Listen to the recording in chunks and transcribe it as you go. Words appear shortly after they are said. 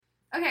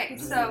Okay,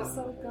 It's so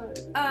so good.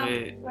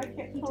 Wait. I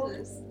can't hold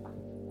this.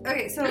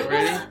 okay, so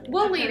Ready?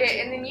 we'll lead it,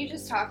 and then you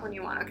just talk when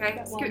you want. Okay,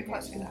 That Skip one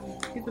question.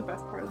 He's the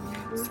best part of the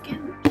movie.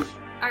 Skin.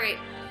 All right.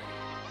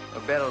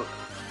 Bell,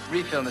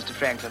 refill Mr.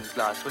 Franklin's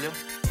glass, will you?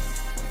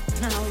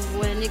 Now,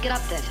 when you get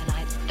up there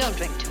tonight, don't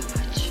drink too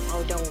much.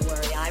 Oh, don't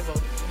worry, I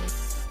will.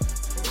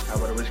 How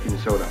about a whiskey and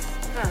soda?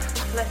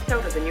 Less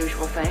soda than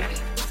usual, thanks.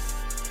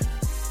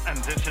 And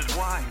this is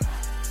wine.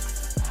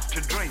 To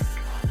drink.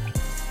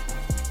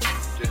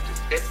 Just a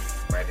sip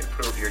might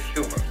improve your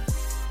humor.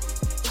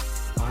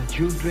 Aren't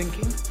you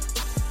drinking?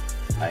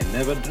 I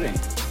never drink.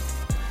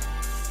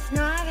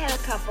 No, I've had a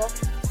couple.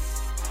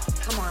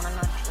 Come on, I'm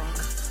not drunk.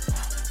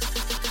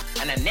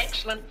 And an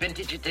excellent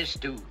vintage it is,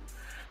 too.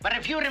 But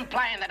if you're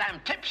implying that I'm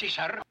tipsy,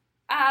 sir...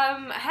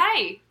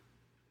 Hey.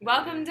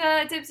 Welcome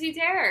to Tipsy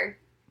Terror.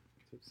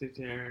 Tipsy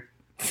Terror.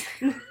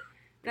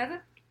 Nothing?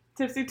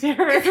 Tipsy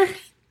Terror.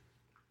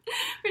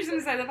 We're just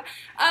gonna say that.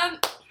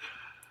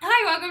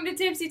 Hi, welcome to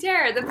Tipsy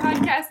Terror, the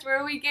podcast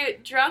where we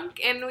get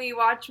drunk and we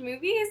watch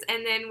movies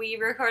and then we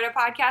record a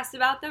podcast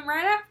about them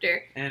right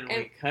after. And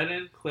we cut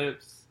in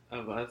clips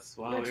of us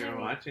while we were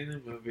watching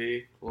the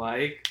movie,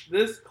 like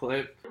this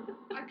clip.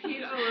 I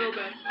peed a little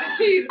bit. I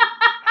peed.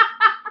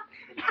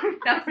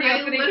 That's the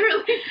opening. I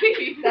literally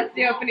peed. That's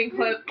the opening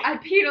clip. I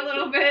peed a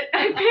little bit.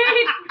 I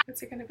peed.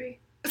 What's it gonna be?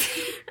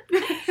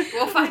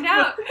 We'll find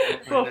out.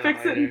 We'll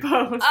fix it in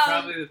post.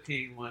 Probably the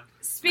peeing one.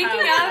 Speaking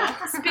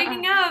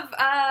of,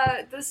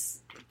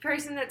 this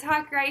person that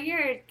talked right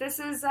here, this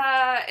is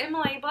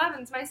Emily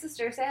Blevins, my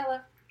sister. Say hello.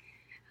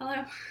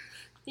 Hello.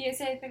 Do you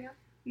say anything else?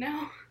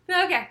 No.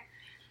 Okay.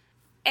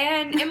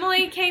 And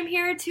Emily came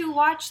here to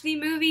watch the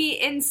movie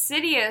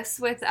Insidious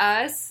with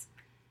us.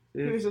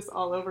 He was just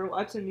all over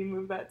watching you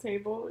move that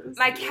table.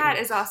 My cat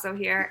is also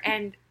here,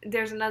 and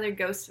there's another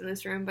ghost in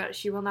this room, but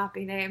she will not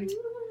be named.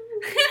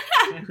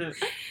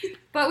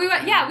 But we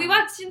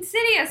watched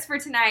Insidious for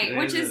tonight,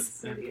 which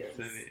is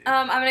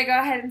I'm gonna go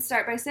ahead and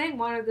start by saying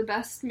one of the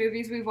best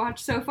movies we've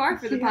watched so far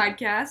for the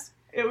podcast.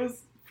 It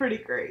was pretty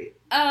great.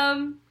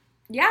 So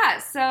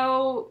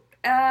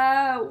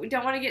we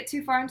don't want to get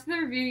too far into the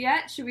review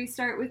yet. Should we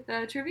start with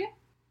the trivia?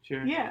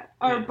 Sure. Yeah,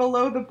 or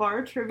below the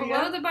bar trivia.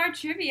 Below the bar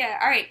trivia.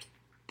 All right.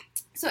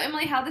 So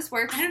Emily, how this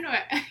works? I don't know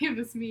what any of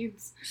this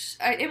means.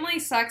 Emily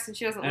sucks and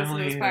she doesn't listen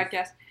to this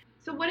podcast.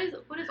 So what is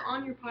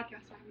on your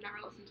podcast? I've never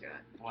listened to it.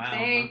 Wow.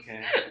 Thanks.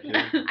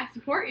 Okay. I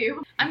support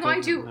you. I'm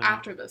going to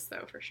after this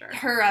though, for sure.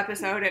 Her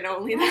episode and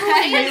only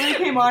that. Haley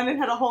came on and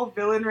had a whole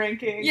villain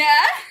ranking. Yeah.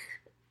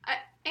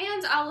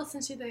 And I'll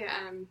listen to the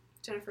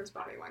Jennifer's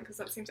Body one because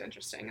that seems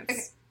interesting.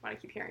 It's what I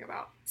keep hearing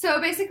about.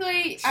 So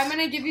basically, I'm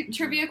gonna give you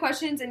trivia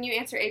questions and you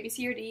answer A, B,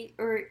 C, or D,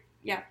 or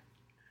yeah.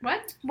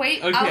 What?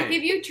 Wait, Okay. I'll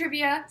give you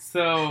trivia.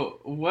 So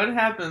what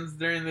happens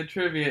during the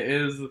trivia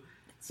is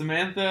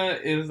Samantha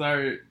is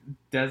our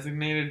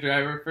designated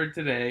driver for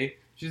today.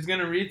 She's going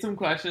to read some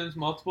questions,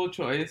 multiple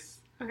choice.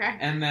 Okay.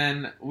 And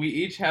then we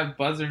each have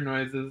buzzer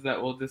noises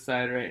that we'll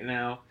decide right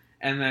now.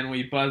 And then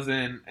we buzz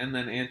in and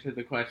then answer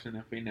the question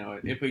if we know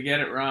it. If we get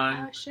it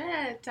wrong, Oh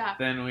shit.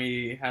 then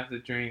we have to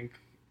drink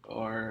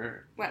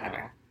or...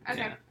 Whatever. Okay.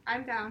 Yeah.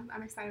 I'm down.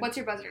 I'm excited. What's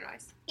your buzzer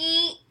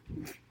noise?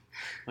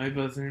 My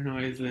buzzer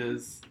noise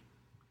is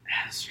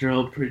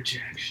astral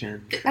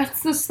projection.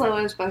 That's the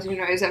slowest buzzer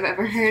noise I've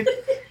ever heard.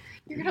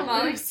 You're gonna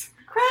Molly? lose.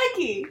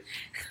 Crikey!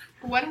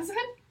 What is it?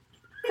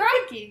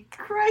 Crikey.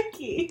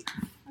 Crikey!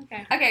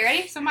 Okay. Okay,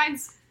 ready? So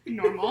mine's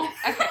normal.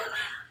 Okay.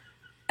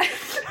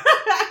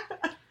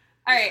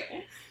 All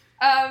right.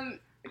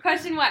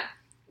 Question 1.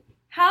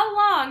 How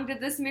long did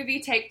this movie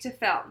take to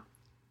film?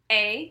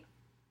 A,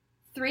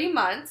 3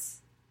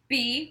 months.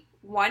 B,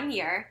 1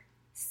 year.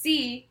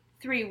 C,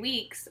 3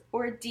 weeks.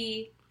 Or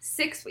D,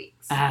 6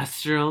 weeks.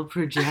 Astral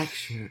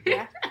projection.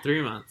 Yeah.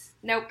 3 months.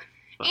 Nope.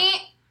 Fuck.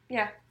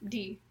 Yeah.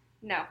 D.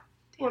 No.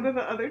 What are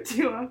the other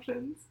two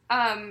options?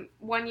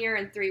 1 year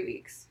and 3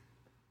 weeks.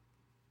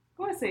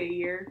 I want to say a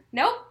year.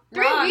 Nope.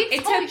 3 Wrong. weeks?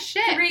 It Holy took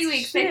shit. 3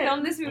 weeks. They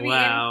filmed this movie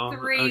in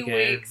 3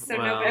 Okay. weeks, so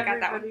Wow. nobody got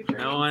that one. Everybody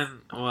drinks. No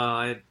one...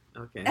 Well,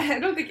 okay. I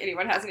don't think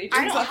anyone has any I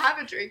drinks don't left. have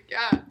a drink.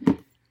 Yeah.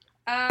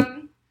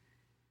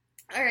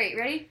 All right,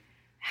 ready?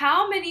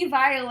 How many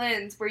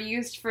violins were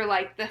used for,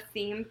 like, the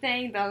theme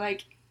thing? The,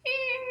 like...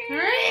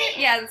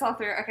 Yeah, that's all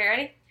through. Okay,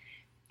 ready?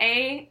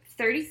 A,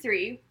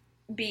 33.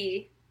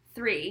 B,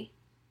 3.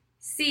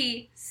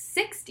 C,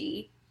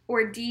 60.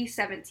 Or D,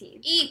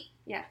 17. E.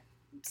 Yeah.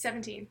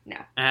 17. No.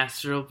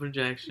 Astral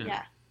projection.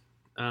 Yeah.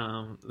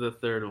 The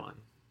third one.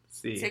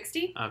 C.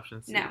 60?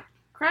 Option C. No.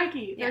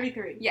 Crikey, Yeah.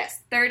 33.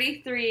 Yes,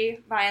 33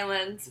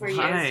 violins were used.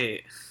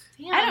 Why?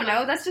 Damn. I don't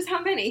know. That's just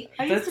how many.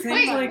 I That used to seems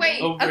think like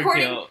wait. overkill.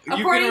 According you to can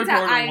record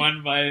I-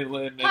 one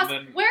violin Plus,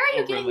 and then where are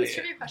you getting overlay these it.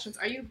 trivia questions?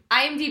 Are you...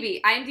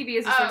 IMDb. IMDb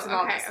is the source of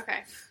all okay, this. okay.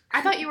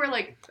 I thought you were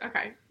like...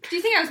 Okay. Do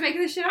you think I was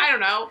making this shit up? I don't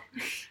know.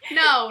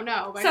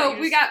 No. But I So thought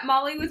you we just- got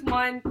Molly with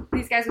 1.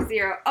 These guys with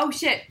 0. Oh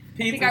shit! I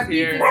think Pizza's our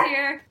here. pizza's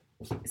here.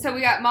 So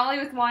we got Molly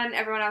with 1.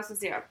 Everyone else with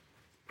 0.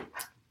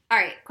 All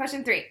right.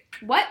 Question 3.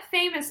 What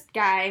famous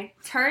guy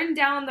turned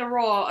down the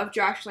role of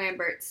Josh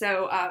Lambert?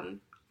 So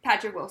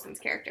Patrick Wilson's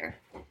character?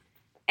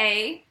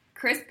 A.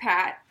 Chris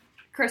Pratt.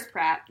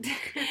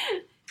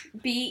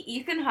 B.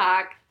 Ethan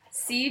Hawke.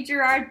 C.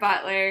 Gerard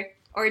Butler.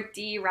 Or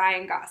D.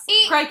 Ryan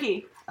Gosling?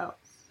 Crikey.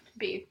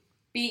 B.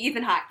 B.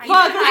 Ethan Hawke. Fuck,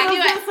 that's I what knew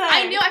I was it. gonna say.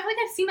 I knew. I feel like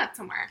I've seen that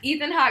somewhere.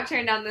 Ethan Hawke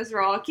turned down this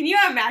role. Can you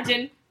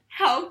imagine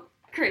how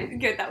good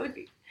that would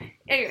be?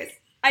 Anyways,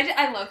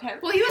 I love him.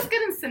 Well, he was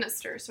good in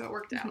Sinister, so it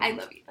worked out. I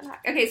love Ethan Hawke.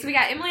 Okay, so we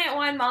got Emily at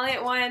 1, Molly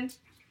at 1,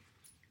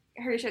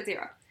 Harish at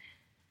 0.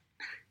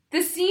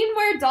 The scene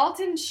where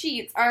Dalton's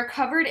sheets are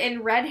covered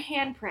in red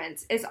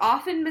handprints is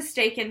often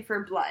mistaken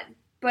for blood,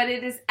 but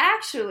it is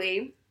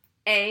actually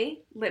A.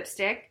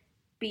 Lipstick,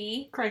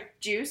 B.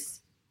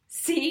 Juice,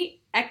 C.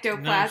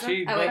 Ectoplasm. No,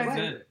 she bugs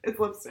in. It's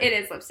lipstick. It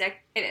is lipstick.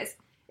 It is.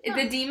 Huh.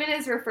 The demon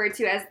is referred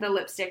to as the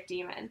lipstick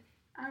demon.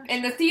 Oh,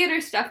 And the theater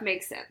stuff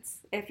makes sense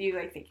if you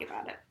think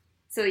about it.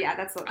 So yeah,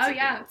 that's the lipstick. oh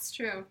yeah, demon. it's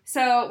true.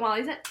 So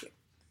Molly's at 2.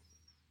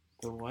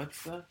 The what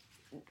stuff?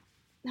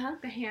 Huh?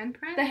 The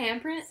handprint. The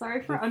handprint.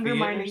 Sorry for The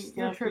undermining theater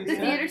your stuff trivia. The Yeah,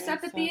 theater makes stuff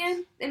at the sense.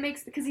 end. It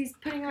makes because he's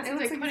putting on. It He's,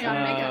 looks like, like he's putting on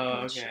on makeup.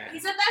 Oh, okay.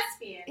 He's a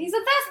thespian. He's a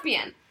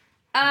thespian.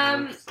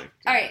 All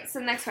right. So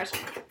next question.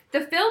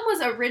 The film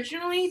was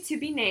originally to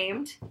be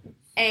named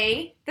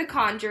A. The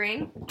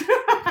Conjuring,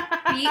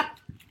 B.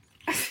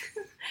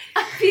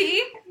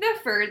 B. The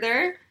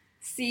Further,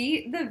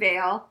 C. The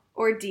Veil,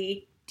 or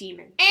D.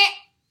 Demon.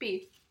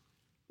 B.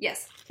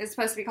 Yes, it's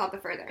supposed to be called The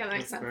Further. That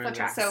makes The sense. Further. That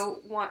tracks. So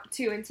 1,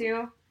 2, and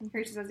 2.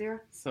 Hershey's at 0.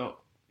 So,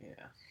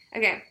 yeah.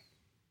 Okay.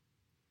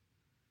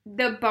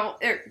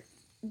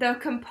 The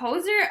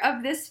composer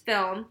of this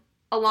film,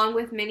 along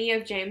with many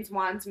of James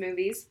Wan's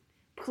movies,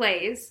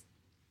 plays.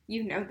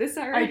 You know this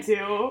already. I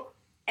do.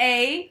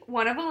 A.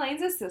 One of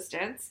Elaine's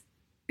assistants.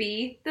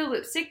 B. The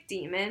lipstick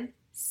demon.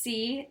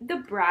 C. The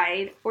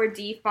bride. Or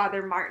D.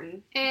 Father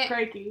Martin.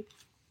 Crikey.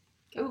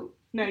 Ooh.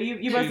 No,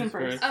 you Choose buzzed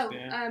first. Oh,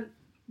 Yeah.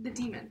 the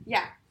demon.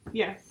 Yeah.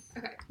 Yeah.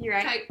 Okay. You're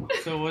right. Okay.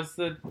 So what's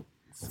the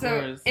So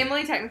scores?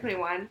 Emily technically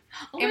won.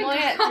 Oh my Emily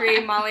at God.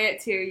 3. Molly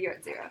at 2. You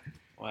at 0.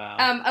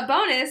 Wow. A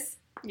bonus.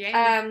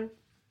 Yeah.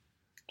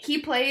 He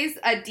plays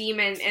a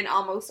demon in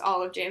almost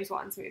all of James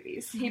Wan's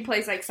movies. He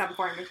plays like some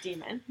form of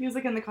demon. He was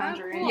like in The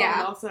Conjuring. cool. Yeah.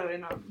 And also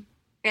in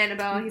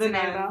Annabelle, he's The in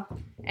Nun. Annabelle.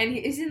 And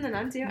he's in The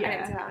Nun too? I Yeah.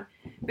 didn't see that one.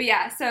 But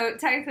yeah, so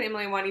technically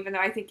Emily won, even though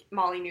I think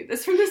Molly knew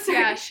this from the start.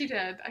 Yeah, she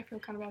did. I feel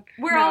kind of bad.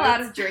 We're No, all out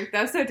it's- of drink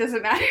though, so it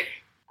doesn't matter.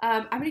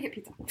 I'm gonna get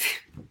pizza.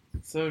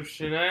 So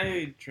should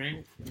I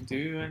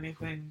do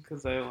anything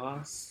because I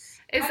lost?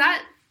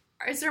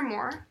 Is there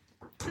more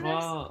to this?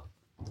 Well,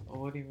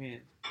 what do you mean?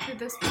 To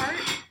this part?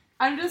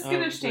 I'm just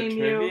gonna the shame you.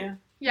 trivia?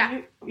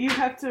 Yeah. You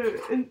have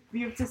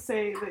to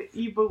say that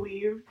you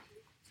believe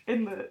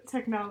in the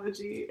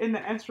technology, in the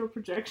astral I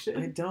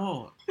projection.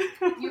 don't.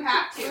 You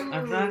have to.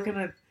 I'm not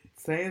gonna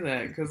say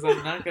that because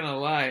I'm not gonna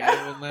lie.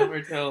 I will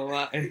never tell a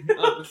lie on this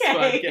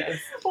Okay. podcast.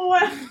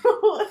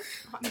 Well,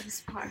 On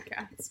this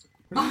podcast.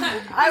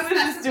 I was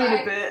just doing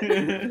a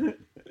bit.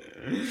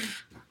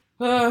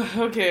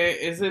 Okay,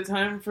 is it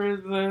time for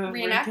the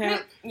Reenactment?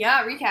 recap?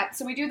 Yeah, recap.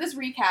 So we do this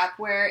recap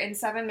where in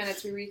 7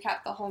 minutes we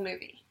recap the whole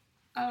movie.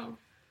 Oh.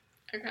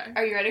 Okay.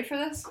 Are you ready for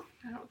this?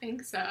 I don't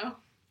think so.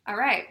 All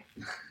right.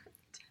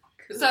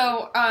 Cool.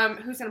 So,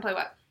 who's gonna play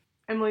what?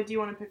 Emily, do you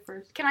want to pick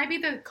first? Can I be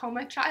the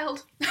coma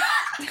child?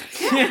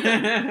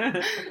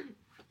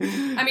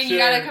 I mean, you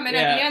gotta come in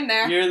at the end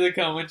there. You're the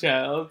coma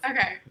child.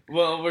 Okay.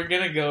 Well, we're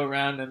gonna go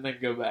around and then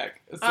go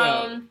back.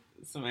 So,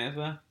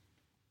 Samantha,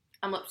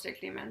 I'm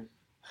lipstick demon.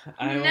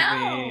 I will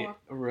No.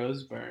 be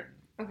Roseburn.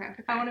 Okay.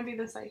 I want to be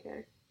the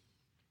psychic.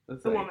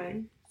 That's The like-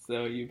 woman.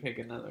 So you pick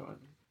another one.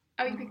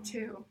 Oh, you picked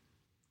 2.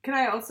 Can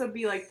I also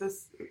be like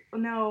this?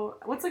 No,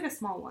 what's like a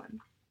small one?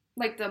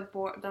 Like the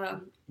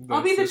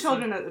I'll be the assistant?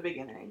 children at the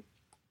beginning.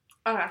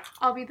 Okay.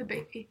 I'll be the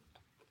baby.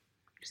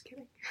 Just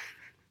kidding.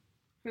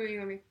 Who are you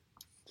gonna be?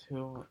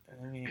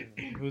 I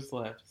mean, who's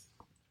left?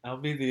 I'll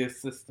be the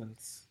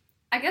assistants.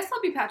 I guess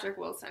I'll be Patrick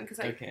Wilson because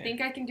I Okay.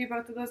 think I can do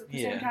both of those at the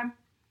Yeah. same time.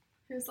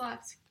 Who's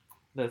left?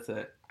 That's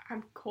it.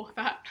 I'm cool with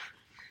that.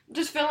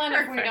 Just fill in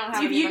if we Perfect. don't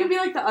have You anyone. can be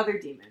like the other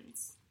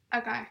demons.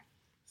 Okay.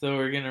 So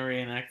we're gonna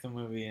reenact the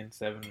movie in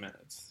 7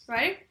 minutes.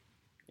 Ready?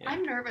 Yeah.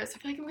 I'm nervous. I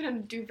feel like I'm gonna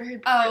do very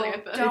poorly Oh,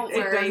 at this. don't It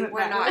worry. doesn't We're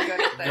matter. not good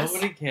at this.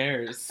 Nobody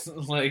cares.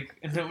 Like,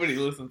 nobody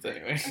listens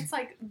anyway. It's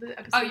like the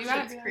episode Oh, of you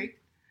got Schitt's it. Creek.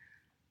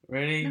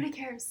 Ready? Nobody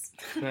cares.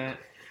 Set.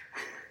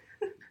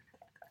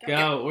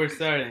 Go. We're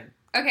starting.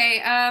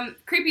 Okay,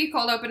 creepy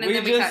cold open and We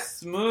then we cut.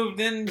 just moved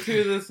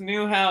into this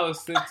new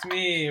house. It's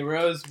me,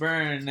 Rose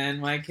Byrne, and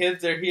my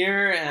kids are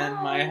here, and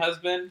my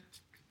husband.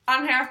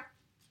 I'm here.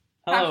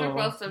 Hello, Patrick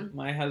Wilson.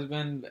 my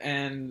husband,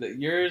 and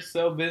you're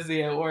so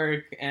busy at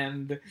work,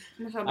 and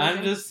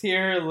I'm just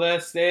here,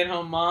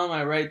 stay-at-home mom.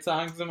 I write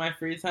songs in my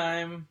free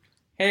time.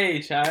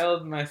 Hey,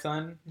 child, my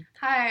son.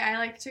 Hi, I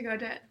like to go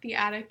to the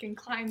attic and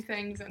climb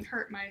things and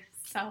hurt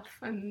myself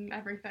and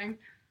everything.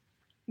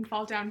 And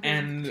fall down.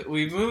 And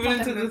we moved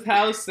into this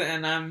house,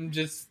 and I'm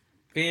just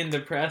being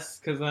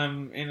depressed because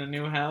I'm in a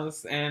new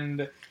house,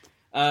 and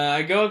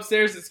I go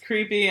upstairs, it's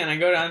creepy, and I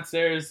go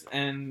downstairs,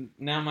 and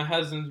now my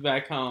husband's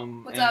back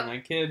home. What's and up? My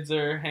kids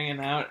are hanging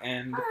out,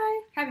 and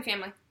Hi. Happy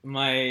family.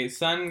 my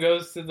son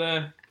goes to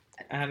the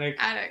attic.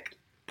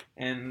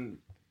 And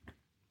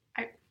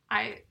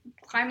I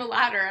climb a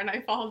ladder and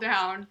I fall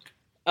down.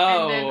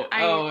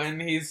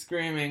 and he's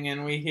screaming,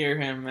 and we hear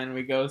him, and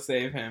we go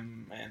save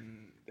him,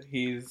 and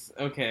he's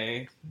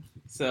okay.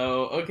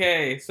 So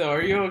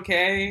are you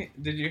okay?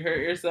 Did you hurt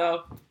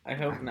yourself? I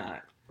hope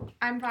not.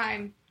 I'm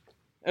fine.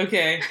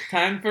 Okay,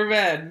 time for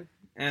bed.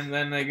 And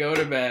then they go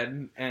to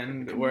bed,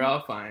 and we're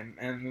all fine.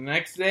 And the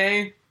next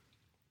day,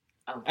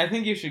 I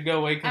think you should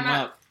go wake him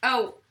up.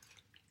 Oh,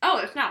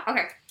 it's not.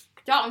 Okay.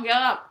 Dalton, get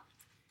up.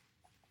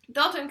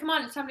 Dalton, come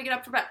on. It's time to get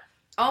up for bed.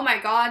 Oh, my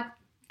God.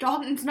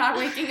 Dalton's not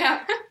waking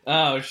up.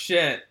 Oh,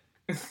 shit.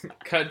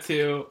 Cut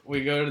to,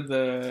 we go to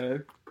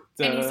the...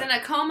 And he's in a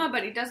coma,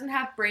 but he doesn't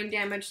have brain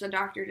damage. The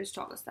doctor just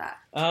told us that.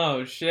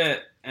 Oh,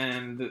 shit.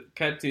 And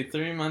cut to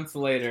 3 months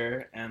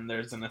later, and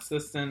there's an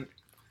assistant.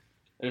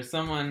 There's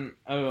someone...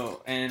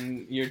 Oh,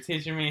 and you're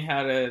teaching me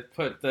how to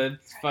put the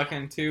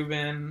fucking tube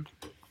in.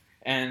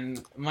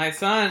 And my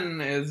son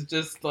is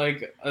just,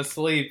 like,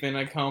 asleep in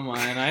a coma,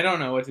 and I don't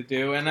know what to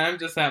do. And I'm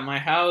just at my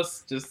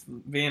house, just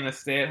being a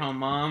stay-at-home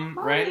mom,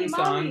 writing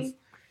songs.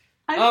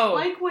 I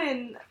like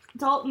when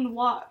Dalton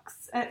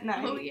walks at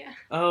night. Oh, yeah.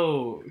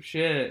 Oh,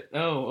 shit.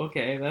 Oh,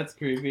 okay, that's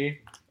creepy.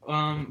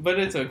 But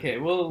it's okay.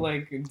 We'll,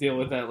 like, deal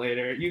with that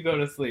later. You go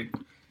to sleep.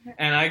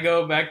 And I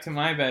go back to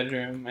my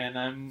bedroom, and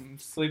I'm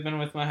sleeping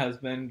with my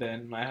husband,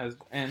 and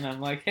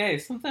I'm like, hey,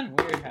 something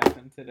weird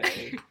happened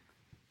today.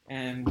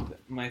 And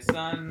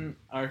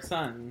our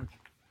son,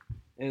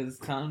 is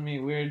telling me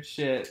weird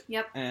shit.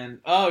 Yep. And,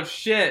 oh,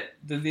 shit,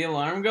 did the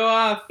alarm go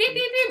off? Beep, beep,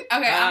 beep.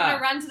 Okay, I'm going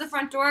to run to the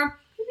front door.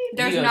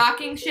 There's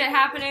knocking shit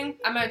happening.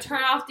 I'm going to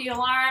turn off the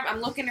alarm.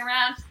 I'm looking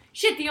around.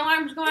 Shit, the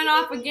alarm's going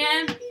off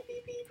again.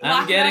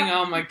 I'm getting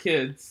all my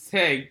kids.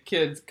 Hey,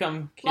 kids,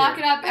 come here. Lock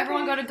it up.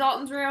 Everyone go to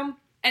Dalton's room.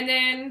 And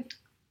then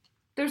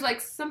there's,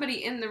 like,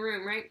 somebody in the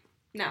room, right?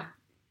 No.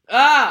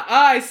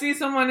 I see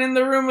someone in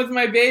the room with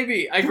my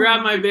baby. I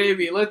grab my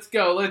baby. Let's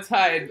go. Let's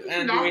hide.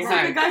 And we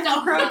hide. We're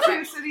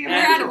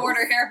out of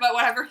order here, but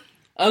whatever.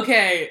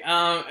 Okay,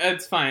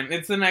 it's fine.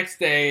 It's the next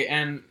day,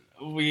 and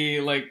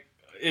we, like,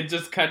 it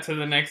just cut to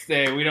the next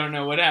day. We don't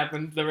know what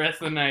happened the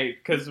rest of the night,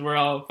 because we're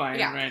all fine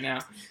right now.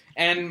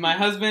 And my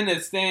husband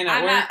is staying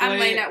at work I'm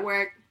late at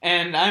work.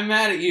 And I'm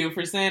mad at you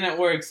for staying at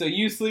work, so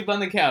you sleep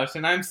on the couch,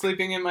 and I'm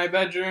sleeping in my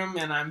bedroom,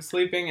 and I'm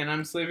sleeping.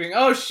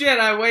 Oh shit!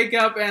 I wake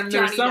up, and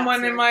there's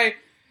someone in my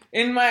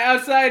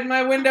outside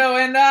my window,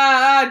 and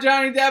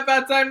Johnny Depp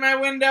outside my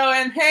window,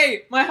 and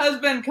hey, my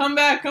husband, come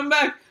back!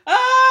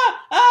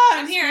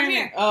 I'm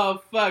here.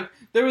 Oh fuck!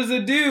 There was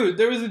a dude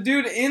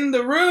in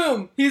the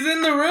room. He's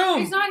in the room.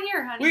 He's not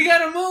here, honey. We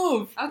gotta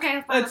move.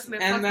 Okay, fine, let's move.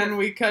 And then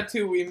we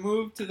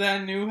moved to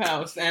that new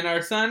house, and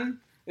our son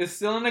is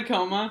still in a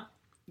coma.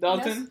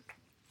 Dalton? Yes.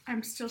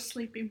 I'm still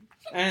sleeping.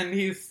 And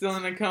he's still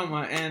in a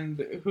coma.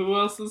 And who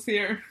else is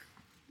here?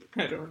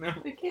 I don't know.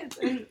 The kids.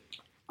 And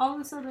all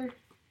this other...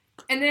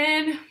 And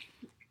then...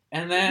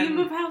 You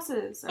move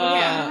houses.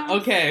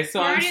 Okay, so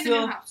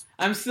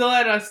I'm still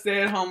at a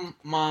stay-at-home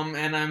mom,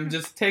 and I'm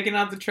just taking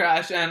out the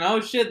trash, and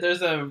oh shit,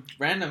 there's a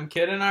random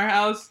kid in our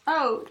house.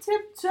 Oh,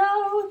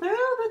 tiptoe through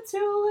the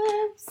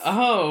tulips.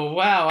 Oh,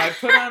 wow, I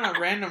put on a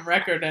random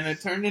record, and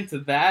it turned into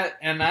that,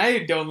 and I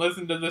don't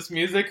listen to this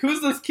music. Who's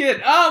this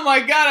kid? Oh my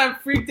god, I'm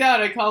freaked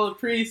out. I call a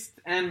priest,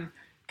 and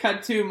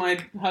cut to my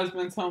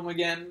husband's home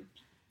again.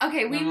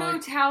 Okay, we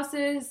moved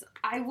houses.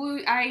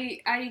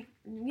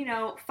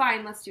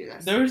 Fine, let's do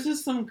this. There was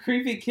just some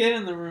creepy kid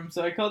in the room,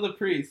 so I called the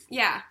priest.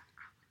 Yeah.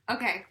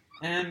 Okay.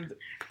 And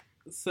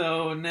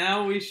so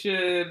now we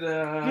should,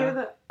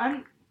 we're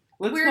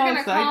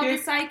gonna call the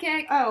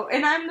psychic. Oh,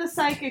 and I'm the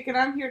psychic, and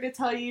I'm here to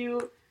tell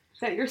you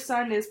that your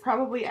son is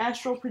probably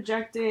astral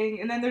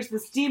projecting, and then there's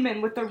this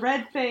demon with a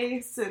red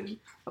face and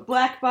a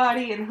black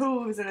body and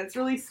hooves, and it's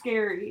really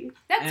scary.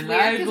 That's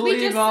weird, because we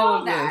just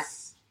saw that.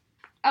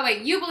 Oh,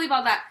 wait, you believe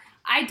all that.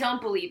 I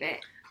don't believe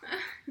it.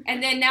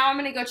 And then now I'm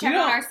going to go check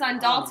on our son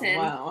Dalton.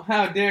 Oh, wow,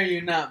 how dare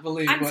you not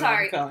believe what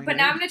I'm telling you. But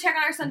now I'm going to check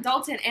on our son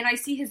Dalton, and I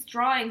see his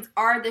drawings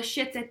are the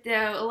shit that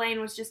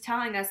Elaine was just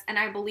telling us, and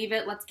I believe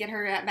it. Let's get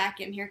her back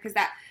in here, because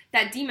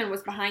that demon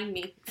was behind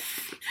me.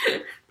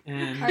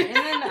 And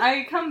then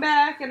I come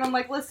back, and I'm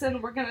like,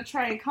 listen, we're going to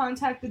try and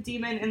contact the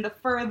demon in the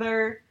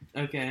further...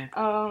 Okay.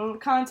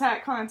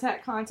 Contact.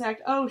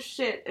 Oh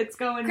shit, it's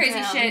going crazy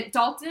down. Shit.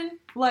 Dalton?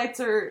 Lights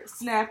are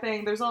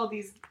snapping. There's all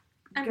these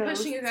I'm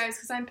pushing you guys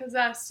because I'm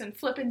possessed and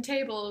flipping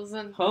tables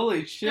and...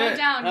 Holy shit. Go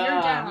down,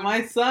 you're down.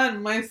 My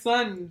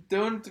son,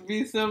 don't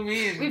be so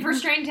mean. We've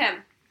restrained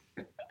him.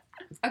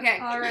 Okay.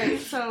 Alright,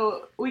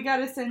 so we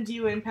gotta send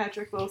you in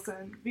Patrick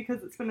Wilson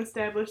because it's been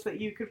established that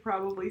you could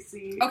probably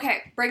see...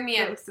 Okay, bring me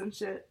in. Ghosts and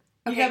shit.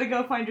 You gotta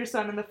go find your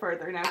son in the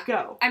further. Now,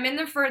 go. I'm in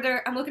the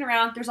further. I'm looking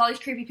around. There's all these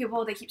creepy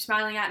people. They keep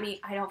smiling at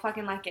me. I don't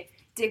fucking like it.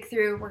 Dig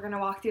through. We're gonna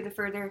walk through the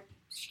further.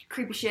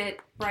 Creepy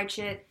shit. Bright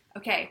shit.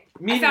 Okay.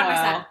 Meanwhile, I found my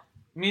son.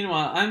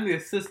 Meanwhile, I'm the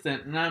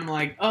assistant, and I'm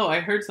like, oh, I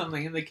heard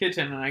something in the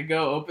kitchen, and I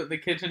go open the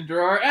kitchen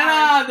drawer,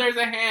 and there's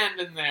a hand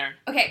in there.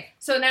 Okay,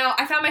 so now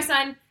I found my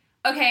son.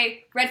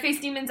 Okay,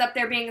 red-faced demon's up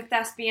there being a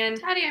thespian.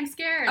 Daddy, I'm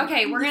scared.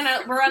 Okay, we're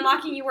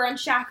unlocking you, we're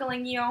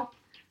unshackling you.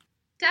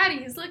 Daddy,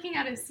 he's looking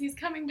at us. He's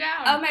coming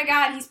down. Oh my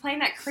god, he's playing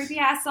that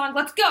creepy-ass song.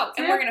 Let's go!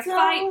 And we're gonna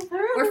fight.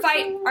 We're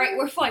fighting. Alright,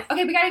 we're flying.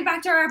 Okay, we gotta get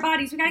back to our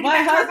bodies. We gotta get My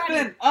back to our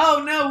husband! bodies.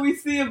 Oh no, we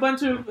see a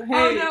bunch of, hey,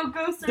 Oh no,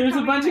 ghosts are there's a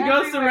coming bunch of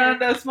ghosts everywhere.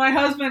 around us. My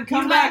husband,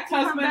 come back,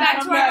 husband, Back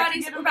come to our back.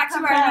 bodies. Get We're him back to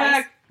to our come bodies.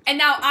 back. And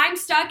now I'm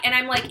stuck, and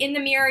I'm like in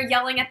the mirror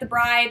yelling at the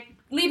bride,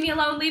 "Leave me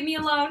alone, leave me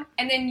alone."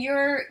 And then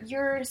you're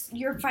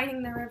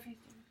fighting the red-faced.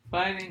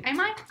 Fighting. Am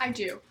I? I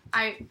do.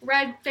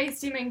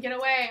 Red-faced demon, get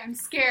away. I'm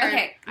scared.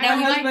 Okay, I now don't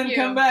My like husband, you.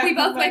 come back. We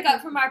come both wake back.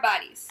 up from our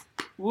bodies.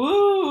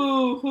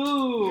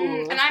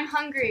 Woo-hoo. And I'm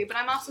hungry, but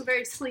I'm also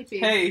very sleepy.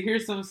 Hey,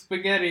 here's some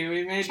spaghetti.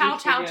 We made Chow, you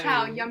chow, spaghetti.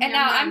 chow. Yum, And yum,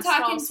 now yum. I'm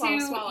talking Swallow,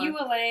 to swallow, swallow. you,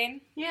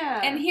 Elaine.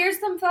 Yeah. And here's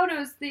some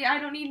photos that I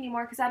don't need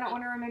anymore because I don't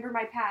want to remember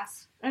my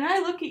past. And I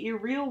look at you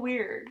real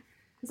weird.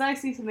 Because I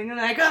see something and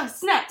then I go,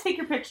 snap, take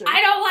your picture.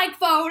 I don't like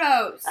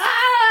photos.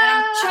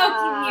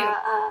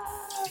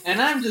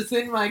 And I'm just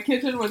in my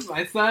kitchen with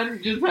my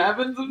son, just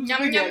having some Yum,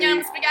 spaghetti. yum,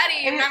 yum,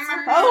 spaghetti. And it's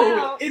Yum,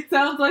 Oh, it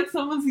sounds like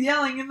someone's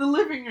yelling in the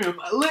living room.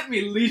 Let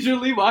me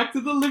leisurely walk to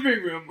the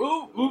living room.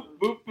 Ooh, ooh,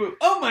 ooh, ooh.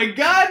 Oh my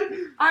god!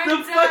 I'm The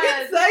dead.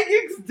 fucking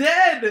psychic's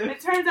dead! It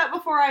turns out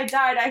before I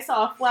died, I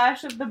saw a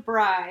flash of the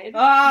bride.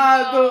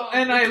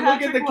 And I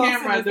look at the Patrick Wilson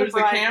camera. is the There's a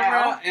bride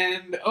camera,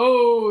 and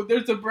oh,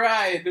 there's a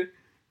bride.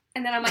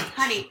 And then I'm like,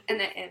 honey, and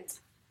then it ends.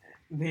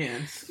 The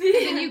end. And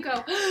then you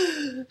go.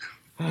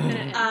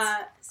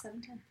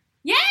 7:10.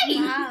 Yay!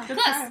 Wow. Good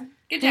Close. time.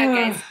 Good job,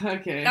 guys.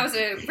 Okay. That was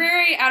a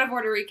very out of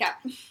order recap.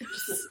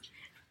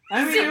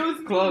 I mean, it was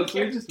close.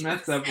 We just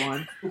messed up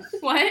one.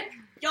 What?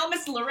 Y'all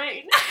missed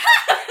Lorraine.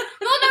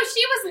 Well, no,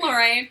 she was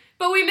Lorraine,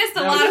 but we missed a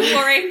No, lot of she-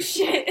 Lorraine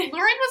shit. Lorraine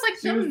was like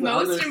She the was the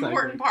other most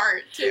important psychic.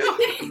 part, too.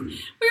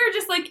 We were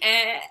just like,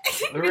 eh.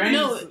 Lorraine's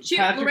No,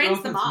 Patrick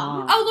Lorraine's the Wilson's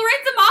mom. Oh,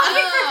 Lorraine's the mom.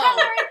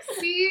 Oh.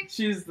 See?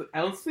 She's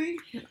Elsie?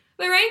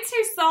 Lorraine's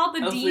who saw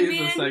the Elsie is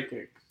demon. a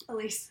psychic.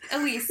 Elise.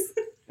 Elise.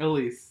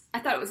 Elise. I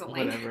thought it was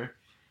Elaine. Whatever.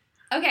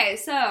 Okay,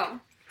 so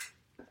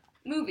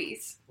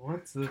movies.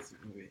 What's this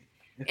movie?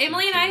 It's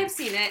Emily and I have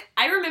Insidious. seen it.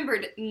 I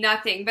remembered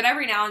nothing, but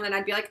every now and then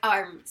I'd be like, oh, I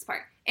remember this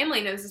part.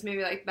 Emily knows this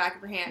movie like the back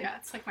of her hand. Yeah,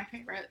 it's like my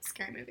favorite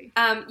scary movie.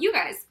 You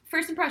guys,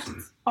 first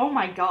impressions. Oh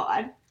my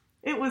god.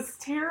 It was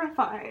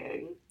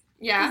terrifying.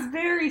 It Yeah. was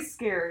very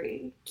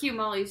scary. Cue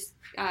Molly's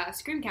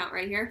scream count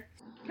right here.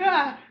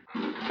 Ah!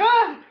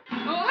 Ah!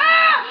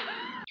 Ah!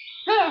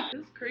 Ah!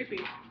 This is creepy.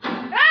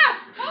 Ah!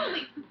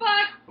 Holy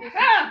fuck!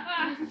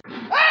 Ah!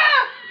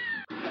 Ah!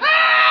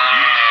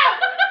 Ah!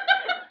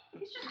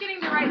 He's just getting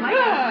the right light.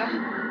 Ah!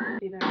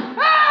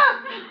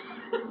 Ah!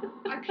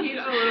 I peed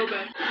a little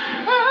bit. Ah!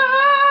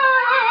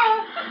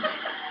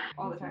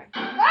 All the time.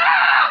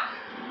 Ah!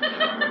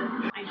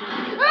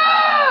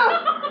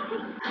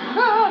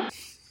 Ah!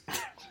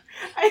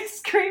 I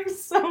screamed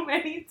so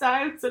many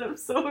times and I'm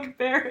so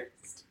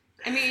embarrassed.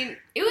 I mean,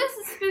 it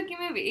was a spooky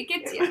movie. It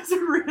gets It you. was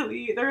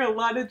really, there were a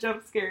lot of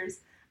jump scares,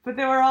 but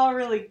they were all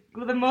really,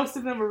 well, most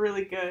of them were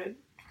really good.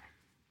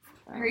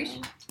 Harish?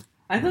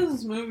 I thought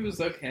this movie was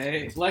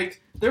okay.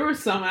 Like, there were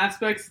some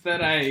aspects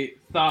that I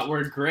thought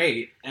were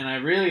great and I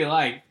really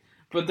liked,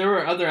 but there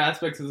were other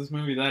aspects of this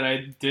movie that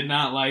I did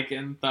not like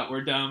and thought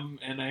were dumb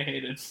and I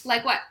hated.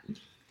 Like what?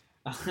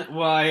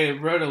 Well, I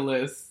wrote a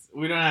list.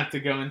 We don't have to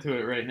go into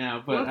it right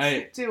now, but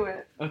Let's do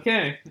it.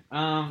 Okay.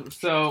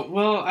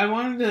 I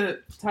wanted to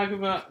talk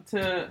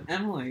to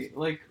Emily.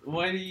 Like,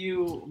 why do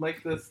you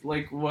like this?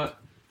 Like, what?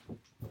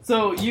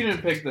 So, you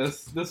didn't pick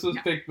this. This was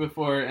picked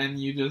before, and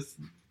you just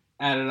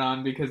added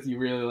on because you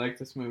really like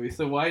this movie.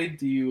 So, why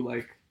do you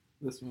like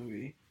this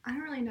movie? I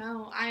don't really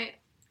know.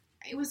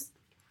 It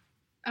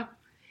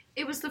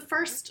was the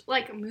first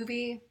like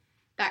movie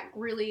that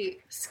really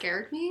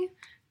scared me,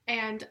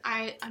 and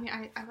I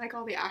like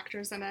all the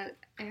actors in it,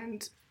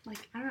 and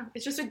like I don't know,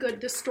 it's just a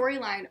good. The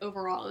storyline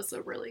overall is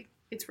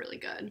it's really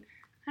good.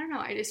 I don't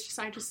know.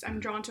 I'm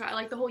drawn to it. I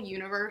like the whole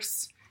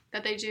universe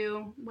that they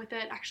do with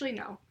it. Actually,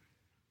 no.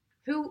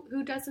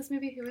 Who does this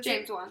movie? Who is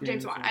James it? Wan.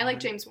 James Wan. I like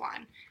James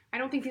Wan. I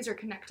don't think these are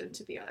connected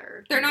to the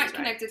other. They're not movies, right?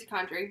 connected to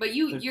Conjuring, but The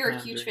you're a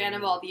huge fan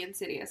of all the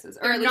Insidiouses.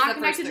 Or They're at least not the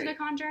connected first to three. The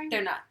Conjuring.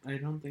 They're not. I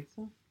don't think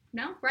so.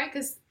 No, right?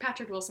 Because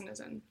Patrick Wilson is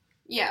in.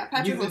 Yeah,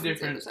 Patrick He's a Wilson's the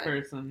different other side.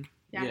 person.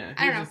 Yeah, Yeah,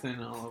 I he's don't just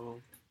in all of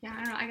them. Yeah,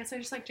 I don't know. I guess I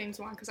just like James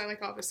Wan because I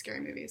like all of his scary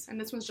movies, and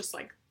this one's just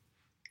like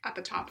at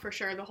the top for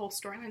sure. The whole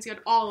storyline's good.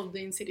 All of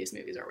the Insidious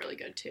movies are really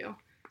good too.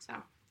 So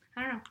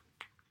I don't know.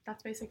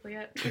 That's basically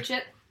it. Good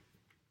shit.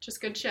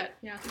 Just good shit.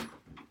 Yeah.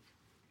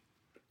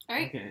 All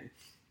right. Okay.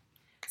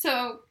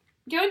 So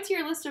go into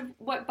your list of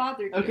what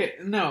bothered you. Okay,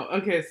 no,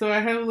 okay, so I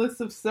have a list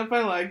of stuff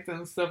I liked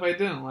and stuff I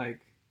didn't like.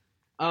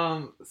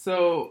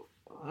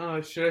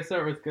 Should I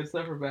start with good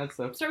stuff or bad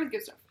stuff? Start with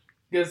good stuff.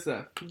 Good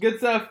stuff. Good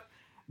stuff.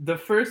 The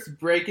first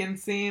break-in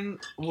scene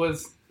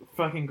was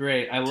fucking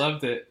great. I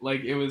loved it.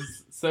 Like, it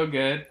was so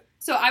good.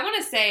 So I want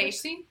to say, Which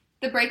scene?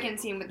 The break-in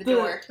scene with the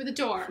door. With the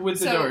door. With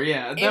the So, door,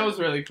 yeah. That was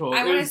really cool.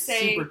 I It wanna was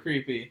say- super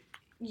creepy.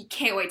 You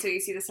can't wait till you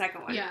see the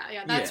second one.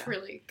 Yeah, that's Yeah.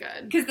 really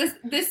good. Because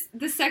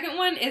the second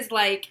one is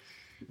like,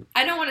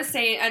 I don't want to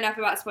say enough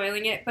about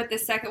spoiling it, but the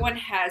second one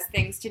has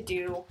things to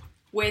do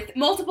with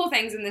multiple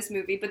things in this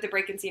movie, but the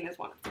break-in scene is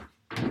one of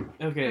them.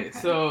 Okay,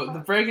 so the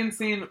break-in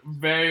scene,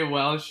 very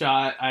well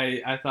shot.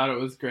 I thought it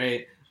was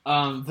great.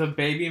 The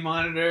baby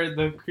monitor,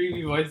 the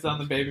creepy voice on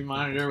the baby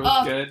monitor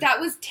was good. That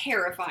was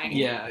terrifying.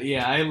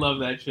 Yeah, I love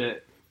that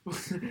shit.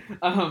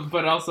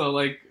 But also,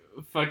 like,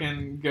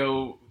 fucking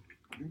go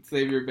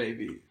save your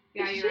baby.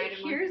 Yeah, If you're right.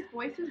 she hears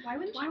voices, why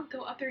wouldn't you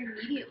go up there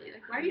immediately?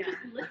 Like, why are you just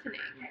listening?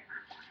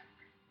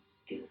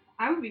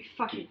 I would be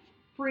fucking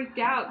freaked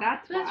out.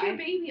 That's your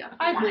baby up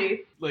there. I'd leave.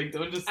 Like,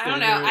 don't just I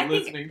stand don't know. there I think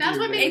listening That's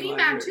to your what made baby me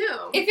mad, monitor.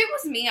 too. If it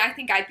was me, I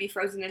think I'd be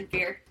frozen in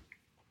fear.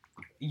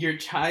 Your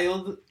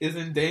child is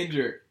in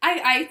danger.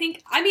 I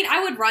think, I mean,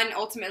 I would run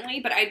ultimately,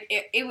 but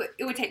it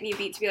would take me a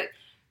beat to be like,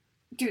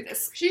 do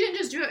this. She didn't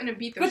just do it in a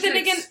beat, though. But She, then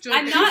like, again, stood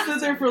I'm there. not- She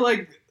stood there for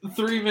like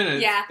 3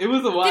 minutes. Yeah. It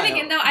was a while. Then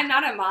again, though, I'm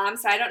not a mom,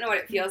 so I don't know what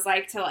it feels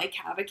like to, like,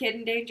 have a kid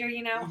in danger,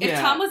 you know? If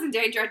Yeah. Tom was in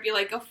danger, I'd be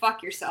like, go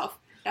fuck yourself.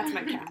 That's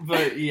my cat.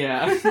 But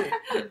yeah,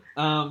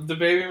 the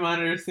baby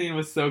monitor scene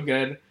was so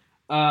good.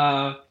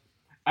 I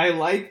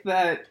like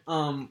that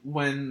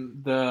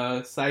when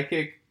the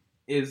psychic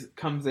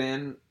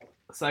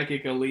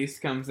psychic Elise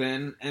comes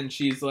in, and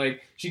she's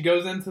like, she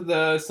goes into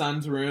the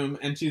son's room,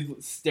 and she's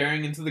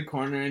staring into the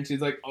corner, and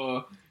she's like,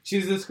 oh,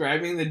 she's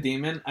describing the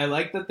demon. I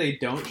like that they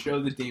don't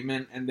show the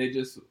demon, and they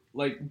just,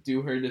 like,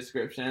 do her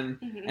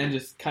description, and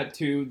just cut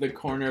to the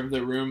corner of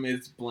the room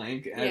is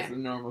blank as a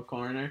normal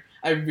corner.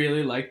 I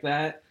really like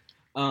that.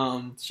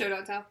 Show,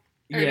 don't tell.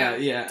 Or Yeah, no,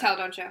 yeah. Tell,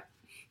 don't show.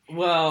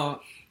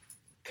 Well,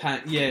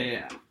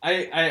 yeah.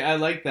 I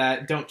like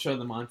that. Don't show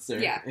the monster.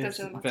 Yeah, don't it's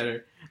show the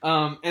monster.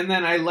 better. And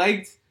then I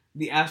liked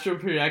the astral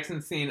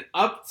projection scene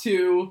up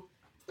to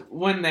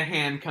when the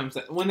hand comes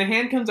out. When the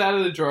hand comes out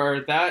of the drawer,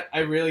 that I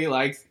really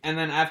liked. And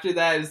then after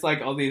that, it's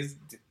like all these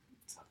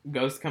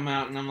ghosts come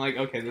out, and I'm like,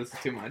 okay, this is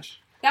too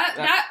much.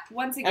 That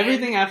once again.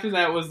 Everything after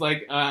that was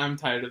like, I'm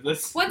tired of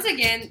this. Once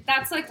again,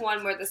 that's like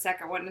one where the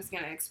second one is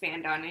going to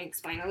expand on and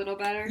explain a little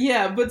better.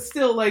 Yeah, but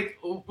still, like,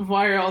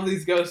 why are all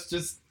these ghosts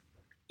just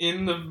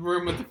in the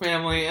room with the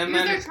family? And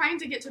Because then they're trying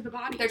to get to the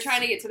bodies. They're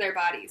trying to get to their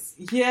bodies.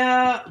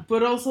 yeah,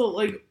 but also,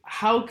 like,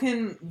 how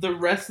can the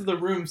rest of the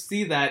room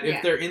see that if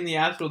Yeah. they're in the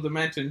astral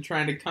dimension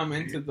trying to come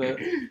into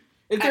the...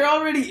 If they're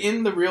already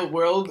in the real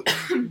world,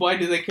 why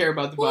do they care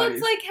about the Well, bodies?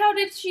 it's like, how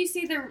did she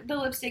see the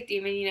lipstick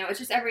demon? You know, it's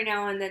just every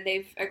now and then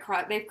they've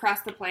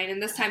crossed the plane,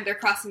 and this time they're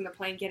crossing the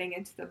plane, getting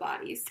into the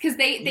bodies because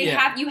they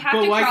Yeah. you have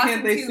but to why cross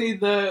can't they into. see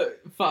the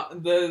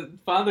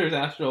father's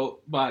astral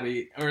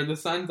body or the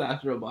son's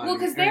astral body? Well,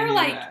 because or any of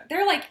that?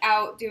 they're like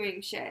out doing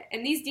shit,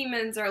 and these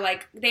demons are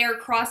like they are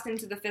crossed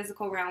into the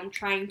physical realm,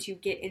 trying to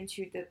get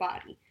into the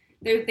body.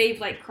 They've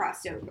like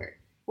crossed over,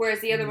 whereas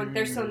the other one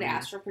they're still in the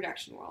astral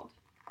projection world.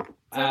 Does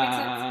that make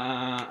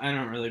sense? I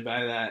don't really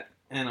buy that,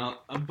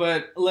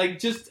 but like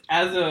just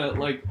as a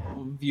like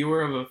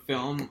viewer of a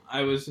film,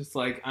 I was just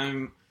like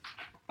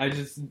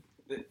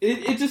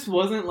it just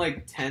wasn't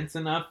like tense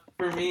enough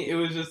for me. It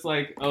was just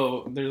like,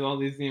 oh, there's all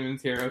these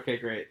demons here. Okay,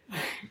 great.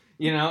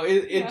 You know,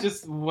 it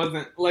just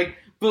wasn't like,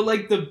 but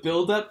like the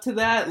build up to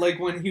that, like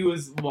when he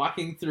was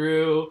walking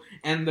through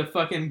and the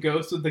fucking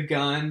ghost with the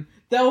gun,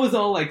 that was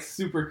all like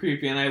super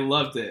creepy, and I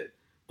loved it.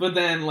 But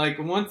then, like,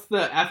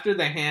 after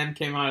the hand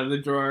came out of the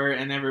drawer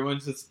and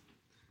everyone's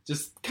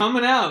just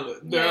coming out,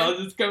 they're all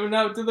just coming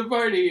out to the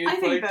party. It's I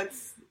think like,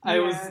 that's... I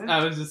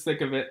was just sick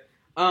of it.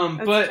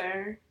 But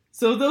fair.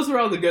 so those were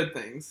all the good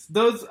things.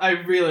 Those I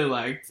really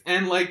liked,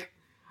 and like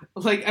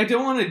I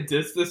don't want to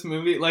diss this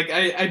movie. Like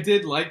I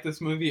did like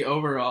this movie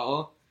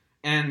overall,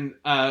 and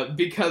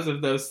because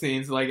of those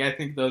scenes, like I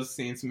think those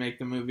scenes make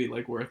the movie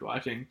like worth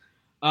watching.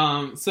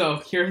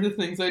 So here are the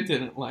things I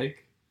didn't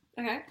like.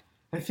 Okay,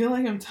 I feel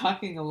like I'm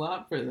talking a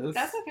lot for this.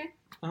 that's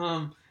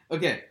okay.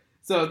 Okay.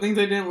 So things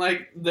I didn't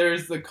like.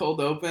 There's the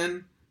cold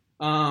open.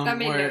 That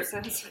made where, no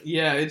sense.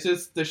 Yeah, it's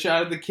just the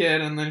shot of the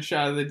kid and then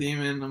shot of the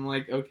demon. I'm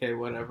like, okay,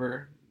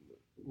 whatever.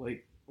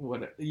 Like,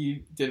 what?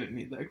 You didn't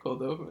need that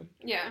cold open.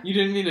 Yeah. You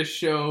didn't need to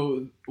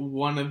show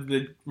one of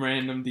the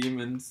random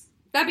demons.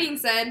 That being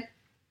said,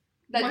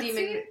 that What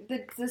demon,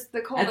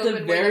 the cold At open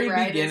the where very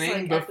bride is,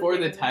 beginning, like, at before the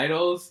beginning.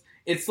 titles,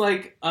 it's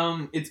like,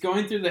 it's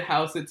going through the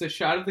house. It's a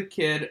shot of the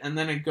kid, and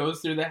then it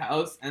goes through the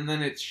house, and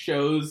then it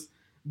shows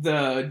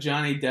the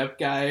Johnny Depp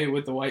guy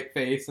with the white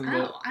face and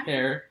the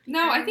hair.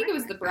 No, I think it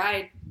was the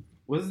bride.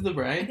 Was it the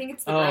bride? I think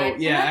it's the bride. Oh,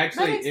 yeah,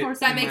 actually,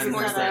 That makes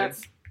more might have been sense.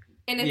 the bride.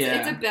 And it's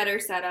Yeah. a better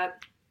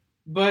setup.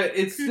 But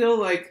it's still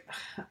like,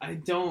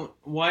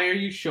 why are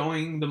you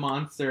showing the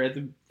monster at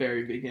the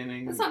very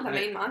beginning? That's not the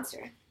main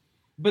monster.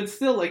 But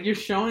still, like, you're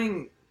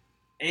showing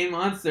a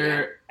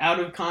monster out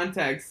of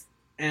context,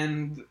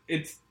 and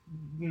it's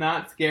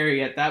not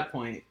scary at that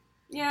point.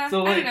 Yeah,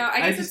 So, I like, don't know. I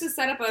guess just it's a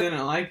setup of...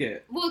 didn't like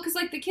it. Well, because,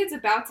 like, the kid's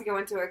about to go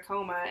into a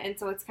coma, and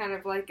so it's kind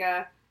of like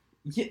a...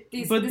 Yeah,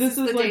 This this is is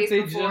the like days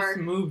they before. just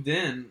moved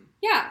in.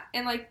 Yeah,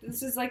 and like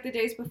this is like the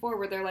days before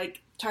where they're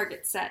like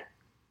target set.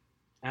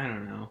 I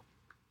don't know.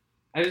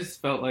 I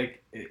just felt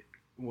like it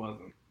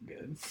wasn't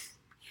good.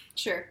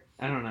 Sure.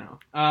 I don't know.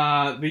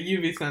 The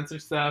UV sensor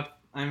stuff.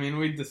 I mean,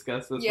 we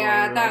discussed this. Yeah,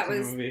 while we were that watching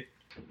was. the movie.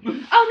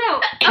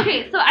 Oh no.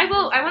 Okay, so I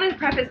want to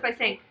preface by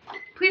saying,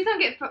 please don't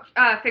get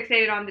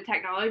fixated on the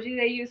technology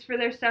they use for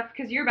their stuff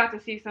because you're about to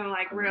see some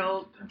like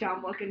real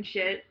dumb looking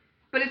shit.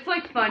 But it's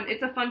like fun.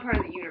 It's a fun part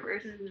of the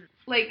universe.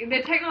 Like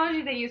the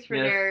technology they use for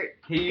their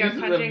he ghost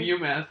uses hunting. a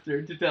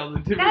ViewMaster to tell the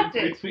difference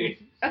between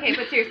Okay,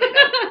 but seriously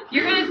though,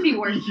 you're gonna see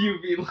worse.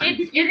 UV light.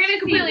 You're gonna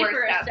see really worse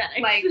for stuff.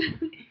 aesthetics.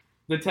 Like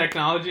The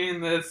technology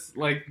in this,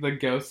 like the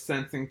ghost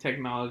sensing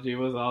technology,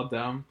 was all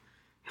dumb.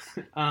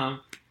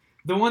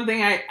 The one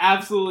thing I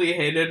absolutely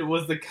hated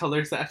was the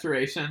color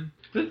saturation.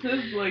 This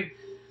is like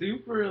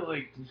super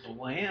like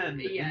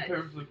bland Yes. in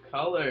terms of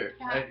color.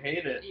 Yeah. I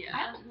hate it. Yeah.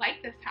 I don't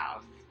like this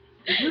house.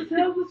 Is this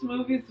how this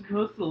movie is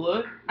supposed to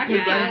look? Because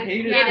Yeah, I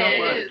hate it it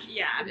so is. much.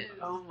 Yeah. It is.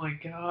 Oh my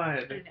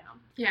god. I know.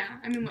 Yeah,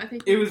 I mean, I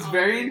think It was all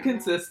very agree on that.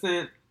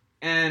 inconsistent,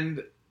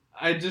 and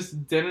I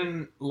just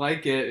didn't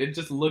like it. It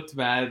just looked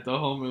bad the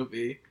whole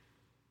movie.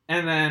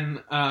 And then,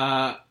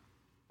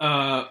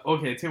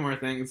 okay, two more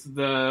things.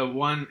 The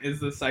one is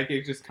the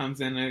psychic just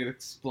comes in and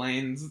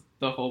explains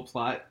the whole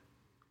plot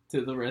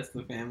to the rest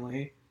of the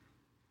family.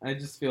 I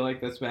just feel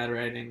like that's bad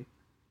writing.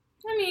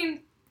 I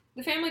mean,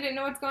 the family didn't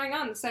know what's going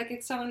on. The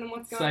psychic's telling them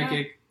what's going on.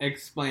 Psychic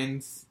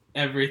explains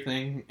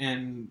everything,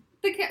 and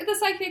The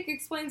psychic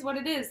explains what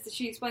it is.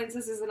 She explains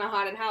this isn't a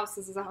haunted house.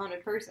 This is a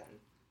haunted person.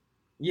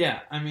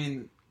 yeah, I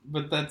mean,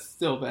 but that's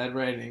still bad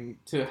writing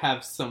to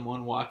have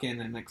someone walk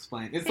in and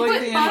explain. It's But like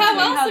the end how of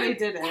else how are they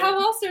did it. How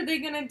else are they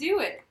gonna do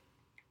it?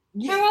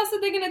 Yeah, How else are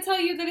they gonna tell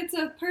you that it's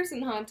a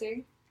person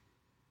haunting?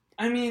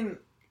 I mean,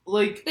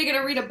 like, They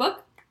gonna read a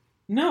book?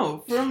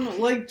 no, from,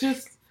 like,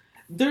 just,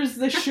 there's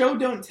the show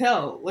don't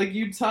tell. Like,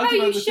 you talked How do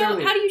about you this show?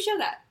 earlier. How do you show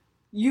that?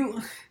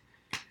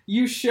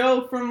 You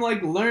show from,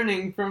 like,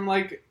 learning from,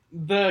 like,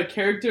 the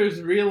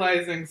characters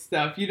realizing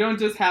stuff. You don't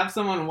just have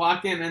someone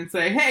walk in and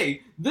say,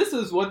 hey, this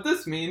is what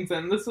this means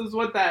and this is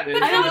what that is.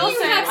 But I how will do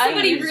you say, have I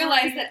somebody usually-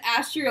 realize that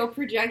astral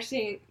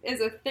projection is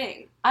a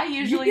thing? I You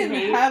usually can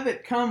hate. have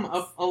it come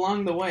up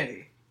along the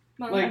way.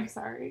 Well, Like- I'm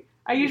sorry.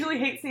 I usually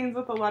hate scenes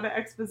with a lot of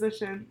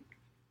exposition,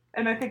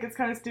 and I think it's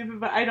kind of stupid.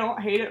 But I don't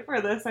hate it for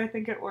this. I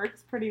think it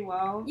works pretty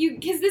well.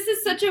 because this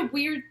is such a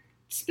weird,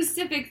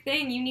 specific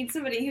thing. You need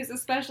somebody who's a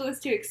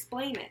specialist to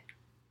explain it.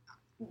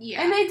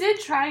 Yeah. And they did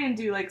try and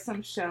do like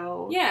some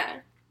show Yeah.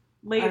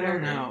 later I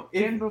don't know.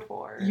 and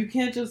before. You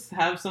can't just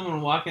have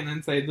someone walk in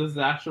and say, this is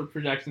astral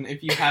projection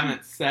if you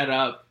haven't set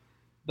up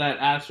that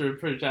astral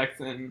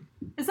projection.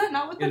 Is that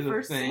not what the is a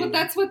first? thing. Well,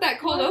 that's what that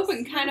cold What's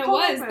open the kind of cold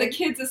was. open? The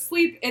kid's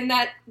asleep, and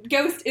that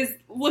ghost is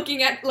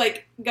looking at,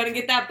 like, gonna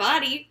get that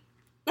body.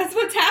 That's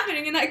what's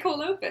happening in that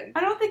cold open.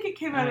 I don't think it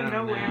came out of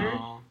nowhere.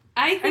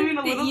 I think mean,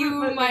 a that little you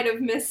bit, but- might have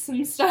missed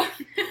some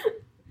stuff.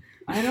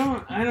 I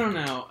don't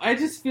know. I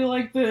just feel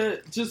like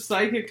the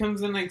psychic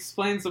comes in and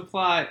explains the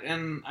plot,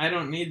 and I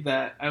don't need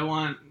that. I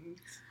want.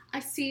 I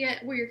see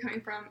it where you're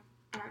coming from,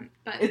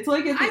 but It's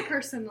like I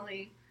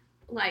personally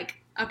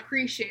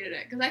appreciated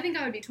it because I think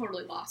I would be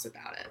totally lost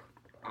without it.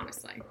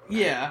 Honestly,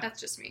 yeah, that's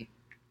just me.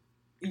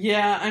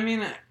 yeah. I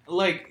mean,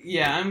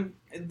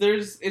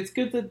 It's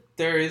good that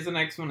there is an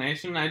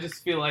explanation. I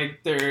just feel like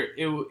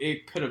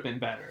it could have been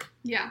better.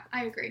 Yeah,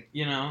 I agree.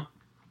 You know,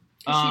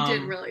 'Cause she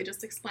did really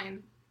just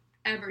explain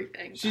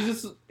everything. She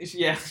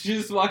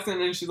just walks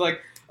in and she's like,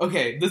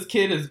 okay, this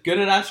kid is good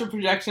at astral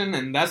projection,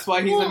 and that's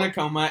why he's in a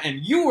coma, and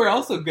you were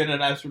also good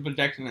at astral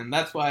projection, and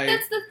that's why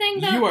That's the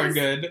thing, though. you are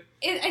good.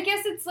 I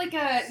guess it's like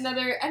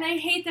another, and I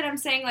hate that I'm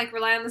saying like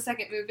rely on the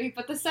second movie,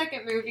 but the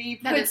second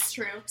movie That puts is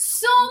true.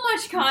 so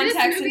much context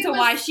movie into was-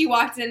 why she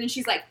walked in and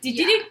she's like, did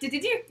you This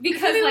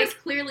because movie like was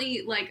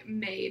clearly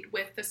made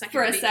with the second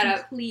For a movie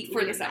setup completely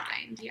for the in second.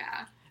 mind.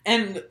 Yeah.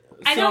 And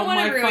I so don't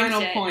wanna my ruin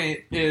final shit. point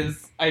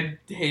is I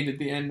hated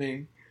the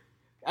ending.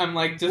 I'm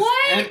like, just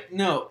What?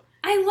 no.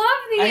 I love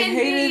the I ending.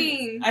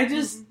 hated. I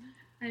just.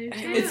 I do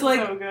too. It's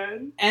like so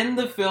good. end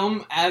the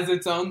film as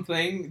its own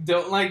thing.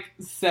 Don't like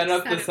set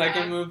up Set the it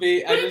second up.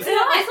 movie. But I it's just. It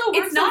also It's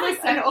works not as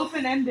a like an set-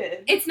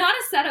 open-ended. It's not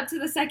a setup to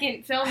the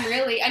second film,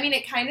 really. I mean,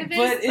 it kind of is,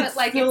 But but, it's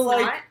like still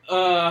it's like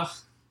not.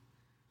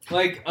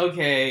 like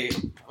okay,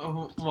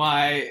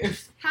 why?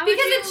 How would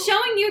Because you- it's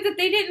showing you that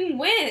they didn't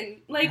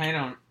win. Like, I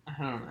don't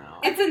know.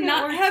 it's I a think it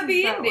not works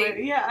happy that way.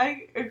 ending. Yeah,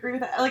 I agree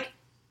with that. Like,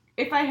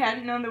 if I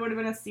hadn't known there would have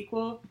been a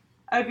sequel,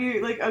 I'd be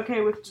like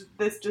okay with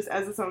this just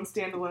as its own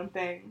standalone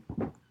thing,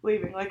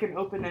 leaving like an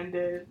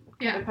open-ended,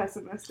 kind of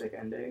pessimistic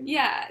ending.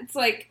 Yeah, it's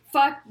like,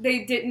 fuck,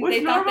 they didn't, Which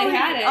they thought they normally,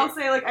 had it. I'll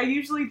say, like, I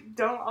usually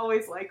don't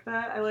always like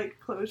that. I like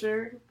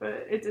closure,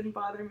 but it didn't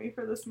bother me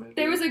for this movie.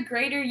 There was a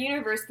greater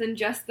universe than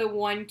just the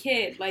one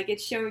kid. Like,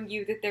 it's showing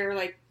you that they're,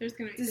 like, there's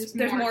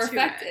more to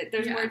affected. it.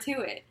 There's Yeah. more to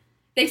it.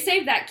 They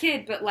saved that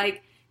kid, but,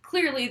 like,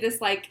 clearly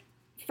this, like,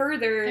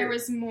 further... There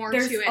was more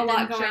there's to it a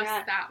lot than going just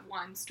on. that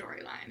one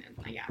storyline.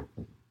 And yeah,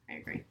 I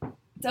agree.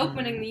 It's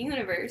opening the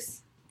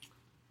universe.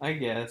 I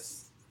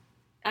guess.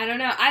 I don't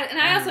know.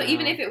 I also,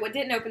 even if it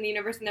didn't open the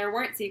universe and there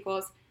weren't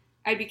sequels,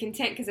 I'd be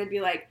content because I'd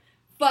be like,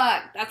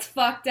 fuck, that's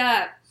fucked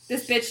up.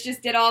 This bitch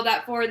just did all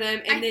that for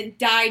them and then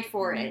died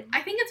for it.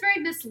 I think it's very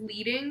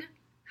misleading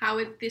how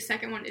the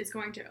second one is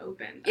going to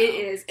open. Though. It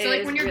is. So,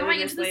 like, when you're going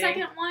into the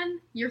second one,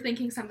 you're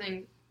thinking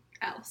something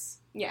else.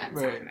 Yeah.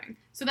 Right.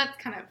 So that's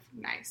kind of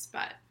nice,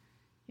 but,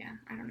 yeah,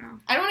 I don't know.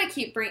 I don't want to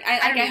keep bringing... I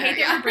hate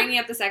that we're bringing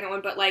up the second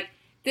one, but, like,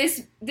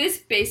 this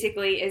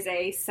basically is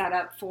a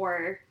setup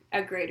for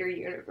a greater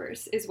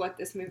universe, is what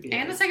this movie is.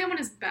 And the second one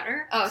is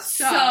better. Oh,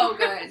 so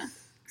good.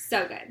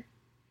 So good.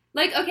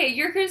 Like, okay,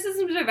 your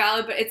criticisms are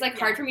valid, but it's, like,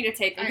 hard for me to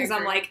take them because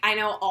I'm like, I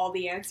know all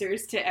the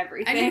answers to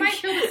everything. And you might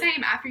feel the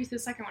same after you see the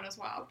second one as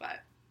well, but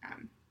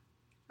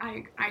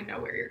I know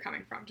where you're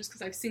coming from just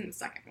because I've seen the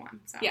second one.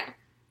 So. Yeah.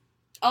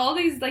 All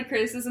these, like,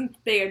 criticisms,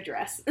 they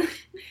address.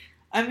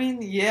 I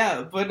mean,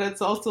 yeah, but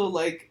it's also,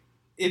 like,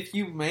 if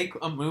you make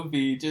a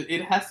movie,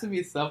 it has to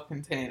be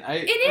self-contained.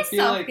 It is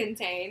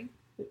self-contained.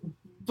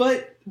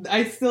 But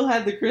I still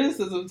had the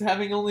criticisms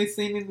having only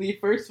seen the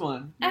first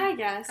one. I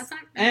guess. That's not,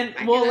 and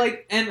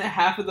and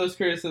half of those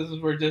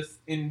criticisms were just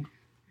in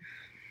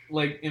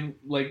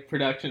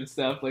production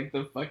stuff, like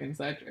the fucking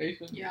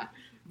saturation. Yeah.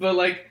 But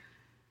like,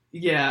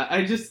 yeah,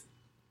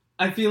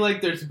 I feel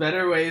like there's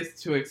better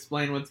ways to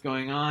explain what's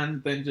going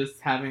on than just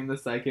having the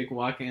psychic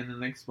walk in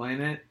and explain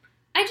it.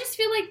 I just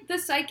feel like the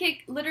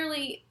psychic,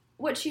 literally,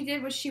 what she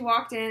did was she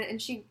walked in and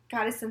she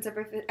got a sense of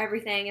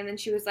everything, and then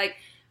she was like,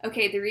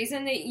 okay, the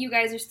reason that you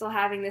guys are still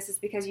having this is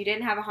because you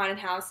didn't have a haunted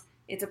house.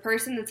 It's a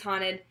person that's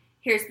haunted.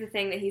 Here's the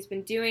thing that he's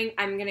been doing.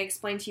 I'm going to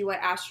explain to you what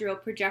astral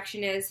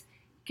projection is,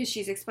 because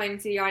she's explaining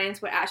to the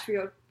audience what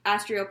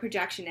astral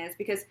projection is,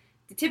 because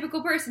the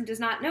typical person does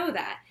not know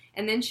that.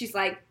 And then she's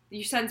like,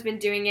 your son's been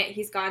doing it.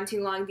 He's gone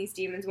too long. These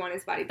demons want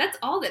his body. That's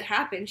all that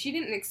happened. She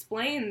didn't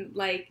explain,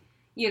 like,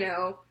 you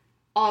know,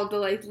 all the,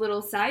 like,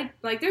 little side,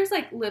 like, there's,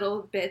 like,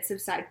 little bits of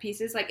side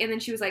pieces. Like, and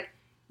then she was like,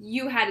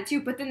 you had it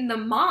too, but then the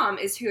mom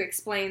is who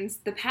explains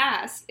the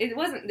past. It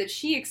wasn't that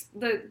she,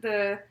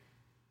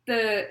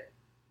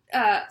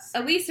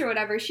 Elise or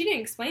whatever, she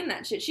didn't explain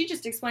that shit. She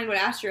just explained what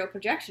astral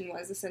projection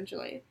was,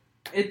 essentially.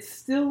 It's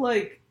still,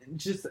 like,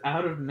 just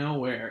out of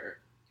nowhere.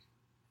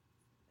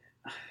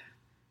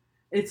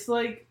 It's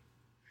like,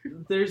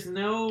 there's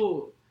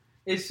no,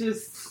 it's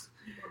just,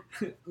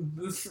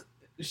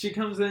 she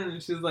comes in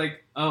and she's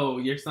like, oh,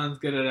 your son's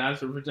good at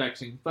astral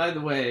projection. By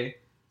the way,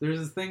 there's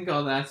this thing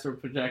called astral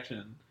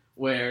projection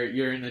where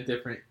you're in a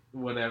different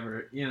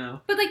whatever, you know?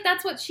 But, like,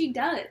 that's what she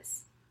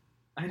does.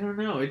 I don't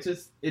know. It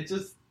just,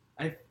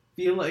 I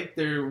feel like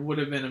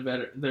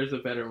there's a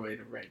better way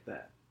to write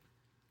that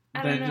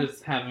than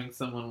just having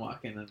someone walk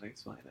in and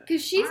explain it.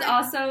 Because she's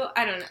also,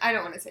 I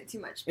don't want to say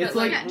too much. But it's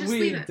like,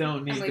 we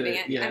don't need I'm leaving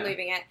it. Yeah. I'm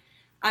leaving it.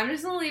 I'm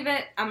just going to leave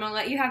it. I'm going to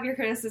let you have your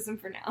criticism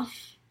for now.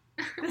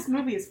 This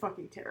movie is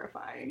fucking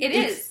terrifying. It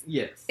is.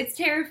 Yes. It's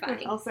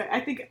terrifying. I'll say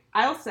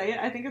it.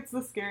 I think it's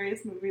the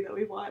scariest movie that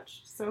we've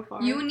watched so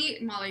far.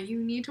 Molly, you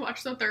need to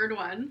watch the third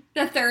one.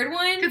 The third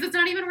one? Because it's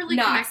not even really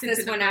knocks connected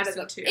this to one the out of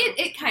first the... two.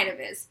 It kind of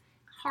is.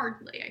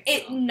 Hardly,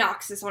 It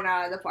knocks this one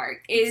out of the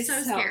park. It's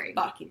so scary.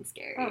 Fucking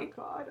scary. Oh,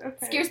 God.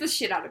 Okay. Scares the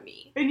shit out of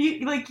me. And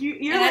you're like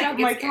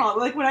my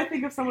like when I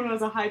think of someone who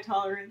has a high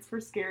tolerance for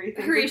scary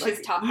things. Harish like,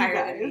 is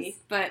higher than me,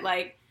 but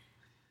like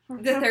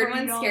the third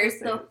one scares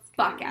the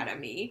fuck out of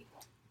me.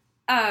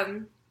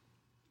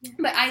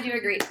 But I do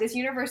agree. This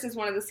universe is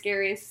one of the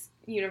scariest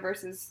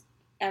universes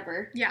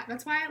ever. Yeah,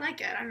 that's why I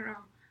like it. I don't know.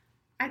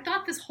 I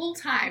thought this whole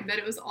time that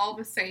it was all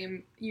the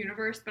same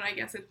universe, but I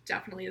guess it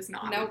definitely is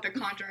not. Nope. With The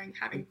Conjuring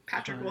having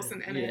Patrick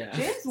Wilson in it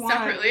James Wan,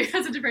 separately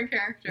as a different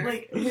character.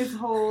 Like his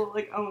whole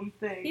own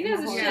thing. He knows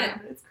his shit.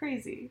 It's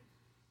crazy.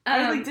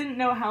 I didn't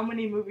know how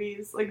many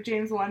movies, like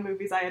James Wan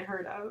movies, I had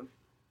heard of.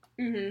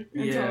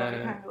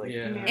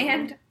 Mm-hmm.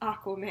 And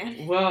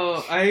Aquaman.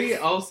 Well, I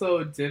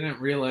also didn't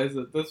realize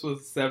that this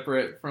was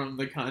separate from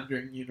the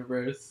Conjuring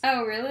universe.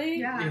 Oh, really?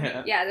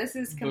 Yeah. Yeah, this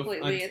is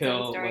completely its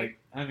own story.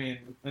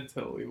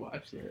 Until we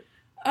watched it.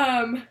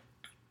 Oh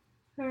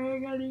my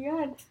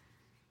god.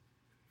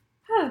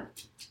 Huh.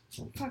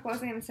 Fuck, what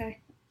was I gonna say?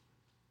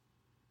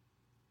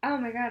 Oh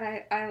my god,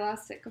 I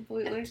lost it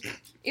completely.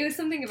 It was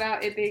something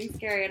about it being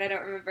scary and I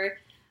don't remember.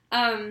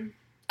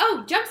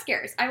 Oh, jump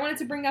scares. I wanted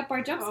to bring up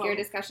our jump scare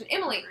discussion.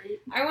 Emily,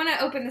 I want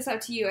to open this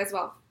up to you as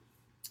well.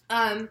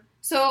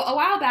 So a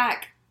while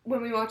back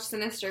when we watched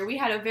Sinister, we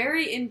had a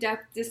very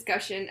in-depth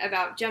discussion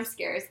about jump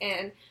scares,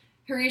 and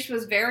Harish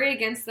was very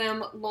against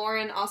them.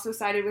 Lauren also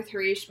sided with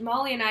Harish.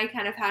 Molly and I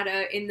kind of had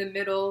a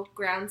in-the-middle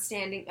ground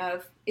standing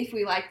of if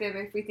we like them,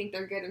 if we think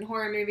they're good in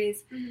horror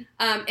movies.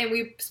 Mm-hmm. And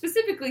we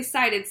specifically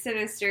cited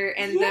Sinister,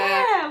 and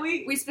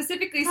we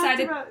specifically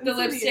cited the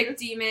lipstick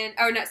demon,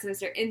 or not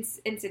Sinister,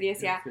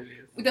 Insidious, yeah.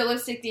 The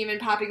lipstick demon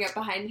popping up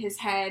behind his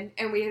head,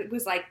 and we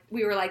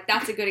were like,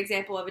 that's a good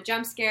example of a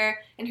jump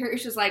scare. And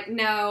Harish was like,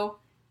 no,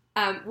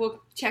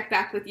 we'll check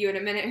back with you in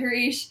a minute,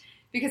 Harish,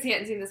 because he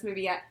hadn't seen this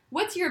movie yet.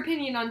 What's your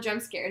opinion on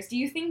jump scares? Do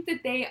you think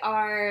that they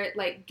are,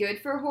 like, good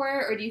for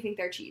horror, or do you think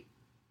they're cheap?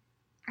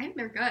 I think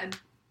they're good.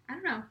 I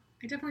don't know.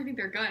 I definitely think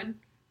they're good.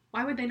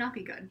 Why would they not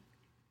be good?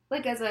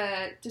 Like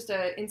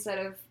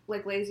instead of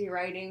like lazy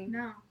writing.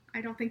 No,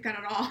 I don't think that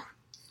at all.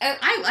 Uh,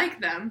 I like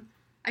them.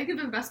 I think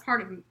they're the best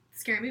part of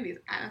scary movies.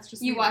 That's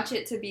just you me, watch though.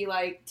 it to be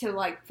like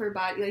for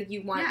body, like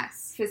you want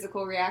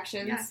physical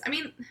reactions. Yes, I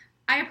mean,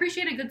 I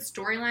appreciate a good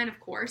storyline, of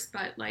course,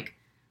 but like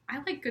I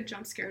like good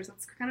jump scares.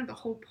 That's kind of the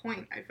whole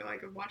point, I feel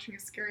like, of watching a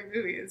scary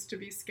movie is to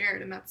be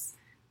scared, and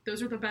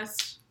those are the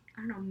best,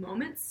 I don't know,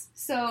 moments.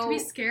 So to be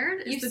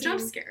scared is the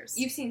jump scares.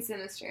 You've seen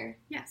Sinister.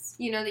 Yes.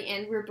 You know the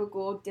end where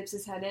Bagul dips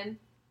his head in?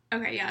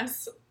 Okay,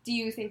 yes. Do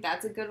you think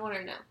that's a good one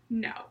or no?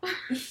 No.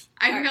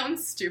 I think that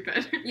one's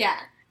stupid. Yeah.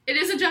 It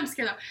is a jump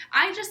scare, though.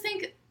 I just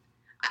think...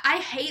 I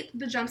hate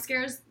the jump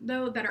scares,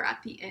 though, that are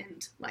at the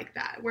end like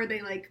that, where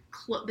they, like,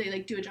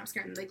 do a jump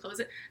scare and then they close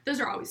it. Those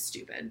are always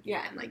stupid.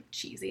 Yeah. And, like,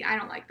 cheesy. I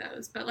don't like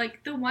those. But,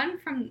 like, the one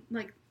from,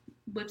 like,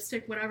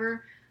 Lipstick,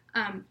 whatever,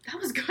 that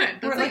was good.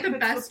 That's, like, the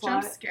best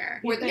jump scare.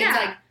 Where there's,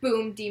 like,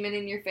 boom, demon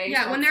in your face.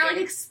 Yeah, when they're, like,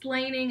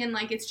 explaining and,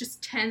 like, it's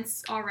just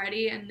tense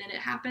already and then it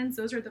happens,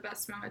 those are the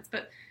best moments.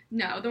 But,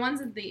 no, the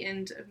ones at the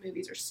end of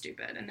movies are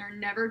stupid and they're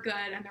never good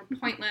and they're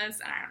pointless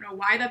and I don't know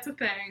why that's a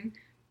thing.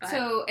 But.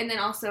 So, and then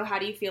also, how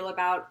do you feel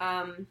about,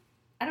 I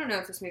don't know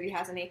if this movie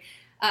has any,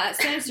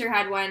 Sinister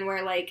had one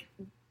where, like,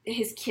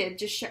 his kid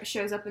just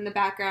shows up in the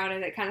background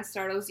and it kind of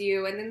startles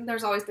you, and then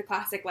there's always the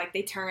classic, like,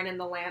 they turn and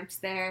the lamp's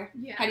there.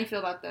 Yeah. How do you feel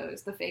about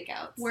those, the fake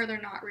outs? Where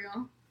they're not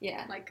real?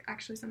 Yeah. Like,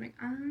 actually something,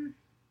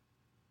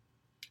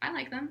 I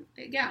like them.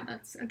 Yeah,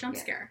 that's a jump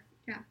scare.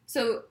 Yeah.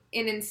 So,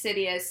 in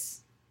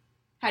Insidious,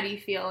 how do you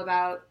feel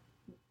about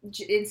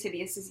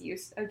Insidious's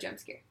use of jump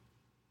scare?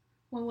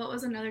 Well, what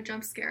was another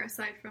jump scare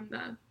aside from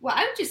the... Well,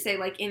 I would just say,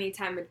 like, any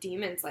time with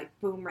demons, like,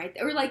 boom, right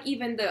there. Or, like,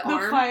 even the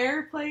arm. The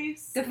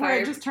fireplace. The where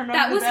fire. it just turned on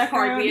that the was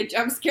background. hardly a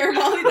jump scare,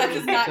 Molly. That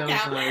does not That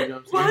count. was not a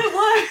jump scare. Well, it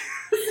was.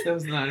 That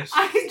was not a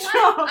I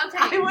jumped.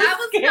 Okay, I was that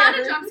was scared. not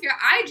a jump scare.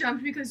 I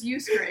jumped because you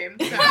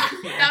screamed. So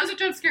that was a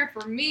jump scare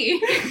for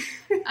me.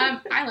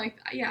 I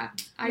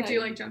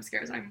do like jump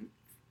scares.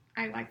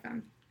 I like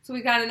them. So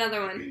we got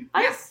another one.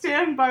 I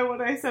stand by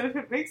what I said. If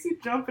it makes you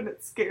jump and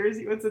it scares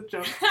you, it's a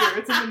jump scare.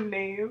 It's in the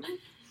name.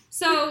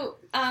 So,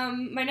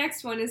 my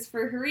next one is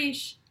for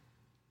Harish.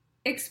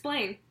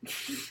 Explain.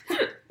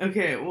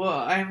 Okay, well,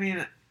 I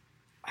mean,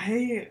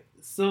 I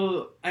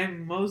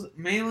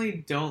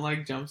mainly don't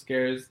like jump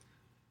scares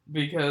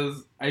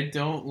because I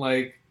don't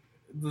like,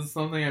 this is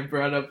something I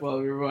brought up while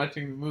we were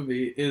watching the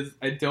movie, is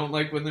I don't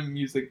like when the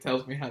music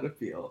tells me how to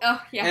feel.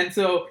 Oh, yeah. And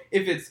so,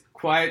 if it's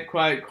quiet,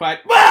 Oh, you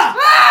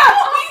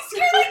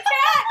scared the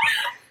cat!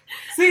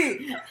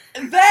 See,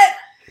 that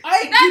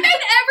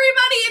made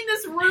everybody in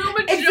this room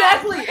jump.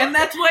 Exactly, and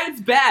that's why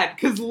it's bad,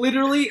 because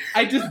literally,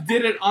 I just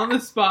did it on the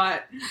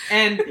spot,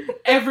 and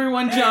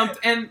everyone jumped,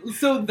 and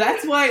so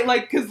that's why,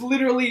 like, because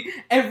literally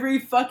every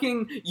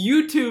fucking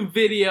YouTube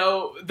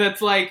video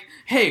that's like,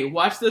 hey,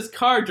 watch this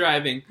car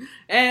driving,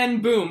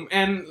 and boom,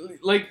 and,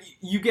 like,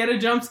 you get a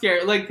jump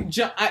scare, like,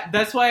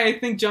 that's why I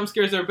think jump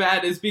scares are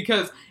bad, is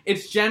because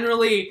it's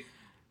generally...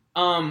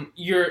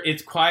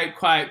 it's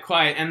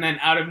quiet, and then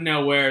out of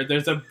nowhere,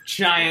 there's a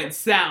giant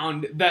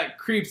sound that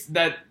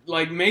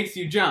makes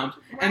you jump,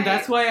 and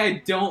that's why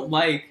I don't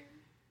like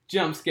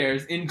jump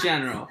scares in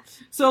general.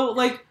 So,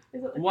 like,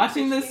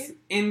 watching this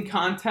in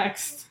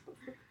context,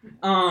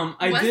 Was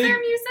there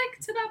music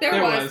to that?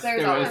 There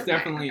was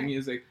definitely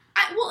music.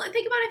 Well,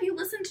 think about if you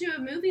listen to a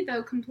movie,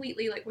 though,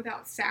 completely, like,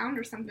 without sound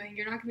or something,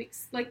 you're not gonna be,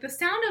 like, the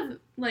sound of,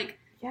 like,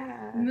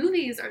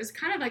 movies is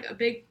kind of, like, a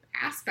big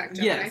aspect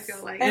of it, I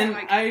feel like. And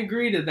like, I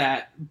agree to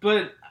that,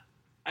 but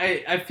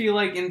I feel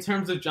like in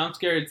terms of jump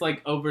scare, it's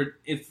like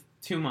it's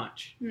too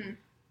much. So like,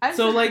 I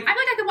feel like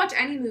I could watch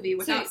any movie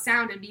without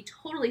sound and be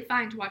totally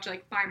fine to watch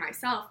like by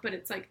myself, but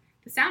it's like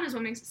the sound is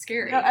what makes it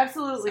scary. No,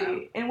 absolutely.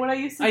 So. And what I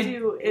used to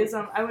do is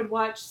I would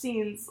watch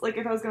scenes, like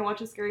if I was going to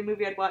watch a scary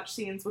movie, I'd watch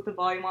scenes with the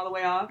volume all the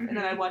way off, and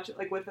then I'd watch it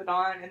like with it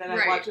on, and then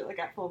I'd watch it like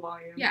at full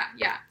volume.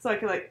 Yeah. So I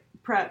could like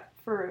prep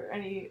for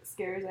any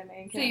scares I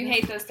may encounter. So you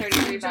hate those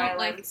 33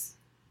 violins.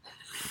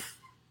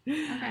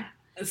 Okay.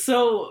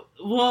 So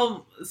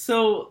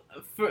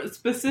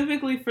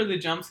specifically for the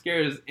jump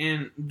scares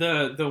in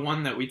the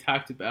one that we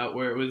talked about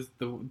where it was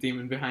the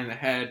demon behind the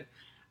head,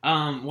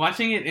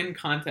 watching it in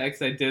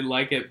context, I did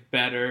like it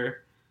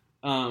better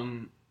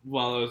while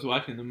I was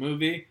watching the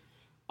movie.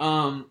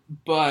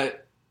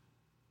 But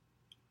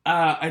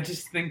I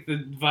just think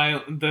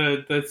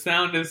the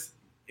sound is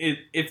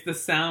if the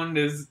sound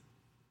is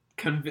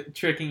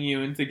tricking you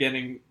into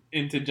getting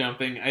into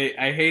jumping,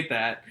 I hate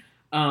that.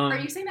 Are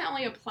you saying that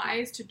only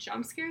applies to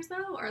jump scares,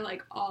 though, or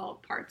like all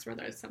parts where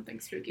there's something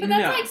spooky? But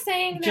that's like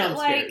saying that,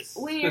 like, scares,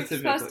 when you're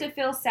supposed to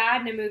feel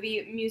sad in a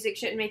movie, music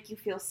shouldn't make you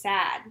feel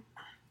sad.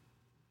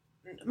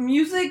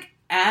 Music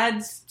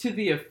adds to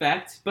the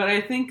effect, but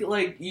I think,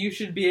 like, you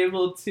should be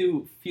able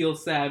to feel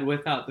sad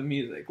without the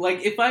music.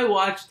 Like, if I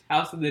watched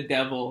House of the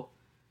Devil,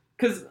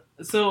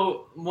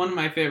 so one of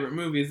my favorite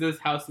movies is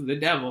House of the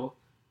Devil,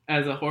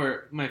 as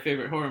my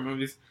favorite horror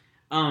movies,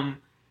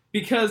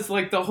 because,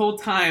 like, the whole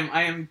time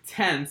I am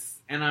tense,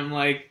 and I'm,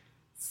 like,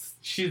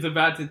 she's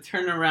about to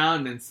turn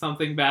around and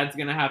something bad's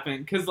gonna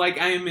happen. Because, like,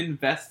 I am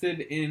invested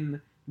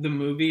in the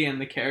movie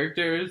and the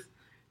characters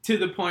to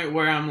the point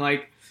where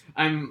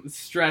I'm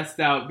stressed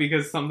out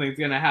because something's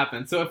gonna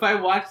happen. So if I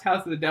watched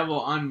House of the Devil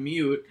on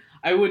mute,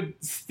 I would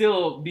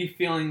still be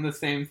feeling the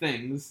same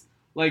things.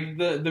 Like,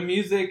 the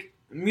music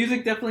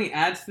definitely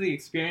adds to the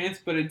experience,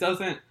 but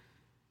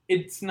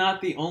it's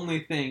not the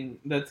only thing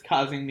that's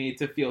causing me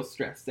to feel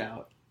stressed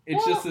out.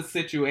 It's just a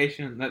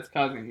situation that's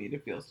causing me to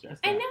feel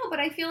stressed out. I know, but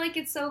I feel like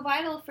it's so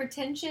vital for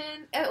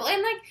tension. And,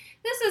 like,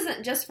 this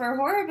isn't just for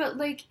horror, but,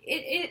 like,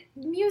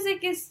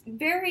 music is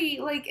very,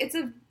 like, it's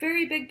a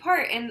very big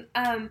part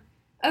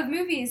of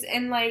movies.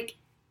 And, like,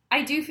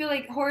 I do feel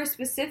like horror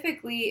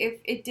specifically,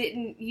 if it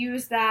didn't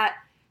use the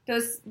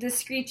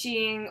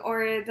screeching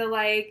or the,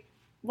 like,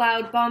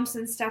 loud bumps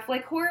and stuff,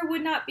 like, horror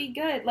would not be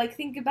good. Like,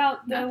 think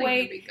about the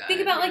way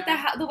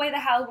the way the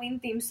Halloween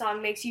theme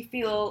song makes you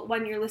feel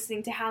when you're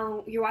listening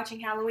to you're watching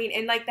Halloween,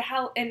 and like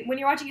and when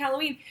you're watching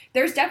Halloween,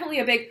 there's definitely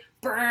a big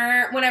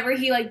brrr whenever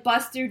he, like,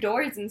 busts through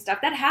doors and stuff.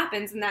 That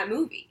happens in that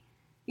movie.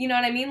 You know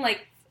what I mean?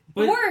 Like,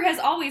 horror has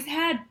always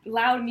had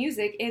loud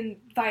music in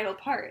vital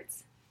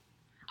parts.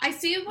 I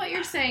see what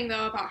you're saying,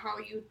 though, about how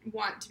you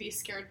want to be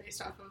scared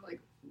based off of, like,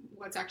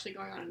 what's actually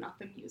going on and not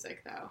the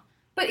music, though.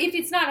 But if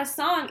it's not a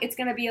song, it's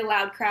going to be a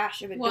loud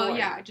crash of a door. Well,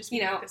 yeah, just,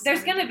 you know,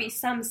 there's going to be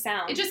some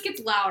sound. It just gets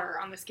louder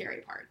on the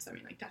scary parts. I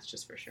mean, like, that's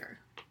just for sure.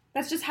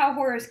 That's just how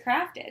horror is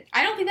crafted.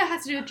 I don't think that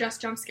has to do with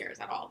just jump scares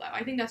at all, though.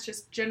 I think that's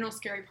just general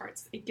scary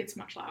parts. It gets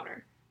much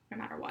louder, no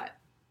matter what.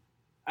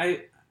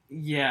 I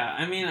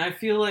mean, I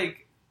feel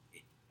like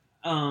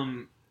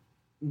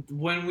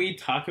when we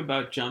talk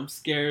about jump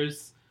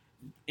scares,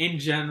 in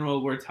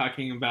general, we're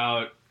talking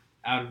about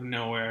out of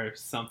nowhere,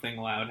 something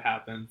loud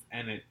happens,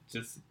 and it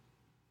just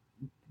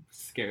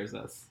scares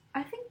us.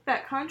 I think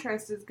that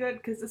contrast is good,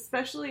 because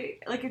especially,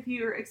 like, if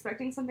you're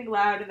expecting something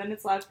loud and then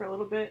it's loud for a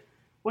little bit,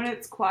 when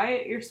it's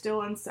quiet, you're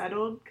still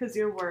unsettled because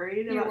you're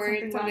worried about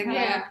something loud.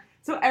 Yeah.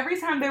 So every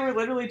time they were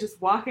literally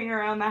just walking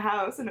around the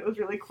house and it was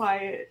really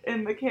quiet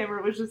and the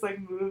camera was just, like,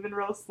 moving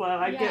real slow,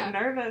 I'd get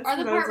nervous. Or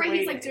the part where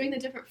he's, like, doing the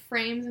different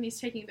frames and he's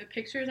taking the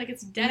pictures, like,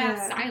 it's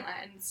dead-ass silent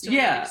and still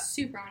like,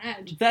 super on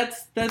edge.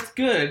 That's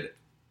good.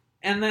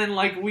 And then,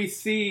 like, we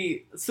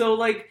see... So,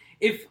 like,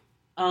 if...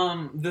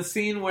 the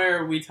scene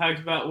where we talked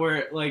about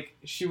where, like,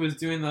 she was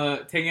doing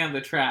taking out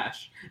the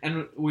trash,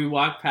 and we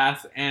walk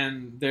past,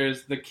 and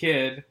there's the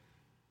kid,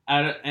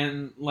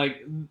 and,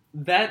 like,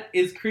 that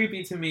is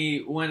creepy to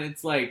me when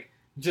it's, like,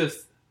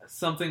 just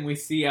something we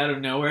see out of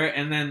nowhere,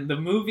 and then the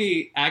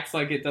movie acts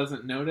like it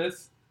doesn't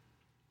notice,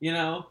 you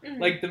know? Mm-hmm.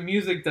 Like, the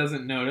music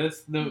doesn't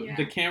notice,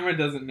 the camera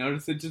doesn't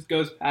notice, it just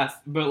goes past,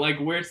 but, like,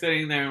 we're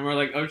sitting there, and we're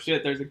like, oh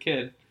shit, there's a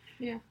kid.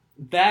 Yeah.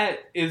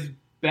 That is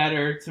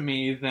better to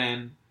me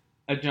than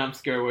a jump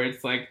scare where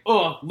it's like,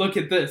 oh, look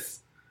at this.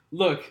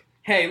 Look.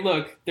 Hey,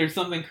 look. There's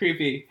something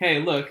creepy. Hey,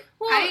 look.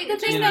 Well, the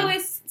thing, though,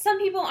 is some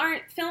people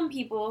aren't film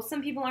people.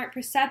 Some people aren't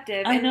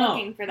perceptive and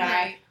looking for that.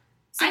 Right.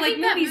 So, like,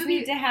 movies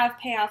need to have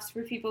payoffs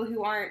for people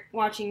who aren't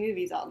watching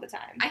movies all the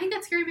time. I think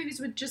that scary movies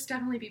would just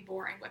definitely be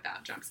boring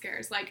without jump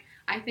scares. Like,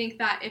 I think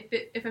that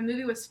if a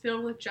movie was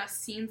filled with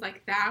just scenes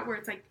like that, where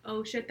it's like,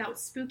 oh shit, that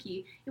was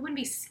spooky, it wouldn't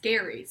be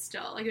scary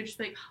still. Like, it would just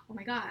be like, oh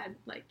my god,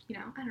 like, you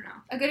know, I don't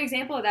know. A good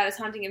example of that is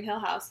Haunting of Hill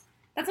House.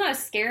 That's not a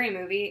scary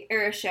movie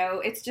or a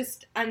show. It's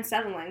just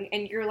unsettling,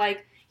 and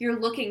you're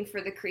looking for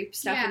the creep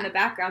stuff in the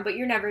background, but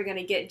you're never going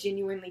to get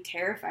genuinely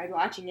terrified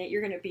watching it.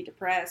 You're going to be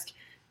depressed,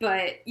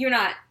 but you're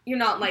not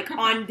like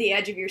on the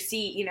edge of your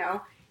seat, you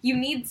know? You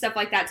need stuff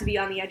like that to be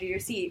on the edge of your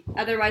seat.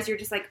 Otherwise, you're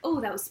just like, oh,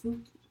 that was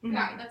spooky. Mm-hmm.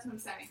 Yeah, that's what I'm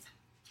saying.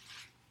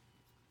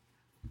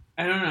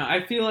 I don't know.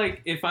 I feel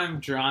like if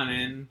I'm drawn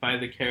in by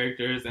the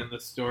characters and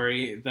the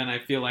story, then I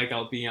feel like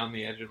I'll be on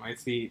the edge of my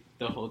seat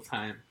the whole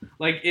time.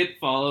 Like, It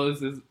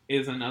Follows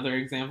is another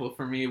example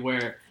for me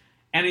where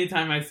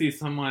anytime I see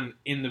someone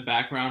in the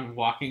background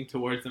walking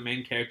towards the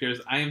main characters,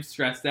 I am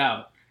stressed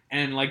out.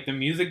 And, like, the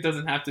music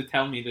doesn't have to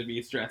tell me to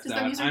be stressed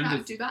out. Does the music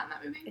not do that in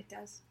that movie? It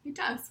does. It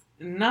does.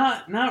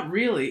 Not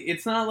really.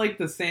 It's not, like,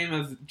 the same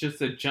as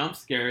just a jump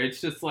scare.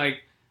 It's just,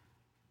 like,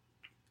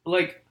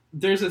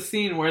 there's a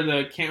scene where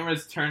the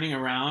camera's turning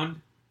around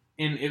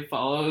in It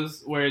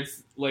Follows, where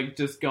it's, like,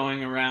 just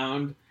going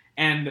around,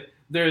 and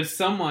there's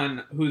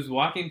someone who's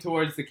walking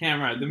towards the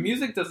camera. The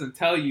music doesn't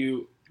tell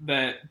you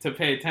that to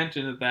pay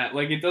attention to that.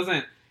 Like, it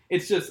doesn't...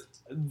 It's just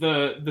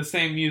the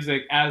same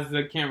music as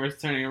the camera's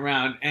turning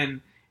around, and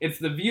it's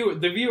the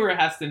viewer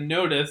has to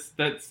notice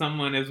that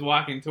someone is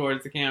walking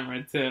towards the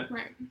camera to...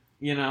 Right.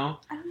 You know?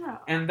 I don't know.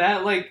 And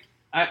that, like...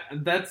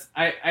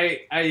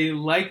 I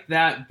like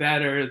that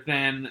better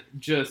than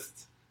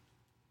just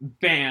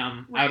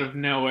bam out of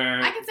nowhere.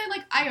 I can say,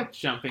 like,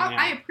 jumping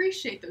I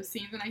appreciate those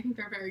scenes and I think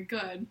they're very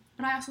good,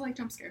 but I also like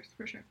jump scares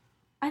for sure.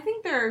 I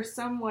think there are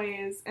some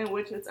ways in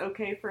which it's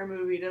okay for a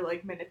movie to,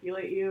 like,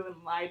 manipulate you and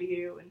lie to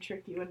you and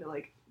trick you into,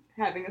 like,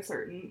 having a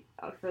certain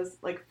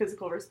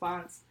physical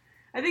response.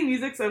 I think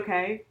music's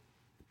okay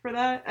for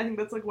that. I think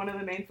that's, like, one of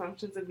the main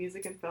functions of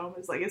music and film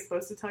is, like, it's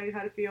supposed to tell you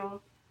how to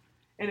feel.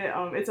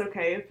 and it's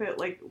okay if it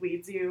like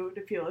leads you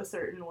to feel a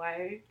certain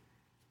way,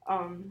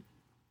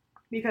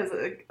 because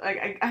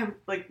I'm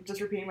like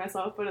just repeating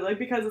myself, but like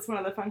because it's one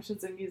of the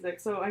functions in music.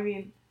 So I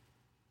mean,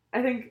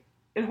 I think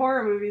in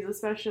horror movies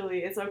especially,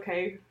 it's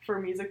okay for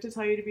music to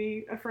tell you to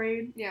be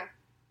afraid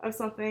of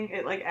something.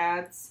 It like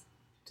adds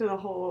to the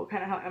whole,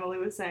 kind of how Emily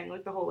was saying,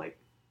 like the whole like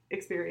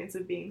experience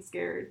of being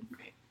scared.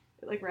 Right.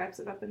 It like wraps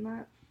it up in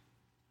that.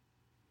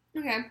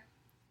 Okay.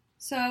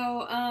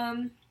 So,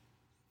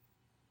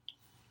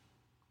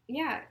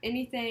 yeah,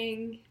 any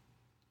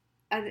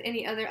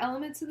other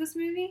elements of this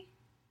movie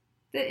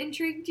that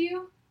intrigued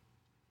you?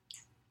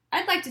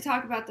 I'd like to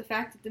talk about the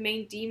fact that the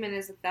main demon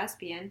is a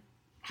thespian.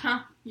 Huh,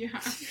 yeah.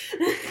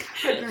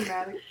 A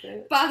dramatic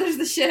bit. Bothers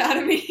the shit out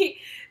of me.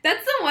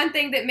 That's the one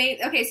thing that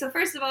made... Okay, so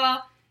first of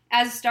all,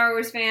 as a Star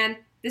Wars fan,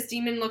 this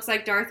demon looks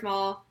like Darth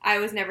Maul. I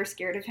was never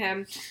scared of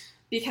him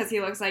because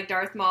he looks like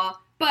Darth Maul.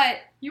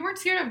 But... You weren't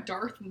scared of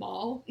Darth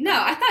Maul? No,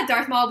 I thought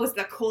Darth Maul was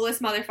the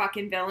coolest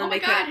motherfucking villain. Oh my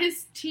god,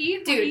 his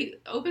teeth, dude, when he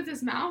opens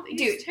his mouth,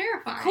 he's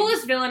terrifying.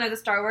 Coolest villain of the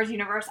Star Wars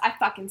universe. I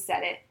fucking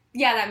said it.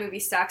 Yeah, that movie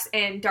sucks,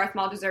 and Darth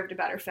Maul deserved a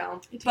better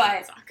film. It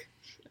but suck.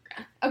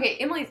 Okay,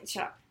 Emily,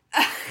 shut up.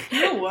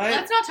 You know what?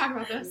 Let's not talk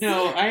about this.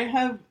 No, I've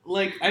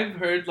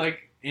heard,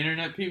 like,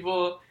 internet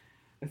people,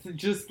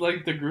 just,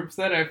 like, the groups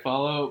that I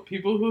follow,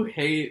 people who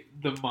hate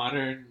the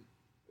modern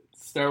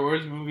Star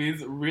Wars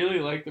movies really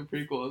like the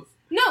prequels.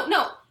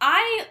 No,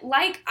 I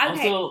like,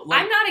 okay, Also,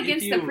 like, I'm not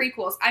against the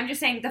prequels. I'm just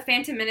saying The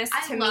Phantom Menace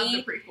to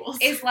me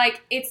is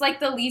like, it's like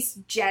the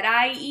least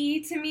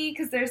Jedi-y to me,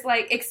 because there's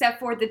like, except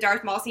for the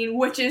Darth Maul scene,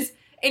 which is,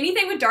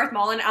 anything with Darth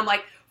Maul in it, I'm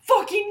like,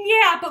 fucking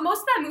yeah, but most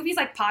of that movie's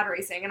like pod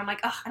racing, and I'm like,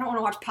 ugh, I don't want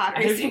to watch pod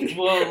racing.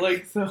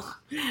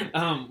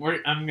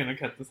 I'm gonna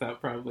cut this out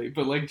probably,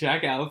 but like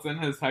Jack Allison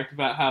has talked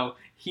about how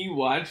he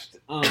watched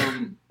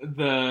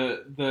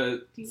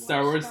the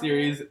Star Wars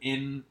series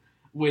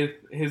with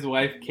his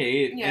wife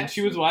Kate, and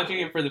she was watching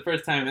it for the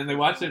first time, and they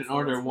watched it in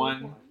order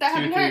 1,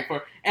 2, 3,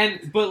 4.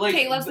 But like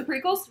Kate loves the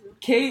prequels.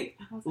 Kate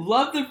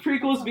loved the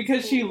prequels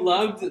because she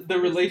loved the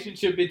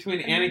relationship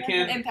between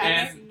Anakin and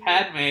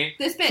Padme.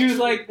 She was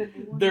like,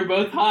 they're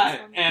both hot,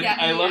 and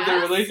I love their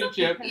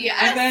relationship. Yes.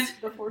 And then,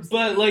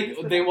 but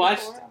like they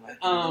watched,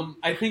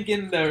 I think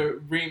in the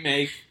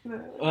remake, in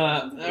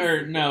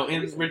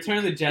Return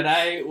of the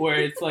Jedi, where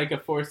it's like a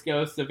Force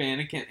ghost of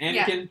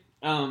Anakin.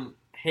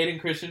 Hayden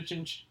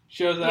Christensen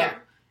shows up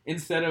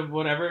instead of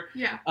whatever.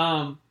 Yeah.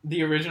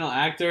 The original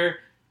actor,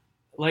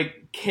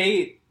 like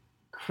Kate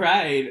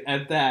cried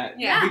at that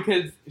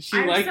because she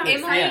liked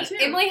it.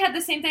 Emily had the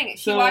same thing.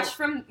 She watched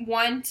from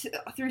 1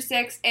 through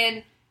 6,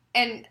 and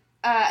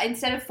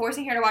instead of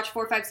forcing her to watch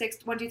 4, 5, 6,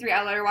 1, 2, 3,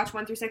 I let her watch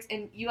 1 through 6,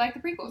 and you like the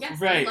prequels. Yes,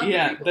 right,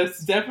 yeah.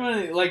 That's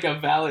definitely like a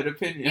valid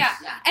opinion. Yeah,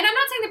 and I'm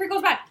not saying the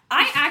prequels bad.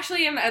 I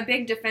actually am a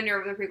big defender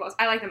of the prequels.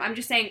 I like them. I'm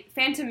just saying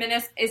Phantom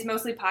Menace is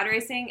mostly pod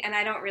racing, and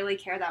I don't really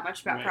care that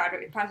much about pod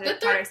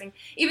racing.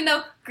 Even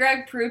though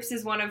Greg Proops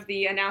is one of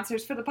the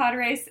announcers for the pod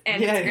race,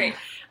 and it's great.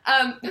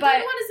 The third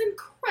one is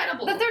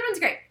incredible. The third one's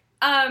great.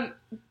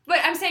 But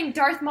I'm saying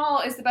Darth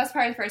Maul is the best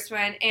part of the first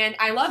one, and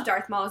I love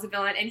Darth Maul as a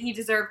villain, and he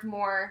deserved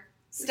more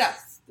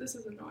stuff. This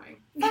is annoying.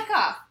 Fuck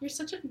off. You're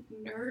such a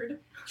nerd.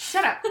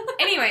 Shut up.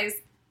 Anyways,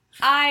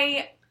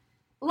 I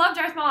love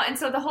Darth Maul, and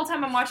so the whole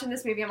time I'm watching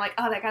this movie, I'm like,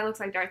 oh, that guy looks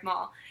like Darth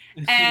Maul.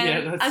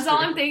 And that's all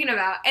I'm thinking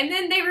about. And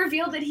then they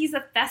revealed that he's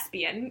a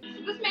thespian.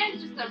 This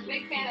man's just a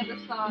big fan of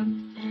the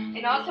song,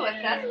 and also a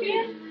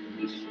thespian?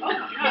 Oh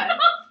my god.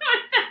 Also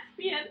a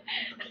thespian.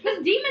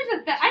 This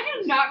demon's I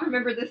do not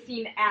remember this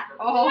scene at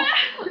all.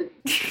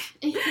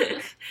 They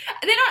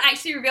don't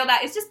actually reveal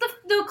that. It's just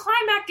the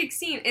climactic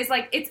scene is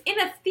like, it's in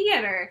a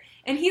theater,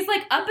 and he's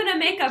like up in a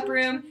makeup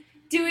room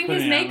doing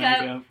his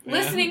makeup,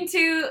 listening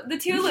to the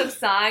Tulip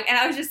song, and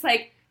I was just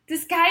like,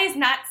 this guy is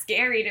not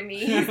scary to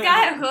me. He's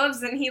got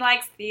hooves and he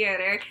likes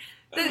theater.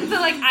 So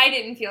like, I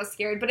didn't feel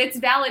scared, but it's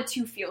valid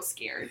to feel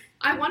scared.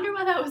 I wonder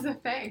why that was a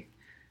thing.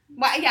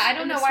 Why? Yeah, I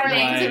don't know why.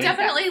 It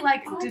definitely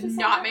did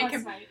not make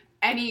him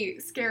any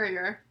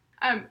scarier.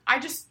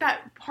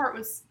 That part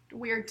was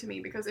weird to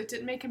me because it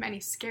didn't make him any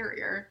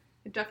scarier.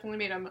 It definitely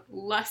made him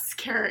less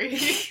scary.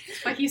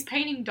 Like, he's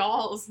painting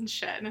dolls and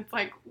shit, and it's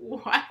like,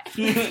 what?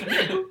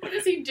 What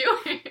is he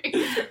doing?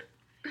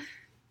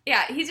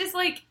 Yeah, he just,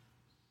 like,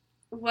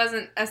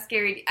 wasn't a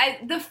scary...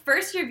 the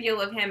first reveal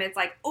of him, it's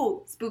like,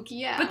 oh, spooky.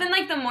 Yeah. But then,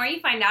 like, the more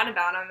you find out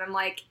about him, I'm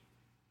like,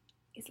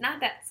 it's not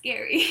that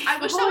scary. I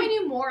wish that we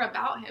knew more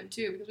about him,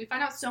 too, because we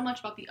find out so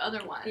much about the other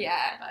one.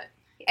 Yeah. But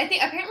I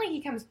think, apparently,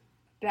 he comes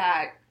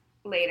back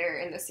later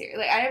in the series.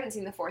 Like, I haven't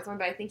seen the fourth one,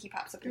 but I think he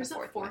pops up in the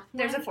fourth one.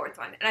 There's a fourth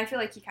one, and I feel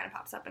like he kind of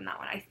pops up in that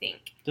one, I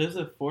think. There's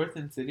a fourth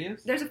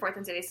Insidious? There's a fourth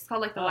Insidious. It's called,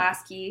 like, The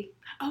Last Key.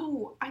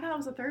 Oh, I thought it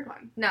was the third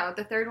one. No,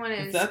 the third one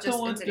is that just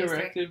the one Insidious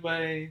directed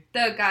by...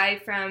 the guy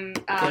from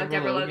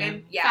Deborah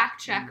Logan? Yeah.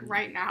 Fact check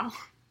right now.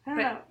 I don't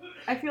know.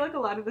 I feel like a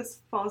lot of this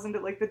falls into,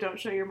 like, the don't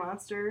show your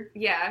monster.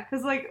 Yeah.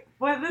 Because, like,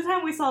 by the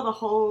time we saw the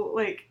whole,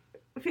 like,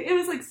 It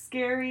was like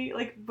scary,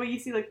 like, but you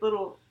see like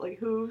little like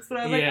hooves. But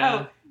I was Yeah.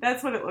 like, oh,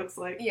 that's what it looks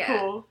like. Yeah.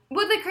 Cool.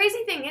 Well, the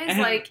crazy thing is, And-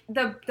 like,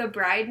 the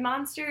bride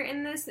monster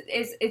in this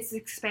it's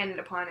expanded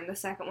upon in the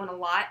second one a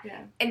lot.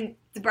 Yeah. And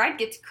the bride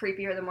gets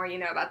creepier the more you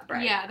know about the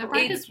bride. Yeah, the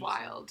bride It's is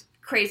wild.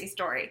 crazy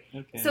story.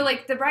 Okay. So,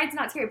 like, the bride's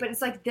not scary, but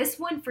it's like this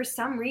one, for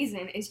some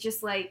reason, is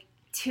just, like,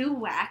 too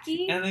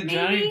wacky. and the maybe?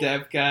 Johnny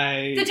Depp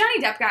guy. The Johnny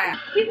Depp guy.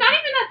 He's not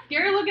even that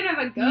scary looking of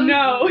a ghost.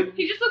 No.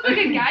 He just looks like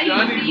a guy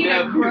Johnny you see in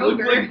a Depp. He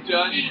looks Kroger. like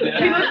Johnny Depp.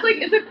 He looks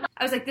like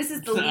I was like, this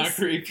is the It's not least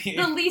creepy.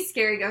 the least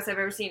scary ghost I've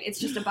ever seen. It's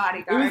just a It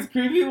bodyguard. was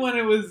creepy when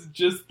it was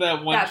just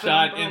that one That boom,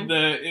 shot boom. in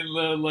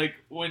the like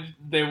when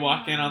they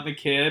walk in on the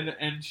kid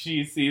and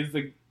she sees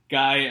the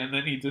guy and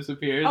then he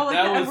disappears. Oh, like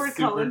that the was Edward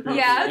super Cullen creepy.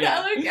 Yeah,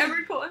 that like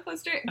Edward Cullen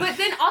poster. But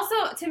then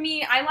also, to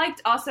me, I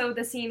liked also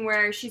the scene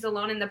where she's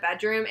alone in the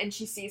bedroom and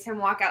she sees him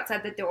walk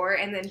outside the door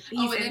and then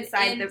he's and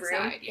inside the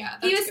room. Yeah,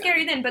 He was that's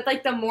scary then, but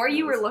like the more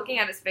you were looking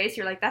at his face,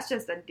 you're like, that's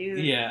just a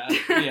dude. Yeah, Is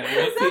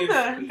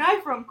that the guy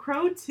from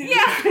Crow 2?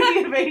 Yeah.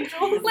 City of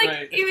Angels? Like,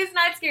 Right. it was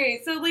not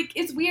scary. So, like,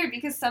 it's weird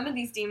because some of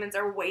these demons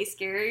are way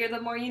scarier the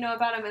more you know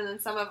about them, and then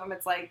some of them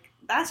it's like,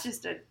 that's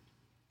just a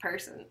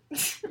person.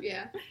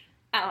 Yeah.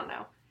 I don't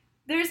know.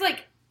 There's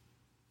like,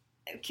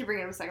 keep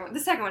bringing up the second one. The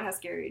second one has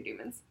scarier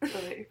demons.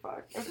 Okay,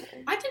 fuck.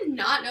 Okay. I did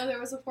not know there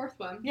was a fourth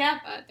one. Yeah.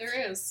 But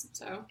there is,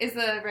 so. Is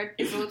the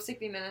lipstick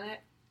demon in it?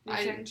 Did you I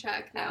check? didn't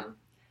check, No. no.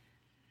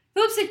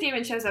 The lipstick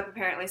demon shows up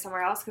apparently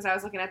somewhere else because I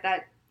was looking at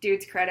that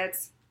dude's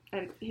credits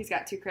and he's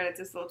got 2 credits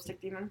as the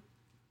lipstick demon.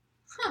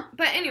 Huh.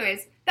 But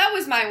anyways, that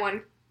was my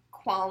one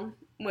qualm,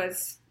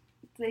 was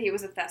that he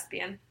was a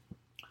thespian.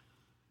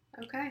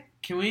 Okay.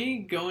 Can we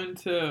go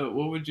into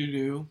what would you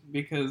do?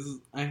 Because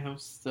I have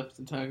stuff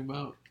to talk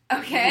about.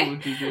 Okay. What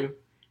would you do?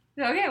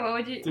 Okay, what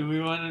would you Do we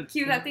want to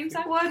cue that theme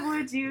song? What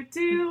would you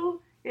do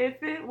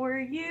if it were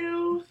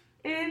you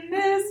in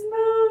this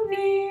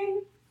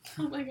movie?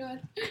 Oh my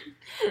god.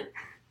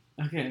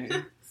 Okay,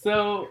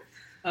 so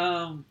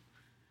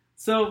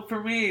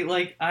for me,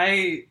 like,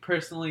 I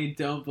personally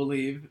don't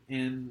believe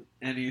in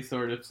any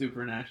sort of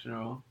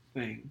supernatural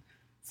thing.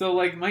 So,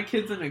 like, my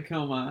kid's in a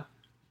coma.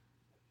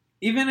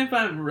 Even if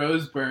I'm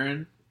Rose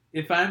Byrne,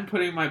 if I'm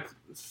putting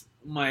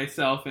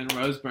myself in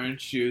Rose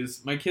Byrne's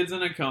shoes, my kid's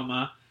in a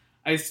coma,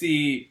 I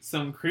see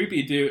some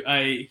creepy dude,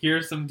 I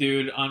hear some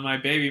dude on my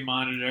baby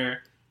monitor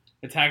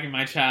attacking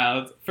my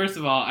child. First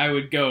of all, I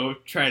would go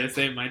try to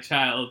save my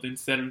child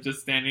instead of just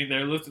standing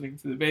there listening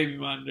to the baby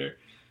monitor.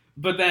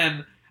 But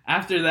then,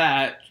 after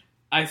that,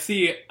 I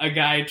see a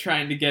guy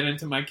trying to get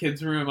into my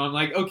kid's room. I'm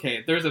like,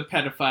 okay, there's a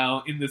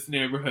pedophile in this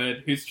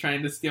neighborhood who's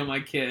trying to steal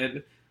my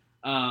kid.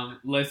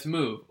 Let's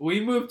move. We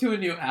move to a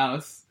new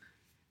house,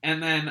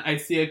 and then I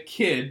see a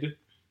kid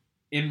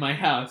in my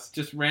house,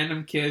 just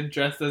random kid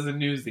dressed as a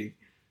newsie.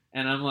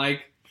 And I'm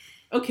like,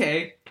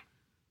 okay,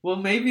 well,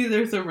 maybe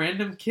there's a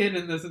random kid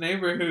in this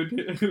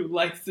neighborhood who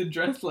likes to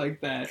dress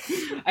like that.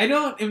 I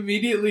don't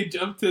immediately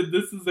jump to,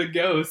 this is a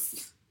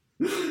ghost.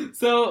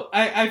 So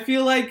I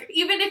feel like...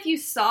 Even if you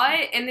saw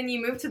it and then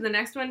you moved to the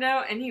next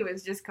window and he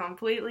was just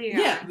completely...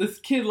 Yeah, this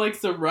kid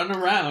likes to run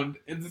around.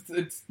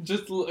 It's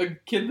just a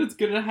kid that's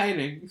good at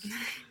hiding.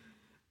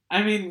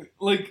 I mean,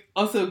 like,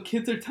 also,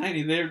 kids are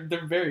tiny. They're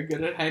very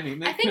good at hiding.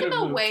 They I think could've the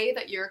moved. way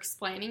that you're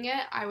explaining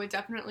it, I would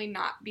definitely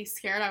not be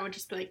scared. I would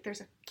just be like, there's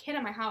a kid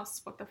in my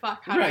house. What the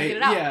fuck? How do I get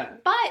it out? Yeah.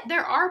 But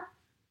there are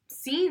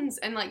scenes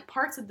and, like,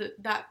 parts of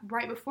that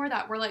right before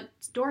that where, like,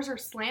 doors are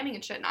slamming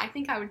and shit. And I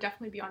think I would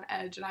definitely be on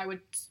edge. And I would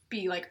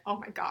be like, oh,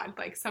 my God,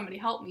 like, somebody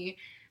help me.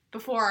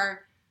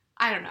 Before,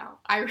 I don't know.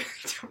 I really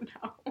don't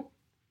know.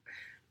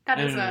 That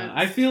I is don't know.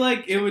 I feel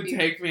like it would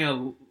take me a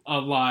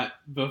lot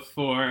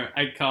before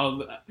I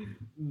called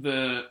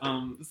the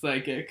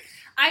psychic.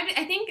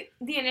 I think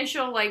the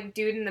initial, like,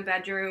 dude in the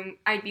bedroom,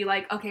 I'd be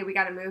like, okay, we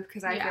gotta move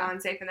because I feel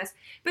unsafe in this.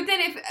 But then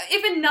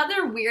if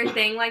another weird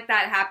thing like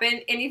that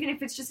happened, and even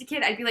if it's just a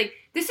kid, I'd be like,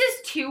 this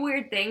is 2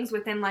 weird things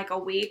within, like, a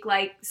week.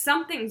 Like,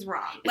 something's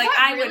wrong. Is Like,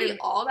 that I really would've...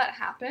 all that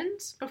happened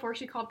before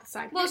she called the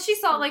psychic? Well, she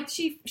saw, like,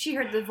 she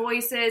heard the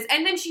voices,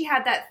 and then she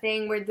had that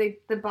thing where the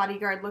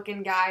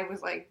bodyguard-looking guy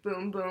was, like,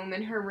 boom, boom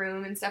in her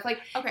room and stuff.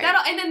 Like, okay.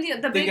 And then the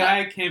The big...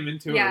 guy came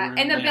into her room.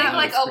 and the big, that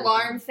like, was creepy.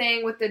 alarm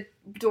thing with the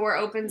door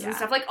opens and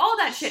stuff. Like, all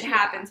that shit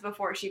happens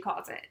before she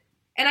calls it.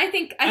 And I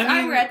think, if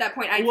I were at that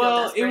point, I'd feel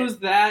well, desperate. it was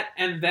that,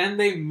 and then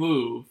they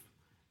move.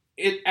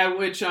 At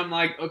which I'm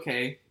like,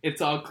 okay, it's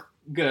all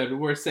good,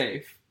 we're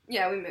safe.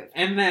 Yeah, we moved.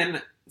 And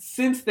then,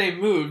 since they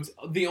moved,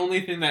 the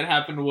only thing that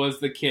happened was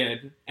the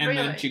kid, and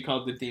then Really? she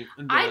called the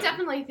demon. I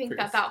definitely think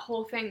priest. that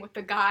whole thing with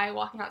the guy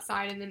walking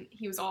outside and then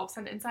he was all of a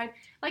sudden inside,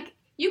 like,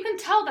 you can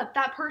tell that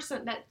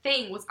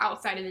thing was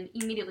outside and then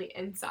immediately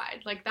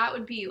inside. Like, that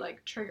would be,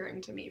 like,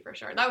 triggering to me for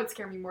sure. That would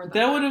scare me more than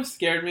That would have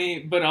scared me,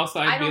 but also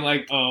I I'd be don't-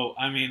 like, oh,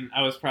 I mean,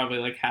 I was probably,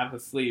 like, half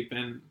asleep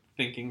and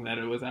thinking that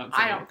it was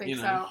outside. I don't think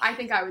so. I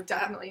think I would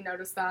definitely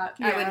notice that.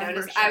 I would Yeah,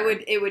 notice. for sure.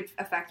 It would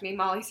affect me.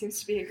 Molly seems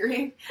to be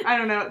agreeing. I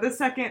don't know. The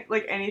second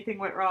like anything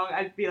went wrong,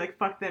 I'd be like,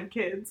 "Fuck them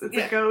kids! It's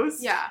a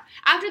ghost." Yeah.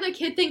 After the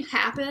kid thing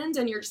happened,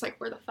 and you're just like,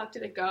 "Where the fuck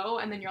did it go?"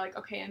 And then you're like,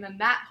 "Okay," and then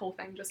that whole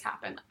thing just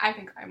happened. I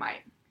think I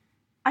might.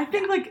 I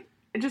think like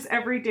just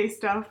everyday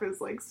stuff is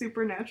like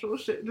supernatural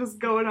shit just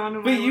going on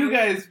in my But you life.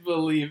 guys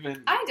believe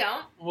in. I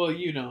don't. Well,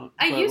 you don't.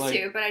 I but, used like,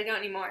 to, but I don't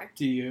anymore.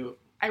 Do you?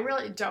 I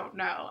really don't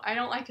know. I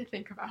don't like to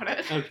think about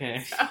it. Okay.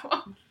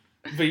 So.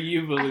 But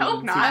you believe hope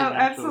in not. supernatural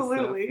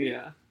Absolutely. stuff.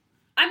 Yeah.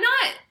 I'm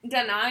not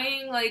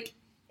denying, like,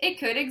 it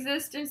could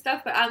exist and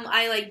stuff, but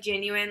I, like,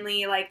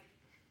 genuinely, like,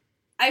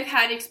 I've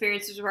had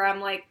experiences where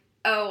I'm like,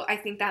 oh, I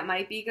think that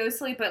might be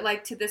ghostly, but,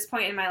 like, to this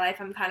point in my life,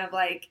 I'm kind of,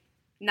 like,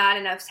 not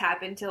enough's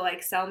happened to,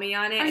 like, sell me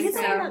on it. Are you And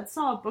the one so, that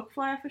saw a book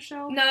fly off a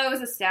shelf? no, it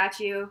was a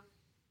statue,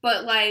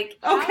 but, like,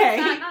 Okay.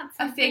 How is that not a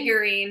something?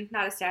 figurine,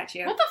 not a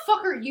statue. What the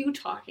fuck are you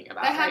talking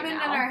about? That right happened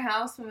now? in our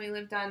house when we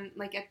lived on,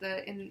 like,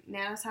 in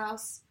Nana's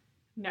house.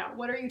 No,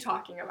 what are you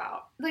talking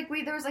about? Like,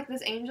 there was, like,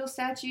 this angel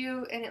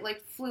statue, and it,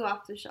 like, flew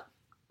off the shelf.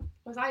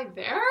 Was I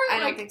there? I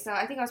don't think so.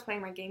 I think I was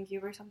playing my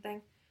GameCube or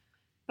something.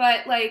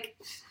 But, like,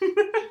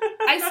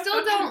 I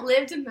still don't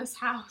lived in this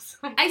house.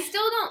 I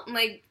still don't,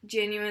 like,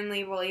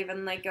 genuinely believe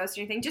in, like, ghosts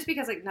or anything, just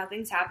because, like,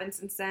 nothing's happened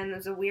since then. It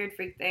was a weird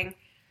freak thing.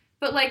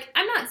 But, like,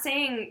 I'm not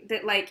saying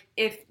that, like,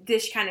 if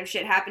this kind of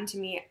shit happened to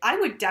me, I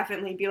would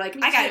definitely be like,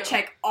 Me I gotta too.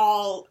 check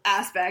all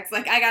aspects.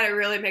 Like, I gotta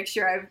really make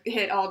sure I've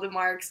hit all the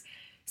marks.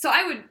 So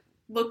I would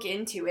look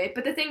into it.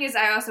 But the thing is,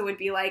 I also would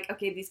be like,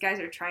 okay, these guys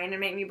are trying to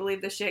make me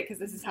believe this shit because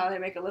this is how they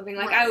make a living.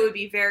 Like, Right. I would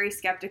be very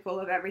skeptical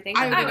of everything.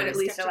 But I would at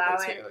least allow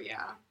it. Too,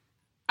 yeah.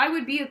 I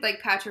would be like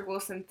Patrick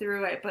Wilson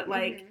through it, but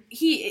like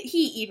he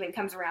even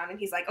comes around and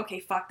he's like, okay,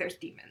 fuck, there's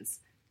demons.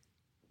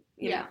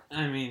 You know?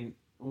 I mean,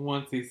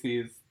 once he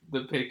sees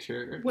the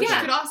picture, Which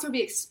Yeah. could also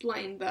be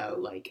explained though,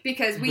 like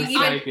Because we The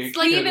even psychic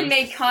like could even have-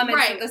 made comments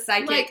right, of the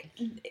psychic. like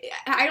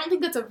I don't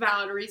think that's a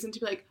valid reason to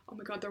be like, oh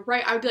my god, they're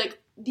right. I would be like,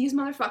 these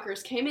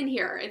motherfuckers came in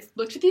here and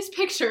looked at these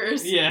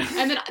pictures, Yeah.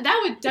 and then that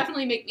would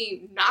definitely make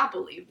me not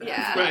believe them.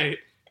 Yeah. But Right.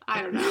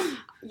 I don't know.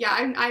 Yeah, I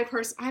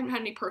haven't had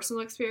any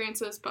personal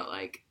experiences, but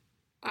like,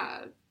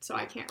 so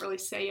I can't really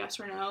say yes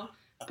or no.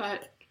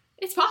 But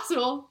it's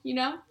possible, you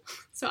know.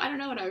 So I don't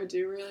know what I would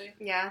do really.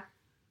 Yeah.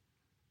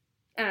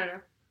 I don't know.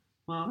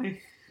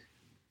 Molly.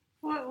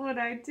 What would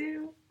I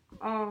do?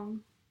 I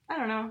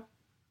don't know.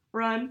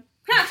 Run.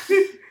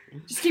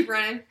 Just keep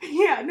running.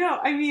 Yeah, no,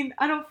 I mean,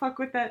 I don't fuck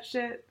with that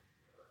shit.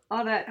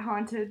 All that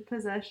haunted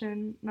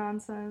possession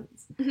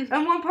nonsense. And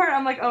one part,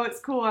 I'm like, oh, it's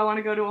cool, I want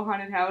to go to a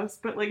haunted house,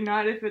 but, like,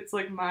 not if it's,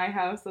 like, my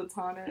house that's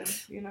haunted,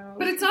 you know?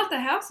 But it's not the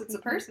house, it's a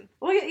person.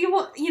 Well, you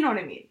know what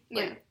I mean. Yeah.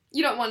 Like,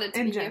 You don't want it to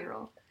in be you.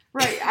 general.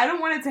 Right, I don't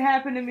want it to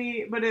happen to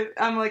me, but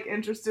I'm, like,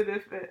 interested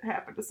if it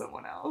happened to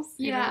someone else.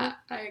 you know? Yeah,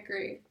 I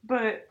agree.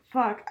 But,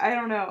 fuck, I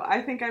don't know.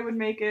 I think I would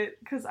make it,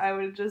 because I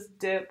would have just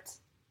dipped,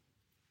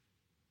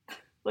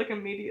 like,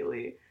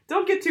 immediately.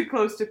 Don't get too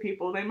close to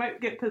people, they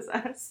might get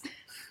possessed.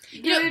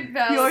 Good You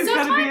always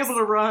gotta be sometimes- able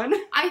to run.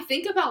 I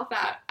think about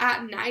that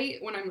at night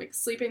when I'm like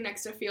sleeping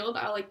next to a field.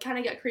 I'll like kind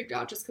of get creeped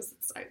out just because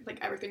it's like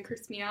everything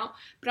creeps me out.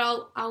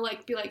 But I'll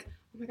like be like,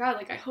 oh my god,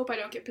 like I hope I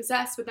don't get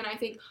possessed. But then I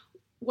think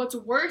what's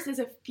worse is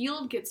if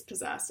field gets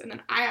possessed and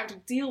then I have to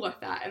deal with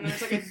that and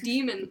there's like a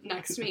demon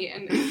next to me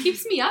and it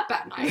keeps me up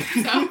at night.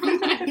 So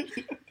like,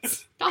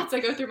 thoughts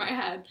that go through my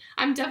head.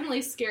 I'm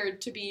definitely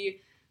scared to be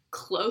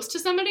close to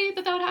somebody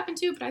that would happen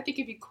to. But I think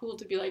it'd be cool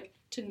to be like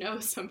to know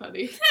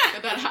somebody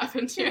that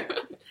happened to.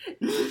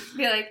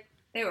 Be like,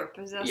 they were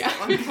possessed Yeah. at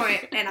one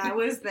point, and I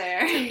was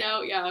there. To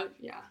know, yeah.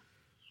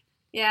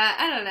 Yeah,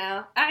 I don't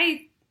know.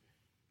 I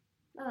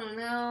don't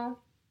know.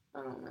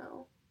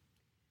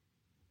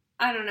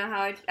 I don't know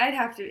how I'd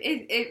have to.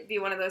 It'd be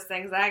one of those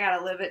things that I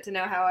gotta live it to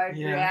know how I'd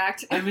Yeah.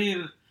 react. I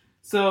mean,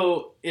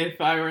 so if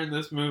I were in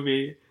this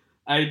movie,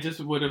 I just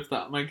would have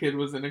thought my kid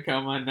was in a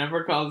coma,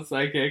 never called a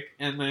psychic,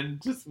 and then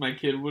just my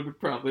kid would have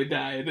probably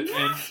died,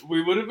 and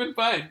we would have been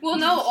fine. Well,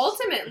 no,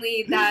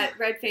 ultimately, that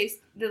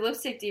the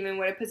lipstick demon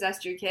would have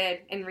possessed your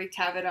kid and wreaked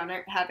havoc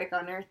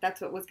on Earth.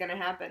 That's what was going to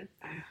happen.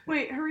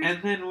 Wait, hurry.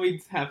 And then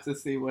we'd have to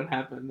see what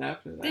happened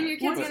after that. Then your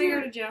kid's What's going to your-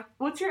 go to jail.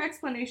 What's your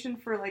explanation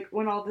for, like,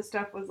 when all this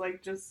stuff was,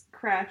 like, just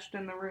crashed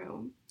in the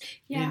room?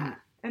 Yeah.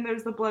 And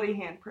there's the bloody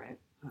handprint.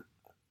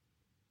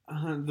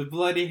 The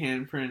bloody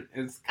handprint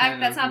is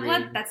kind That's of not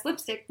weird. blood, that's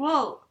lipstick.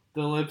 Well,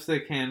 The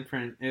lipstick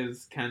handprint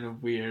is kind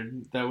of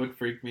weird. That would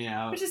freak me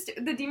out. It's just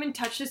the demon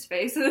touched his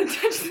face and then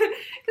touched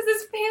because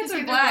his pants are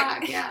They're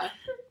black. yeah.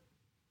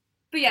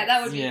 But yeah,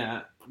 that would be.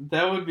 Yeah,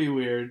 that would be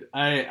weird.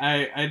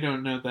 I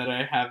don't know that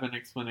I have an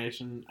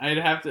explanation.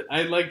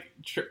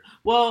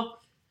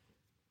 Well,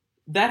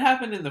 that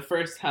happened in the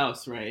first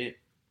house, right?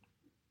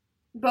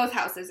 Both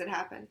houses it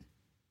happened.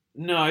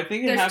 No, I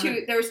think it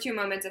happened. There was two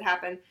moments it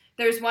happened.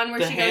 There's one where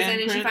The she goes in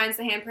and she handprint? finds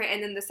the handprint,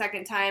 and then the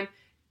second time,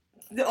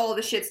 all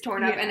the shit's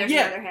torn up Yeah. and there's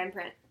Yeah. another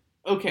handprint.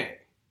 Okay.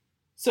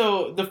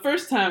 So the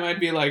first time I'd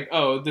be like,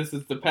 oh, this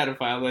is the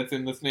pedophile that's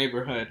in this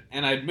neighborhood,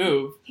 and I'd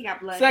move. He got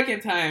blood.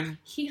 Second time,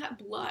 He got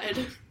blood.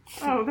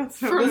 Oh, that's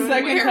so From the good.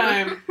 second where?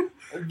 time,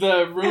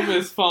 the room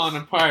is falling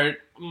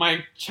apart.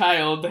 My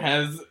child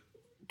has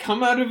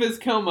come out of his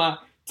coma,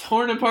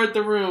 torn apart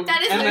the room,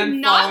 That is and then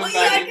not fallen what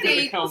back you into the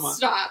think. coma.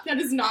 Stop. That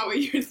is not what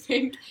you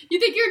think. You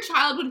think your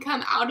child would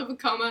come out of a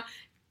coma,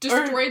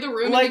 destroy the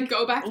room, like, and then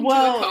go back into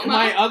Well, the coma?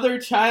 my other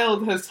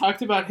child has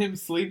talked about him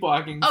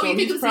sleepwalking. Oh, so you think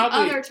he's it was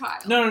probably the other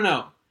child?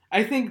 No.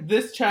 I think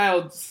this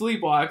child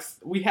sleepwalks.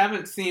 We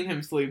haven't seen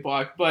him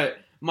sleepwalk, but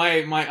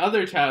my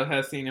other child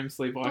has seen him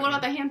sleepwalking. But what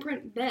about the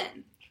handprint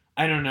then?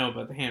 I don't know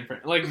about the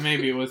handprint. Like,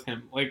 maybe it was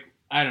him. Like,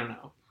 I don't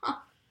know. Huh.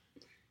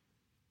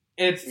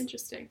 It's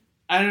Interesting.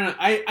 I don't know.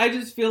 I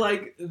just feel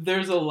like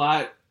there's a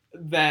lot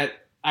that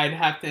I'd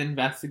have to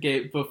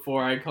investigate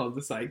before I called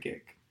the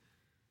psychic.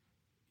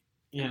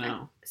 You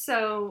know.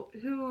 So,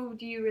 who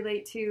do you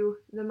relate to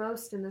the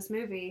most in this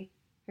movie?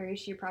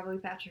 Harish, probably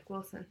Patrick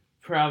Wilson.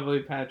 Probably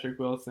Patrick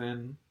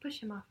Wilson,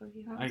 Push him off of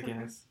you. I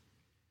guess.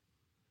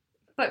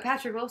 But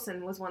Patrick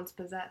Wilson was once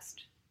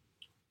possessed.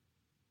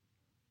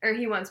 Or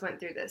he once went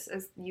through this,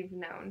 as you've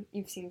known.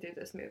 You've seen through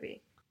this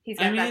movie. He's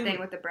got that thing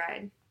with the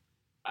bride.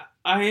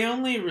 I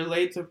only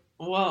relate to...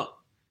 Well,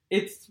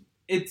 it's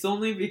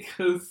only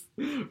because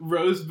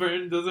Rose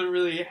Byrne doesn't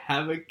really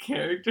have a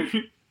character.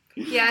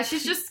 Yeah,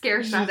 she's just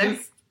scared She's feather.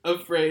 just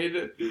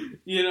afraid,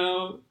 you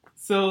know?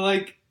 So,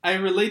 like, I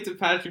relate to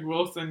Patrick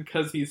Wilson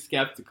because he's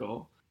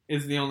skeptical,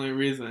 is the only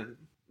reason.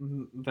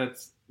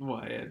 That's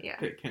why I'd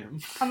pick him.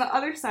 On the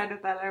other side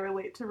of that, I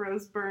relate to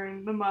Rose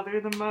Byrne, the mother,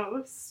 the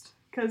most.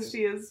 Because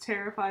she is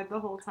terrified the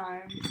whole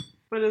time.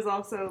 But is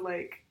also,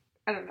 like,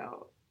 I don't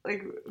know,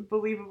 like,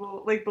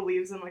 believable, like,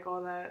 believes in, like,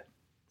 all that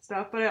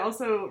stuff. But I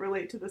also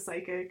relate to the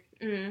psychic.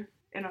 Mm.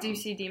 And, Do you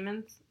see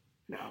demons?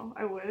 No,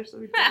 I wish.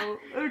 That'd be cool.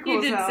 That'd be cool You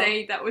as did hell.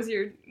 say that was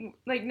your...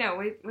 Like, no,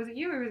 wait, was it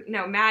you or...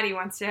 No, Maddie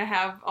wants to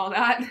have all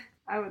that.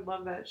 I would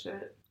love that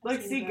shit.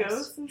 Like, Seen see a ghost.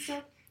 ghosts and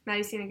stuff.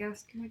 Maddie's seen a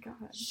ghost. Oh my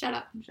god. Shut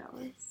up. I'm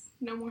jealous.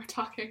 No more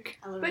talking.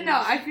 But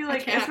no, I feel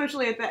like, can't.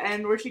 especially at the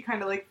end where she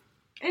kind of like,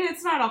 and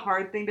it's not a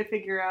hard thing to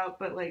figure out,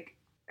 but like,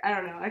 I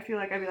don't know. I feel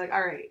like I'd be like,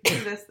 all right,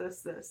 do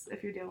this,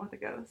 if you're dealing with a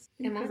ghost.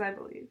 Emma? Because I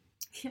believe.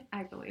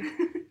 I believe.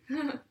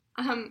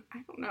 I don't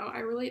know. I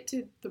relate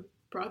to the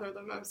brother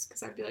the most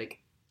because I'd be like,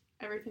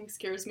 everything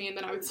scares me, and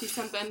then I would see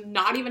something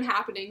not even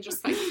happening,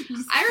 just like,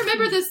 I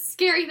remember this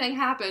scary thing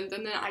happened,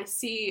 and then I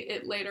see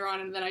it later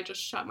on, and then I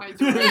just shut my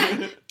door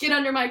and get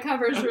under my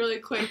covers really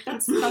quick.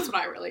 That's what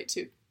I relate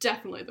to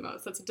definitely the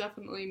most. That's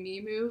definitely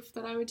me move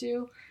that I would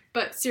do.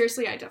 But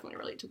seriously, I definitely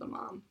relate to the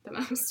mom the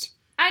most.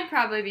 I'd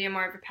probably be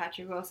more of a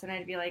Patrick Wilson.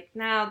 I'd be like,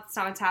 no, that's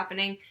not what's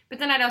happening. But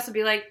then I'd also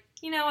be like,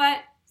 you know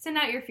what? Send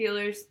out your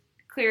feelers,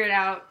 clear it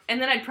out,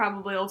 and then I'd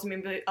probably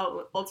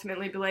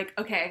ultimately be like,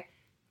 okay,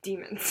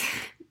 demons.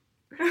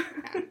 But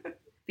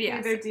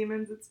yes. Hey there,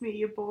 demons, it's me,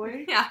 you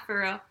boy. Yeah, for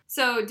real.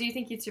 So, do you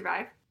think you'd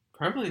survive?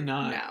 Probably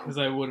not, No. because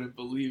I wouldn't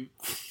believe.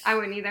 I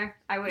wouldn't either.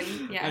 I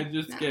wouldn't, yeah. I'd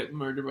just get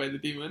murdered by the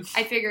demons.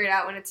 I'd figure it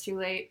out when it's too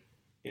late.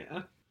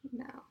 Yeah.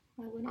 No,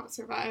 I would not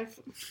survive.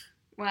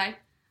 Why?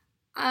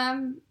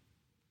 I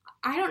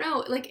don't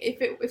know. Like,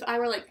 if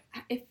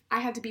I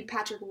had to be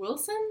Patrick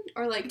Wilson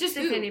or like Just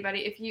who? if anybody.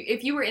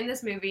 If you were in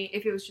this movie,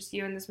 if it was just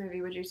you in this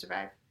movie, would you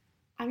survive?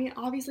 I mean,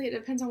 obviously it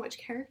depends on which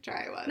character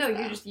I was. No, though.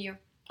 you're just you.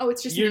 Oh,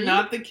 it's just You're me?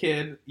 not the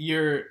kid.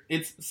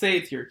 Say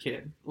it's your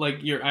kid. Like,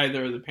 you're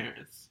either of the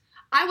parents.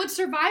 I would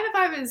survive if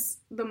I was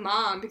the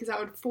mom because I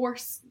would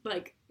force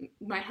like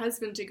my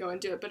husband to go and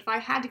do it. But if I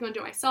had to go and do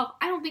it myself,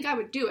 I don't think I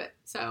would do it.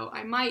 So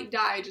I might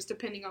die just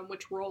depending on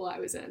which role I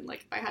was in.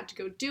 Like if I had to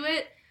go do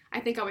it, I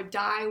think I would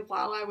die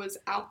while I was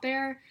out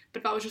there.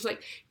 But if I was just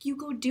like, you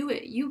go do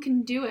it, you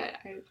can do it,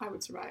 I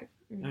would survive.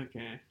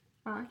 Okay.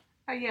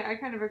 Yeah, I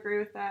kind of agree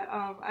with that.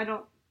 I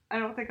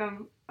don't think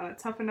I'm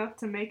tough enough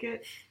to make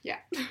it. Yeah.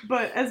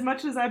 But as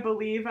much as I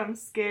believe, I'm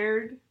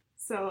scared.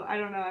 So I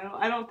don't know.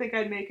 I don't think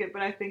I'd make it,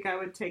 but I think I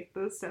would take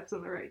those steps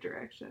in the right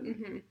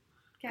direction.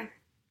 Mm-hmm. Okay.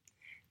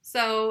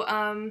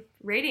 So,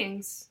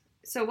 ratings.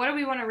 So what do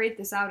we want to rate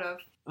this out of?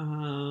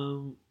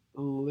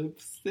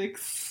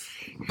 Lipsticks.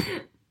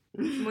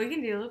 We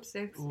can do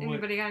lipsticks.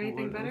 Anybody got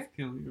anything what better? else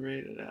can we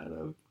rate it out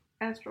of?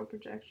 Astral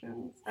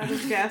projections. Out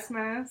of gas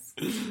masks.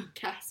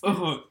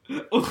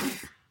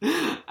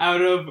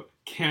 Out of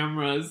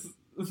cameras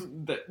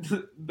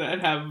that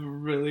have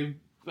really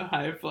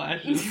high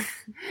flashes.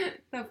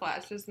 The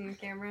flashes in the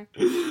camera.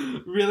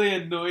 Really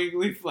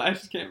annoyingly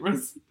flashed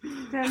cameras.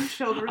 10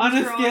 children's On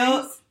a drawings.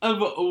 scale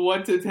of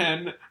 1 to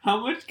 10,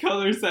 how much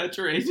color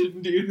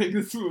saturation do you think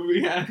this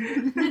movie had?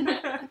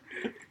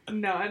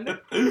 None.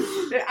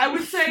 I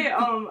would say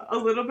a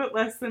little bit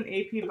less than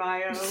AP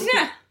Bio.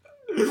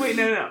 Wait,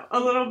 no. A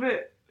little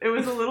bit. It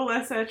was a little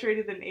less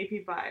saturated than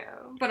AP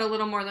Bio. But a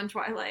little more than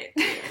Twilight.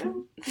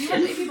 You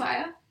watched AP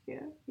Bio?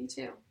 Yeah. Me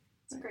too.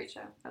 It's a great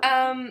show.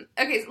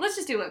 Okay, so let's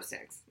just do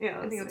lipsticks. Yeah,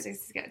 I think lipsticks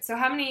is good. So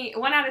how many,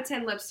 1 out of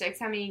 10 lipsticks,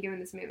 how many are you giving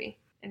this movie?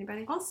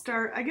 Anybody? I'll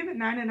start. I give it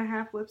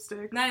 9.5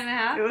 lipsticks.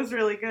 9.5? It was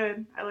really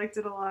good. I liked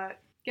it a lot.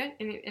 Good.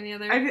 Any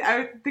other?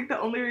 I think the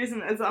only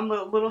reason is I'm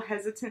a little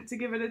hesitant to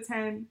give it a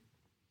 10,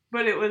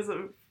 but it was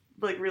a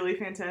like really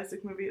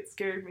fantastic movie. It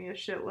scared me a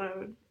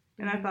shitload,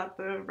 and I thought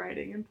the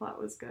writing and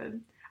plot was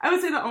good. I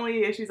would say the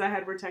only issues I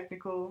had were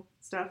technical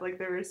stuff. Like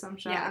there were some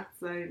shots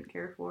that I didn't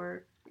care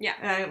for. Yeah.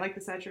 And I didn't like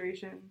the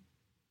saturation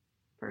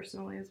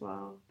personally as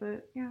well.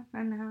 But yeah,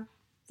 9.5.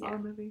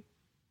 Solid movie.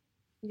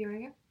 You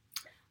want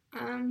to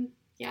go?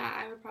 Yeah,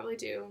 I would probably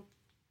do.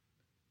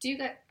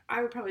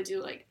 I would probably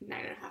do like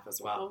 9.5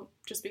 as well,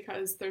 just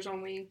because there's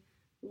only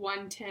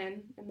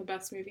 110, and the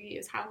best movie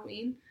is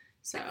Halloween.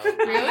 So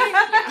really,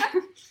 yeah,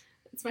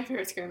 it's my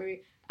favorite scary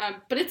movie.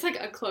 But it's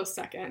like a close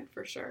second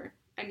for sure.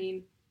 I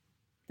mean,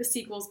 the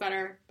sequel's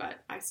better, but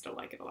I still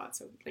like it a lot.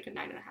 So like a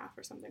 9.5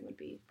 or something would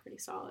be pretty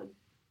solid.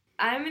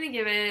 I'll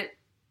give it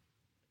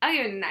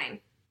a 9.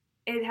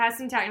 It has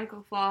some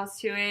technical flaws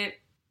to it.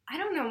 I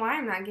don't know why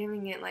I'm not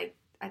giving it like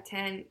a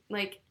 10.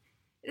 Like,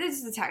 this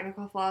is the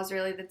technical flaws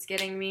really that's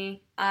getting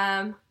me.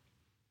 And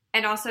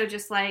also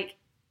just like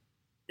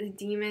the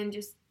demon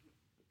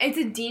it's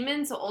a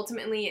demon, so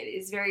ultimately it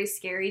is very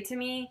scary to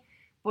me,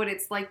 but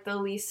it's like the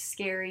least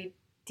scary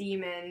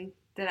demon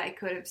that I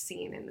could have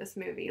seen in this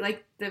movie.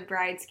 Like, the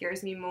bride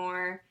scares me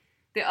more.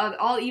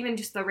 Even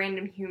just the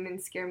random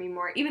humans scare me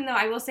more. Even though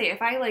I will say,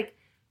 if I like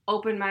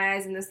opened my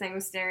eyes and this thing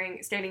was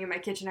standing in my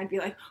kitchen, I'd be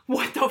like,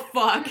 what the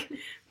fuck?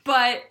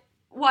 But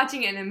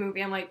watching it in a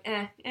movie, I'm like,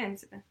 yeah.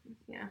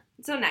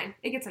 So 9.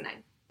 It gets a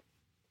 9.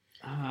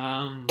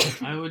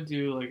 I would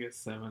do like a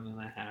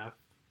 7.5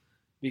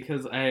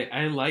 because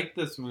I like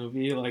this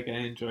movie. Like, I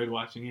enjoyed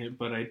watching it,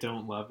 but I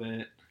don't love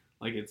it.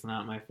 Like, it's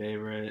not my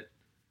favorite.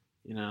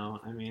 You know,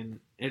 I mean,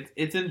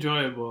 it's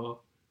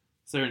enjoyable,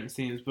 certain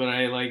scenes, but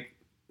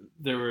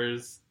there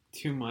was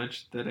too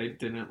much that I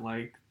didn't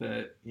like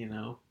that, you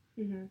know,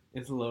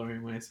 it's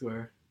lowering my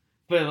score.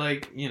 But,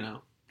 like, you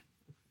know,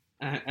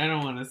 I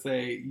don't want to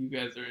say you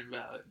guys are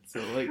invalid,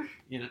 so, like,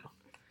 you know.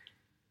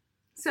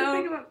 So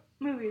think about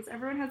movies.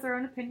 Everyone has their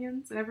own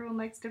opinions, and everyone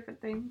likes different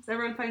things.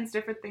 Everyone finds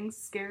different things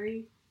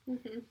scary.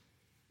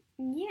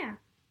 Yeah.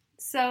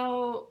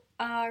 So,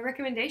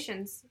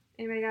 recommendations.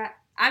 Anybody got?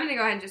 I'm going to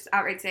go ahead and just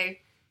outright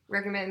say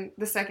recommend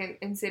the second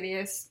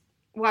Insidious.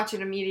 Watch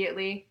it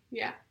immediately.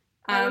 Yeah.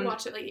 I would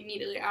watch it like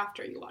immediately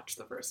after you watch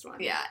the first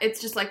one. Yeah,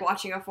 it's just like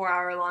watching a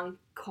 4-hour-long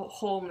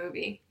whole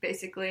movie,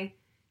 basically.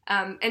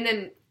 And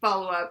then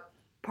follow up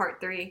part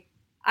 3.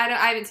 I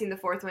haven't seen the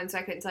 4th one, so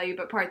I couldn't tell you,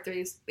 but part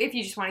 3 is, if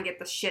you just want to get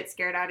the shit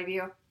scared out of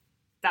you,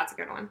 that's a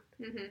good one.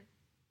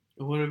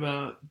 What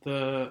about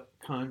the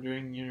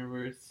Conjuring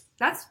universe?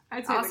 That's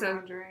I'd say also, The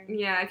Conjuring.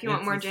 Yeah, if you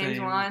want more James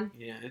Wan.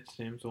 Yeah, it's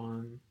James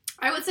Wan.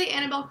 I would say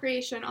Annabelle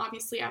Creation,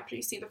 obviously, after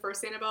you see the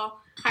first Annabelle.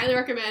 Highly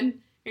recommend.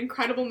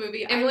 Incredible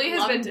movie. Emily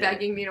has been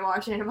begging me to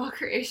watch Annabelle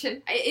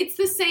Creation. It's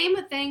the same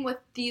thing with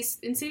these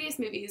Insidious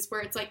movies,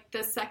 where it's like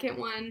the second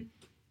one,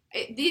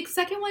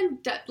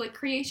 like,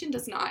 Creation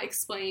does not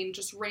explain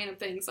just random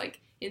things like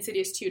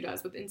Insidious 2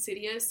 does with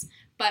Insidious,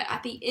 but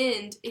at the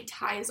end, it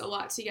ties a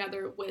lot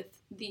together with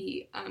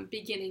the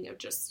beginning of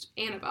just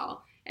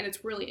Annabelle, and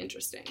it's really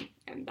interesting,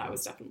 and that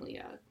was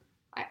definitely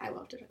I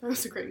loved it. I thought it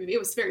was a great movie. It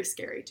was very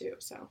scary, too,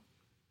 so.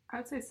 I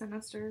would say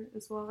Sinister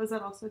as well. Is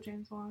that also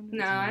James Wan?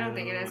 No, I don't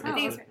think it is. I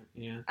think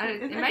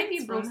it might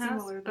be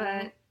Blumhouse,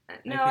 but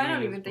no, I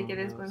don't even think it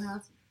is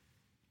Blumhouse.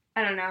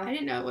 I don't know. I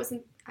didn't know it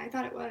wasn't. I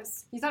thought it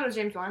was. You thought it was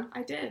James Wan?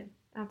 I did.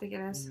 I don't think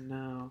it is.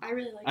 No. I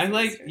really like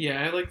Sinister.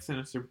 I like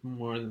Sinister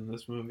more than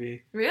this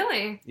movie.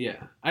 Really?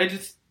 Yeah. I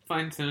just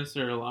find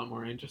Sinister a lot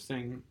more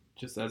interesting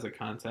just as a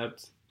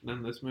concept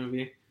than this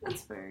movie.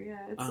 That's fair,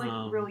 yeah. It's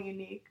like really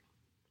unique.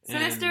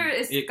 Sinister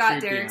is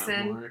Scott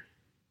Derrickson.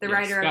 The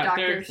writer of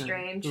Doctor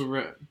Strange.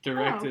 Who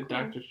directed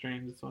Doctor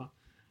Strange as well.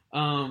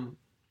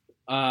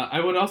 I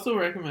would also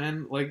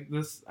recommend, like,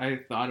 this, I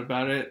thought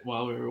about it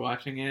while we were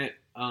watching it,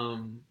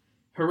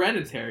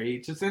 Hereditary,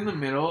 just in the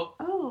middle,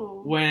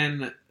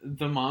 when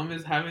the mom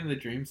is having the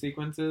dream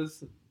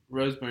sequences,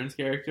 Rose Byrne's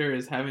character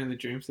is having the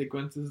dream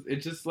sequences, it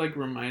just, like,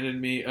 reminded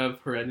me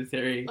of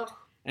Hereditary,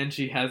 and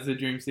she has the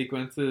dream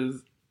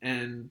sequences,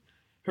 and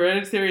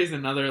Hereditary is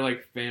another,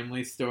 like,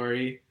 family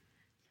story.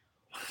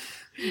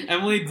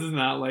 Emily does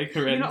not like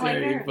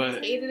Hereditary, but I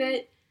hated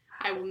it.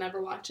 I will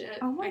never watch it.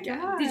 Oh my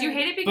god! Did you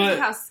hate it because of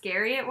how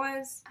scary it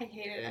was? I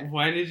hated it.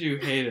 Why did you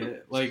hate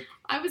it? Like,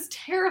 I was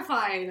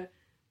terrified.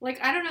 Like,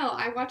 I don't know.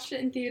 I watched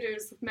it in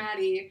theaters with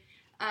Maddie,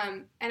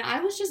 and I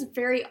was just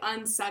very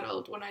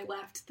unsettled when I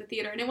left the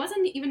theater. And it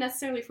wasn't even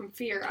necessarily from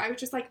fear. I was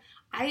just like,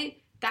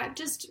 that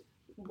just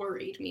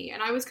worried me,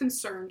 and I was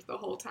concerned the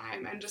whole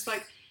time, and just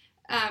like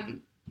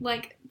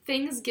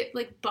things get,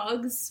 like,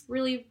 bugs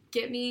really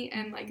get me,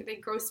 and, like, they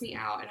gross me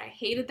out, and I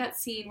hated that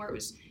scene where it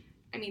was,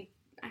 I mean,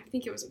 I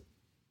think it was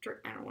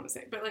I don't want to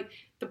say it, but, like,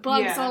 the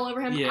bugs all over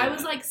him. I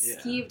was, like,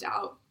 skeeved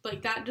out.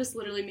 Like, that just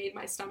literally made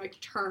my stomach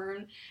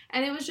turn,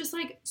 and it was just,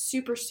 like,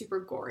 super, super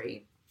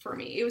gory for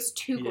me. It was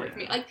too gory for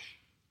me. Like,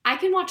 I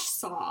can watch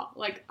Saw.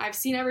 Like, I've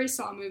seen every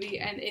Saw movie,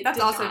 and That's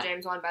did also not-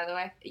 James Wan, by the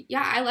way.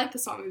 Yeah, I like the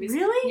Saw movies.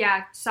 Really?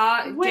 Yeah,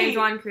 Saw. Wait. James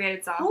Wan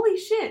created Saw. Holy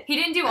shit. He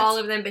didn't do all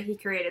of them, but he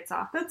created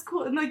Saw. That's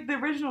cool. And, like, the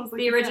original is, like,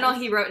 The original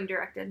best. he wrote and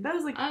directed. That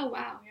was, like, Oh,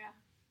 wow, yeah.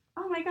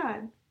 oh my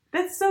god.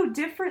 That's so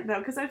different, though,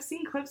 because I've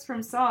seen clips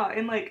from Saw,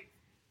 and, like,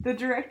 the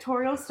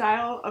directorial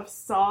style of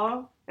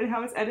Saw and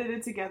how it's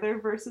edited together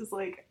versus,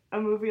 like, a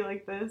movie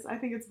like this, I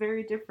think it's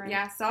very different.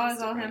 Yeah, Saw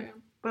is all him.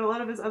 But a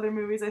lot of his other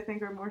movies, I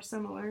think, are more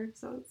similar,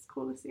 so it's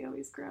cool to see how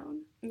he's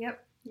grown.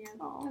 Yep. Yeah,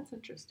 Aw. that's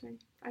interesting.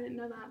 I didn't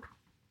know that.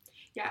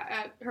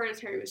 Yeah,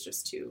 Hereditary was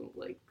just too,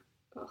 like,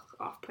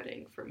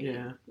 off-putting for me.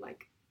 Yeah.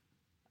 Like,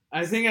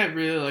 I think I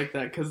really like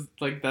that because,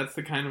 like, that's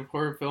the kind of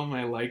horror film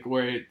I like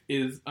where it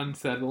is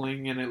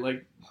unsettling and it,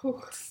 like,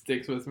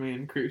 sticks with me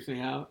and creeps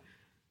me out.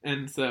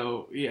 And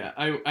so, yeah,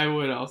 I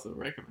would also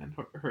recommend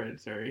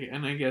Hereditary.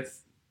 And I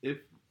guess if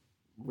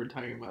we're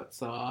talking about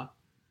Saw,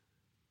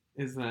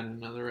 is that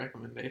another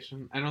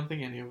recommendation? I don't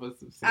think any of us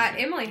have seen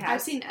it. Emily has.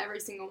 I've seen every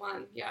single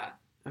one, yeah.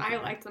 Okay.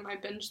 I liked them. I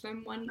binged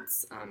them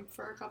once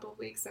for a couple of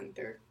weeks, and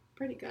they're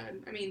pretty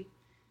good. I mean,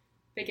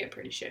 they get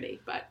pretty shitty,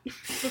 but the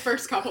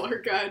first couple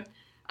are good.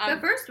 The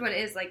first one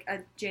is, like, a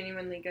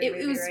genuinely good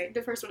movie, right?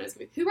 The first one is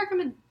good. Who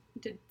recommended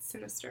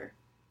Sinister?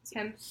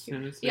 Him.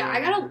 Sinister. Yeah,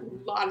 I got a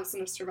lot of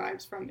Sinister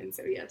vibes from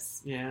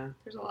Insidious. Yeah.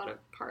 There's a lot of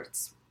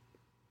parts.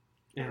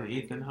 And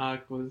Ethan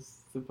Hawke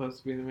was supposed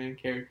to be the main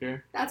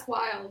character. That's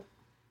wild.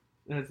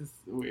 That's just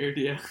weird,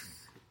 yeah.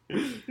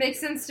 Makes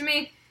sense to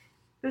me.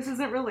 This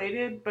isn't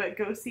related, but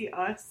go see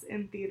Us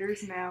in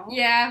theaters now.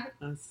 Yeah.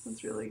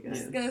 That's really good.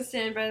 Just gonna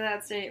stand by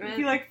that statement. If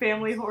you like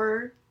family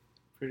horror.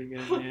 Pretty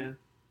good,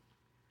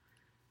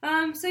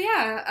 yeah. So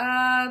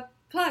yeah,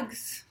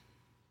 plugs.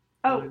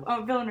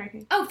 Oh, villain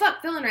ranking. Oh,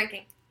 fuck, villain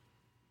ranking.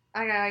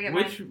 I gotta get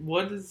mine.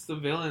 What is the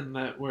villain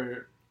that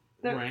we're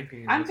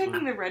ranking? I'm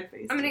picking the red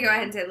face. I'm gonna go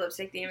ahead and say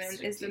Lipstick Demon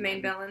is the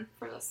main villain.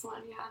 For this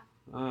one,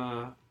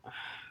 yeah.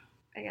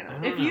 I gotta.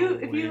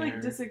 don't If you like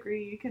where.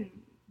 disagree, you can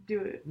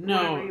do it.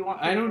 No, you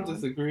want I don't villain.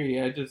 disagree.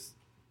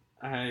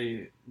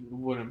 I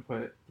wouldn't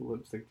put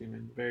Lipstick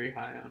Demon very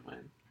high on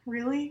mine.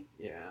 Really?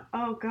 Yeah.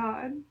 Oh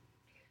god.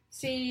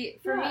 See,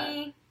 for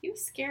me, he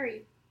was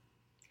scary.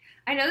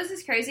 I know this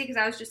is crazy because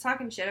I was just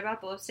talking shit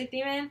about the Lipstick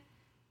Demon,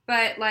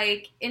 but,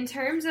 like, in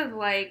terms of,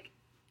 like,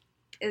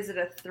 is it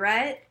a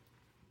threat?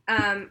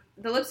 The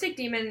Lipstick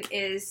Demon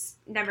is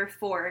number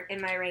 4 in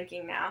my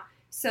ranking now.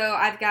 So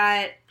I've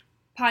got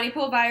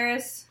Pontypool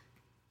Virus,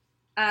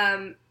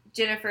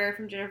 Jennifer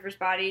from Jennifer's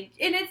Body,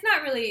 and it's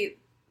not really...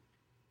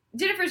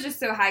 Jennifer's just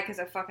so high because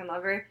I fucking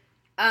love her.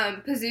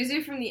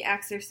 Pazuzu from The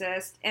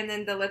Exorcist, and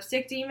then the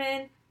Lipstick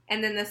Demon,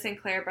 and then the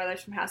Sinclair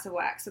brothers from House of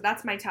Wax. So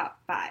that's my top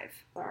 5.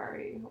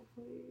 Sorry,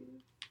 hopefully.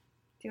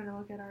 Do you want to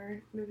look at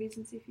our movies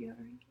and see if you have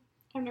a ranking?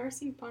 I've never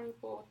seen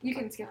Pontypool. You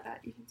can skip that.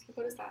 You can skip.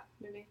 What is that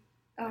movie?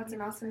 Oh, it's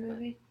an awesome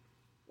movie.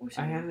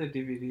 I have the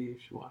DVD. You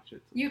should watch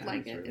it. You'd sometime.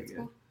 like it. really It's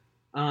good.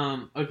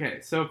 cool.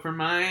 Okay, so for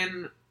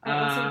mine, I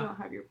also don't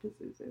have your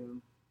Pazuzu.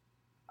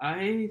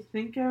 I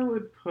think I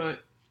would put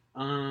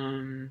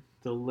the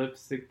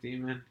Lipstick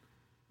Demon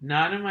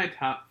not in my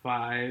top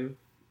 5,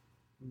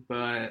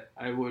 but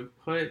I would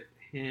put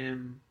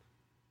him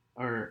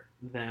or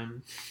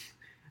them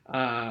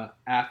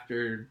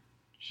after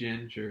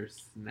Ginger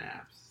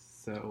Snaps.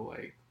 So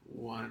like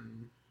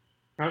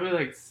probably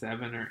like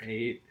 7 or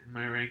 8 in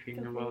my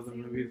ranking of all the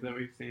movies that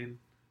we've seen.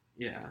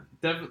 Yeah,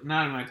 definitely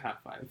not in my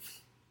top 5.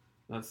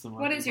 That's the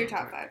one. What is your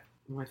top 5?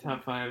 My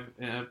top 5: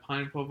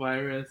 Pineapple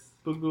Virus,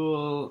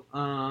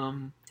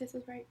 Bughuul, This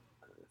is right.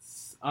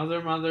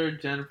 Other Mother,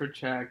 Jennifer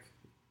Check,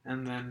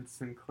 and then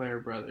Sinclair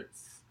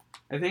Brothers.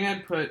 I think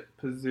I'd put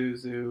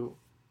Pazuzu.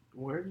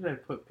 Where did I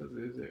put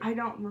Pazuzu? I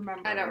don't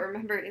remember. I don't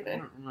remember I either.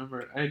 don't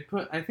remember.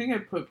 I think I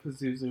put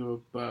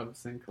Pazuzu above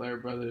Sinclair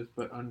Brothers,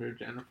 but under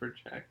Jennifer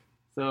Check.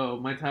 So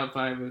my top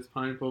 5 is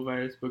Pineapple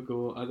Virus,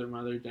 Bughuul, Other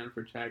Mother,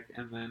 Jennifer Check,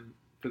 and then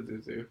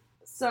Pazuzu.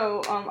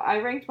 So, I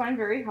ranked mine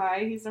very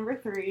high. He's number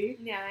 3.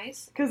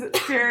 Nice. Because it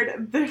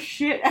scared the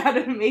shit out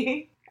of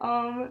me.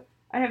 I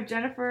have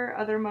Jennifer,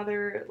 Other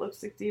Mother,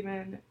 Lipstick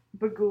Demon,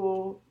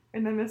 Bughuul,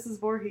 and then Mrs.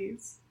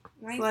 Voorhees.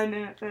 Nice. Sliding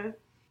in at 5th.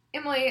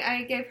 Emily,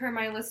 I gave her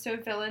my list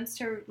of villains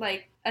to,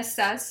 like,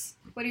 assess.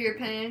 What are your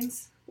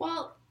opinions?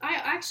 Well, I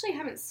actually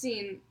haven't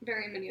seen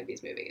very many of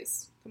these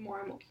movies, the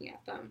more I'm looking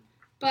at them.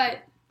 But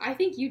I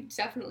think you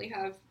definitely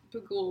have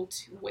Bughuul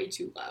way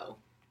too low.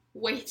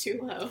 Way too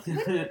low.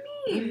 What do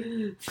you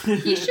mean?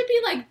 He should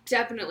be, like,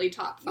 definitely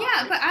top 5.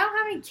 Yeah, but I don't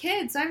have any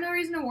kids, so I have no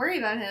reason to worry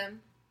about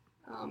him.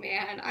 Oh,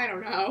 man, I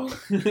don't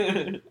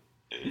know.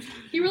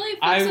 He really fucks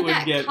I with would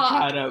that get cop.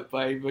 caught up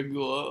by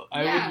Bughuul.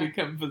 I Yeah. would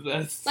become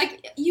possessed.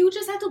 Like, you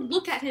just have to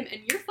look at him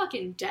and you're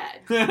fucking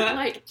dead.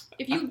 Like,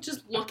 if you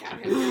just look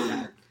at him, you're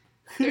dead.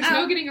 There's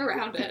no getting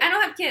around it. I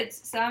don't have kids,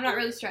 so I'm not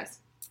really stressed.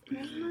 I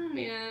don't know,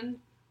 man.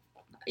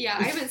 Yeah,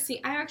 I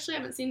actually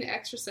haven't seen The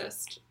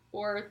Exorcist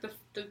or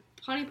the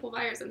Pontypool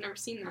Virus. I've never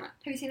seen that. Have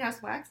you seen House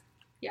of Wax?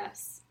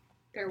 Yes.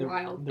 They're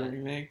wild, The but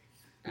remake?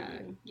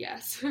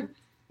 yes.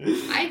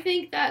 I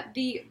think that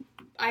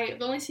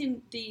I've only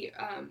seen the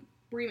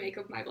remake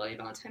of My Bloody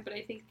Valentine, but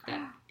I think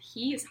that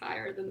he is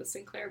higher than the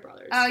Sinclair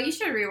brothers. Oh, you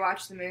should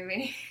rewatch the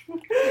movie.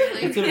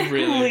 Really? It's a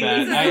really bad.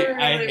 It's I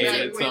really hate bad.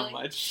 it so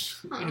much.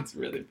 Huh. It's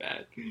really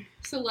bad.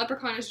 So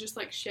Leprechaun is just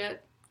like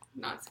shit,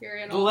 not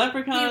scary at The all.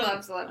 Leprechaun. He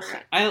loves the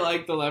Leprechaun. I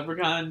like the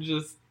Leprechaun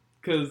just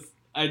because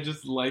I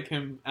just like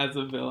him as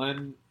a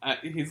villain.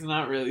 He's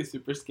not really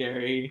super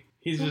scary.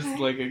 He's just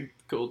like a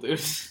cool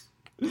dude.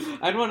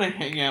 I'd want to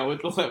hang out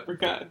with the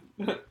Leprechaun,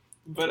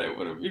 but I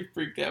wouldn't be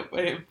freaked out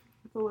by him.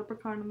 The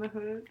Leprechaun in the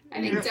Hood.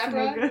 I think You're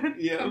Deborah- so good.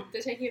 Yeah.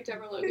 The Taking of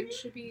Deborah Logan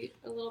should be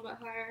a little bit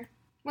higher.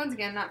 Once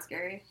again, not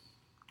scary.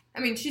 I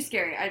mean, she's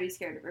scary. I'd be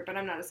scared of her, but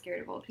I'm not as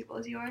scared of old people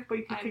as you are. But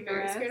you can I'm kick her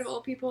very ass. scared of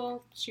old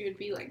people. She would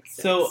be like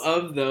 6. So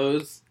of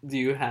those, do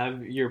you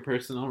have your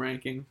personal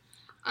ranking?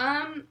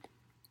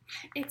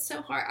 It's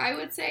so hard. I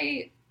would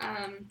say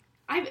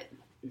I've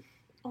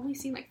only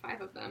seen like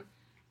 5 of them.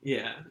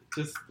 Yeah,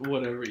 just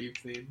whatever you've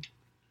seen.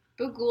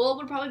 Bagul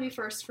would probably be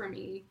first for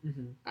me.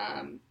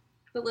 Mm-hmm.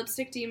 The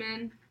Lipstick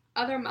Demon,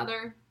 Other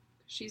Mother,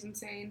 she's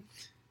insane.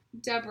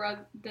 Deborah,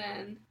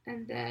 then,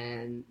 and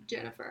then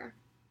Jennifer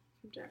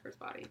from Jennifer's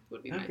Body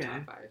would be my Okay.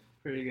 top 5.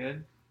 Pretty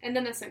good. And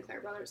then the Sinclair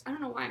brothers. I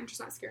don't know why, I'm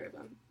just not scared of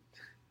them.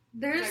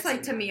 They're just,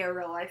 like, to me, a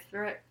real life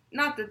threat.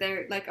 Not that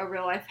they're, like, a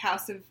real life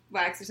House of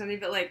Wax or something,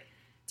 but, like,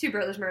 2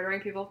 brothers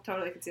murdering people.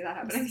 Totally could see that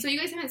happening. So you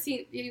guys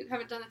you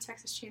haven't done the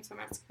Texas Chainsaw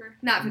Massacre?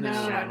 Not for No, this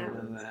show, I no.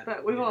 don't know that.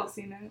 But we've Yeah. all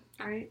seen it,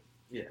 right?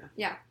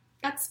 Yeah.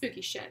 That's spooky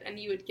shit, and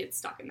you would get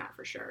stuck in that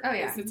for sure. Oh,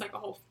 yeah. 'Cause it's like a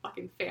whole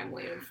fucking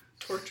family of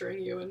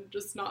torturing you and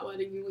just not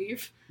letting you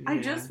leave. I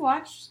just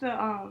watched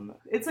the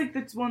it's like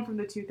the one from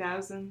the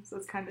 2000s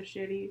that's kind of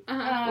shitty.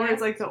 Uh-huh. Where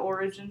it's like the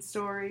origin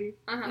story.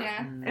 Uh-huh.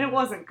 Yeah. And it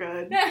wasn't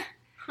good.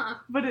 Huh.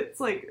 But it's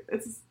like,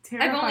 it's a I've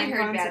terrifying only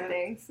heard concept. bad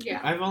things.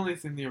 Yeah. I've only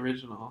seen the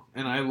original,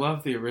 and I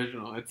love the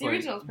original. It's The like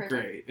original's perfect.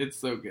 great. It's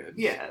so good.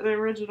 Yeah, the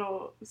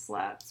original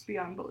slaps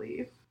beyond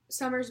belief.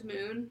 Summer's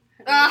Moon.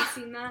 Have Ah. you guys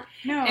seen that?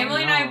 No.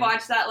 Emily and I No.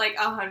 watched that, like,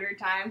 100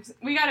 times.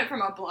 We got it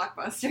from a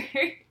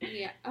Blockbuster.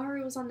 Yeah. Or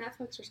it was on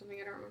Netflix or something,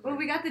 I don't remember. Well,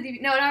 we got the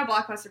DVD. No, not a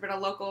Blockbuster, but a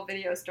local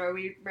video store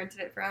we rented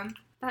it from.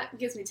 That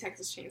gives me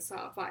Texas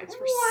Chainsaw vibes for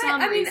What? some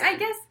I mean, reason.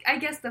 I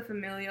guess the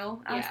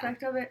familial Yeah.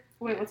 aspect of it.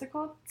 Wait, what's it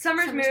called?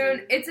 Summer's Summer's Moon.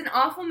 Moon. It's an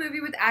awful movie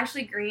with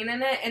Ashley Greene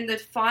in it, and the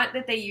font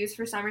that they use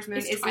for Summer's Moon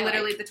It's is Twilight.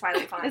 literally the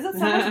Twilight font. Is it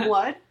Summer's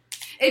Blood?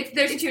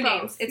 There's It's 2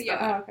 both, names. It's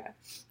yeah. both.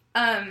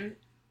 Oh, okay.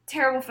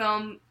 Terrible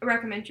film.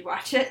 Recommend you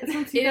watch it. It's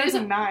from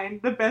 2009,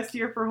 the best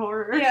year for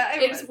horror. Yeah,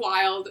 it It's was.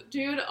 wild.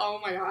 Dude, oh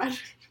my god.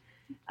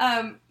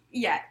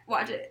 Yeah,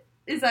 watch it.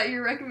 Is that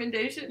your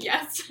recommendation?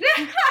 Yes.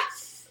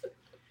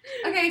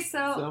 Okay,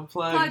 so So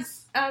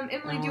plugs.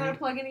 Emily, do you want to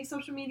plug any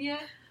social media?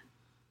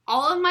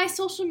 All of my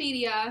social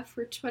media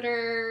for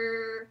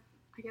Twitter,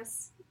 I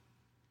guess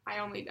I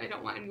don't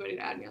want anybody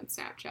to add me on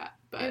Snapchat,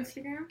 but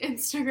Instagram?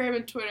 Instagram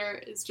and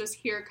Twitter is just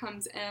Here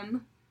Comes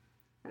M,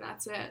 and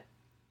that's it.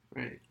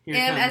 Right. Here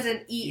M comes as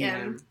in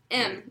E-M.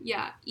 M,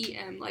 yeah,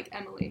 E-M, like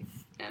Emily,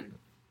 M.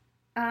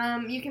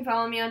 You can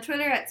follow me on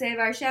Twitter at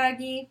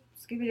SaveOurShaggy.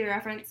 Scooby-Doo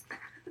reference.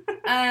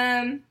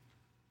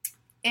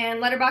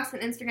 And Letterboxd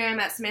and Instagram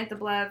at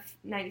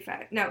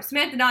SamanthaBlev95. No,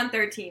 Samantha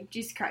Don13.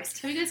 Jesus Christ.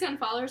 Have you guys gotten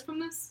followers from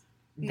this?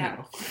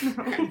 No.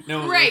 No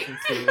one Great. listens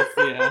to this.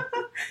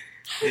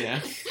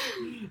 Yeah.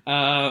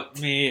 Yeah.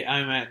 Me,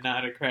 I'm at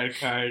Not a Credit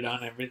Card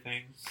on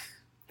everything.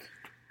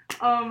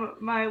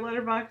 My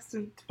Letterboxd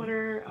and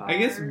Twitter are... I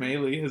guess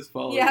Maylee has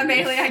followed. Yeah,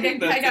 me. Maylee. I got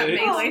That's it.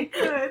 Maylee.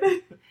 Oh,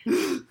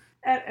 good.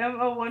 At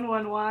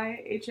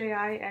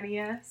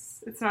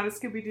MO11YHAINES. It's not a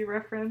Scooby-Doo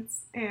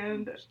reference.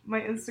 And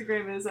my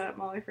Instagram is at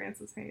Molly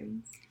Francis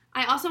Haynes.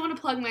 I also want to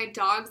plug my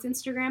dog's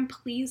Instagram.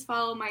 Please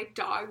follow my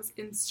dog's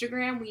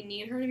Instagram. We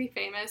need her to be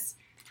famous.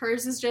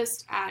 Hers is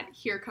just at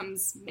Here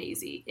Comes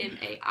Maisie,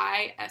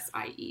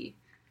 MAISIE.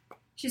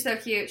 She's so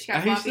cute. She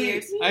got floppy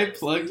ears. I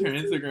plugged her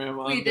Instagram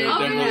on We the did. Oh,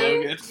 Deborah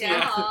really? Logan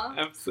Yeah.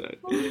 episode.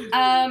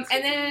 And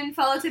then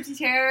follow Tipsy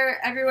Terror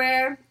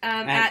everywhere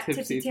at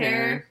Tipsy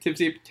Terror.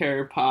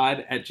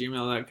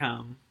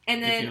 TipsyTerrorPod@gmail.com.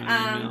 And if then you want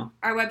an email.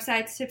 our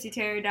website's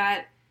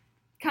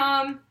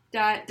tipsyterror.com,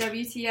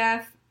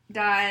 .wtf,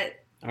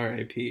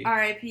 R.I.P.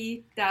 .rip,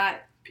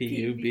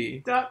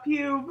 P.U.B.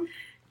 .pube.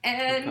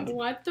 and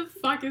What the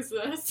fuck is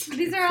this?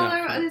 these are all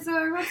our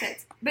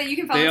websites. But you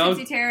can They follow all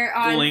Tipsy Terror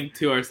on Link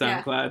to our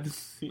SoundCloud. Oh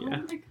Yeah.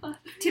 my god.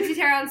 Tipsy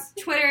Terror on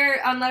Twitter,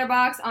 on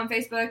Letterboxd, on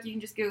Facebook. You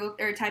can just Google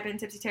or type in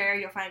Tipsy Terror.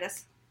 You'll find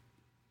us.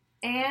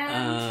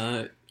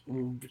 And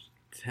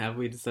Have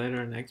we decided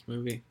our next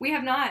movie? we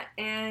have not,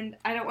 and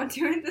I don't want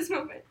to at this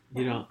moment.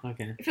 You don't?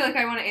 Okay. I feel like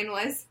I want to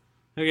analyze.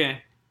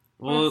 Okay.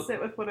 I'll We'll sit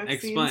with what I've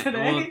seen explain.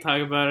 today. We'll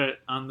talk about it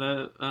on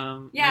the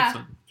Yeah. next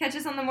one. Catch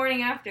us on the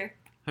morning after.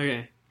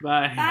 Okay.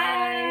 Bye.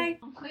 Bye.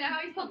 Oh, yeah, how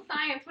he spelled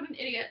science. What an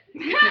idiot.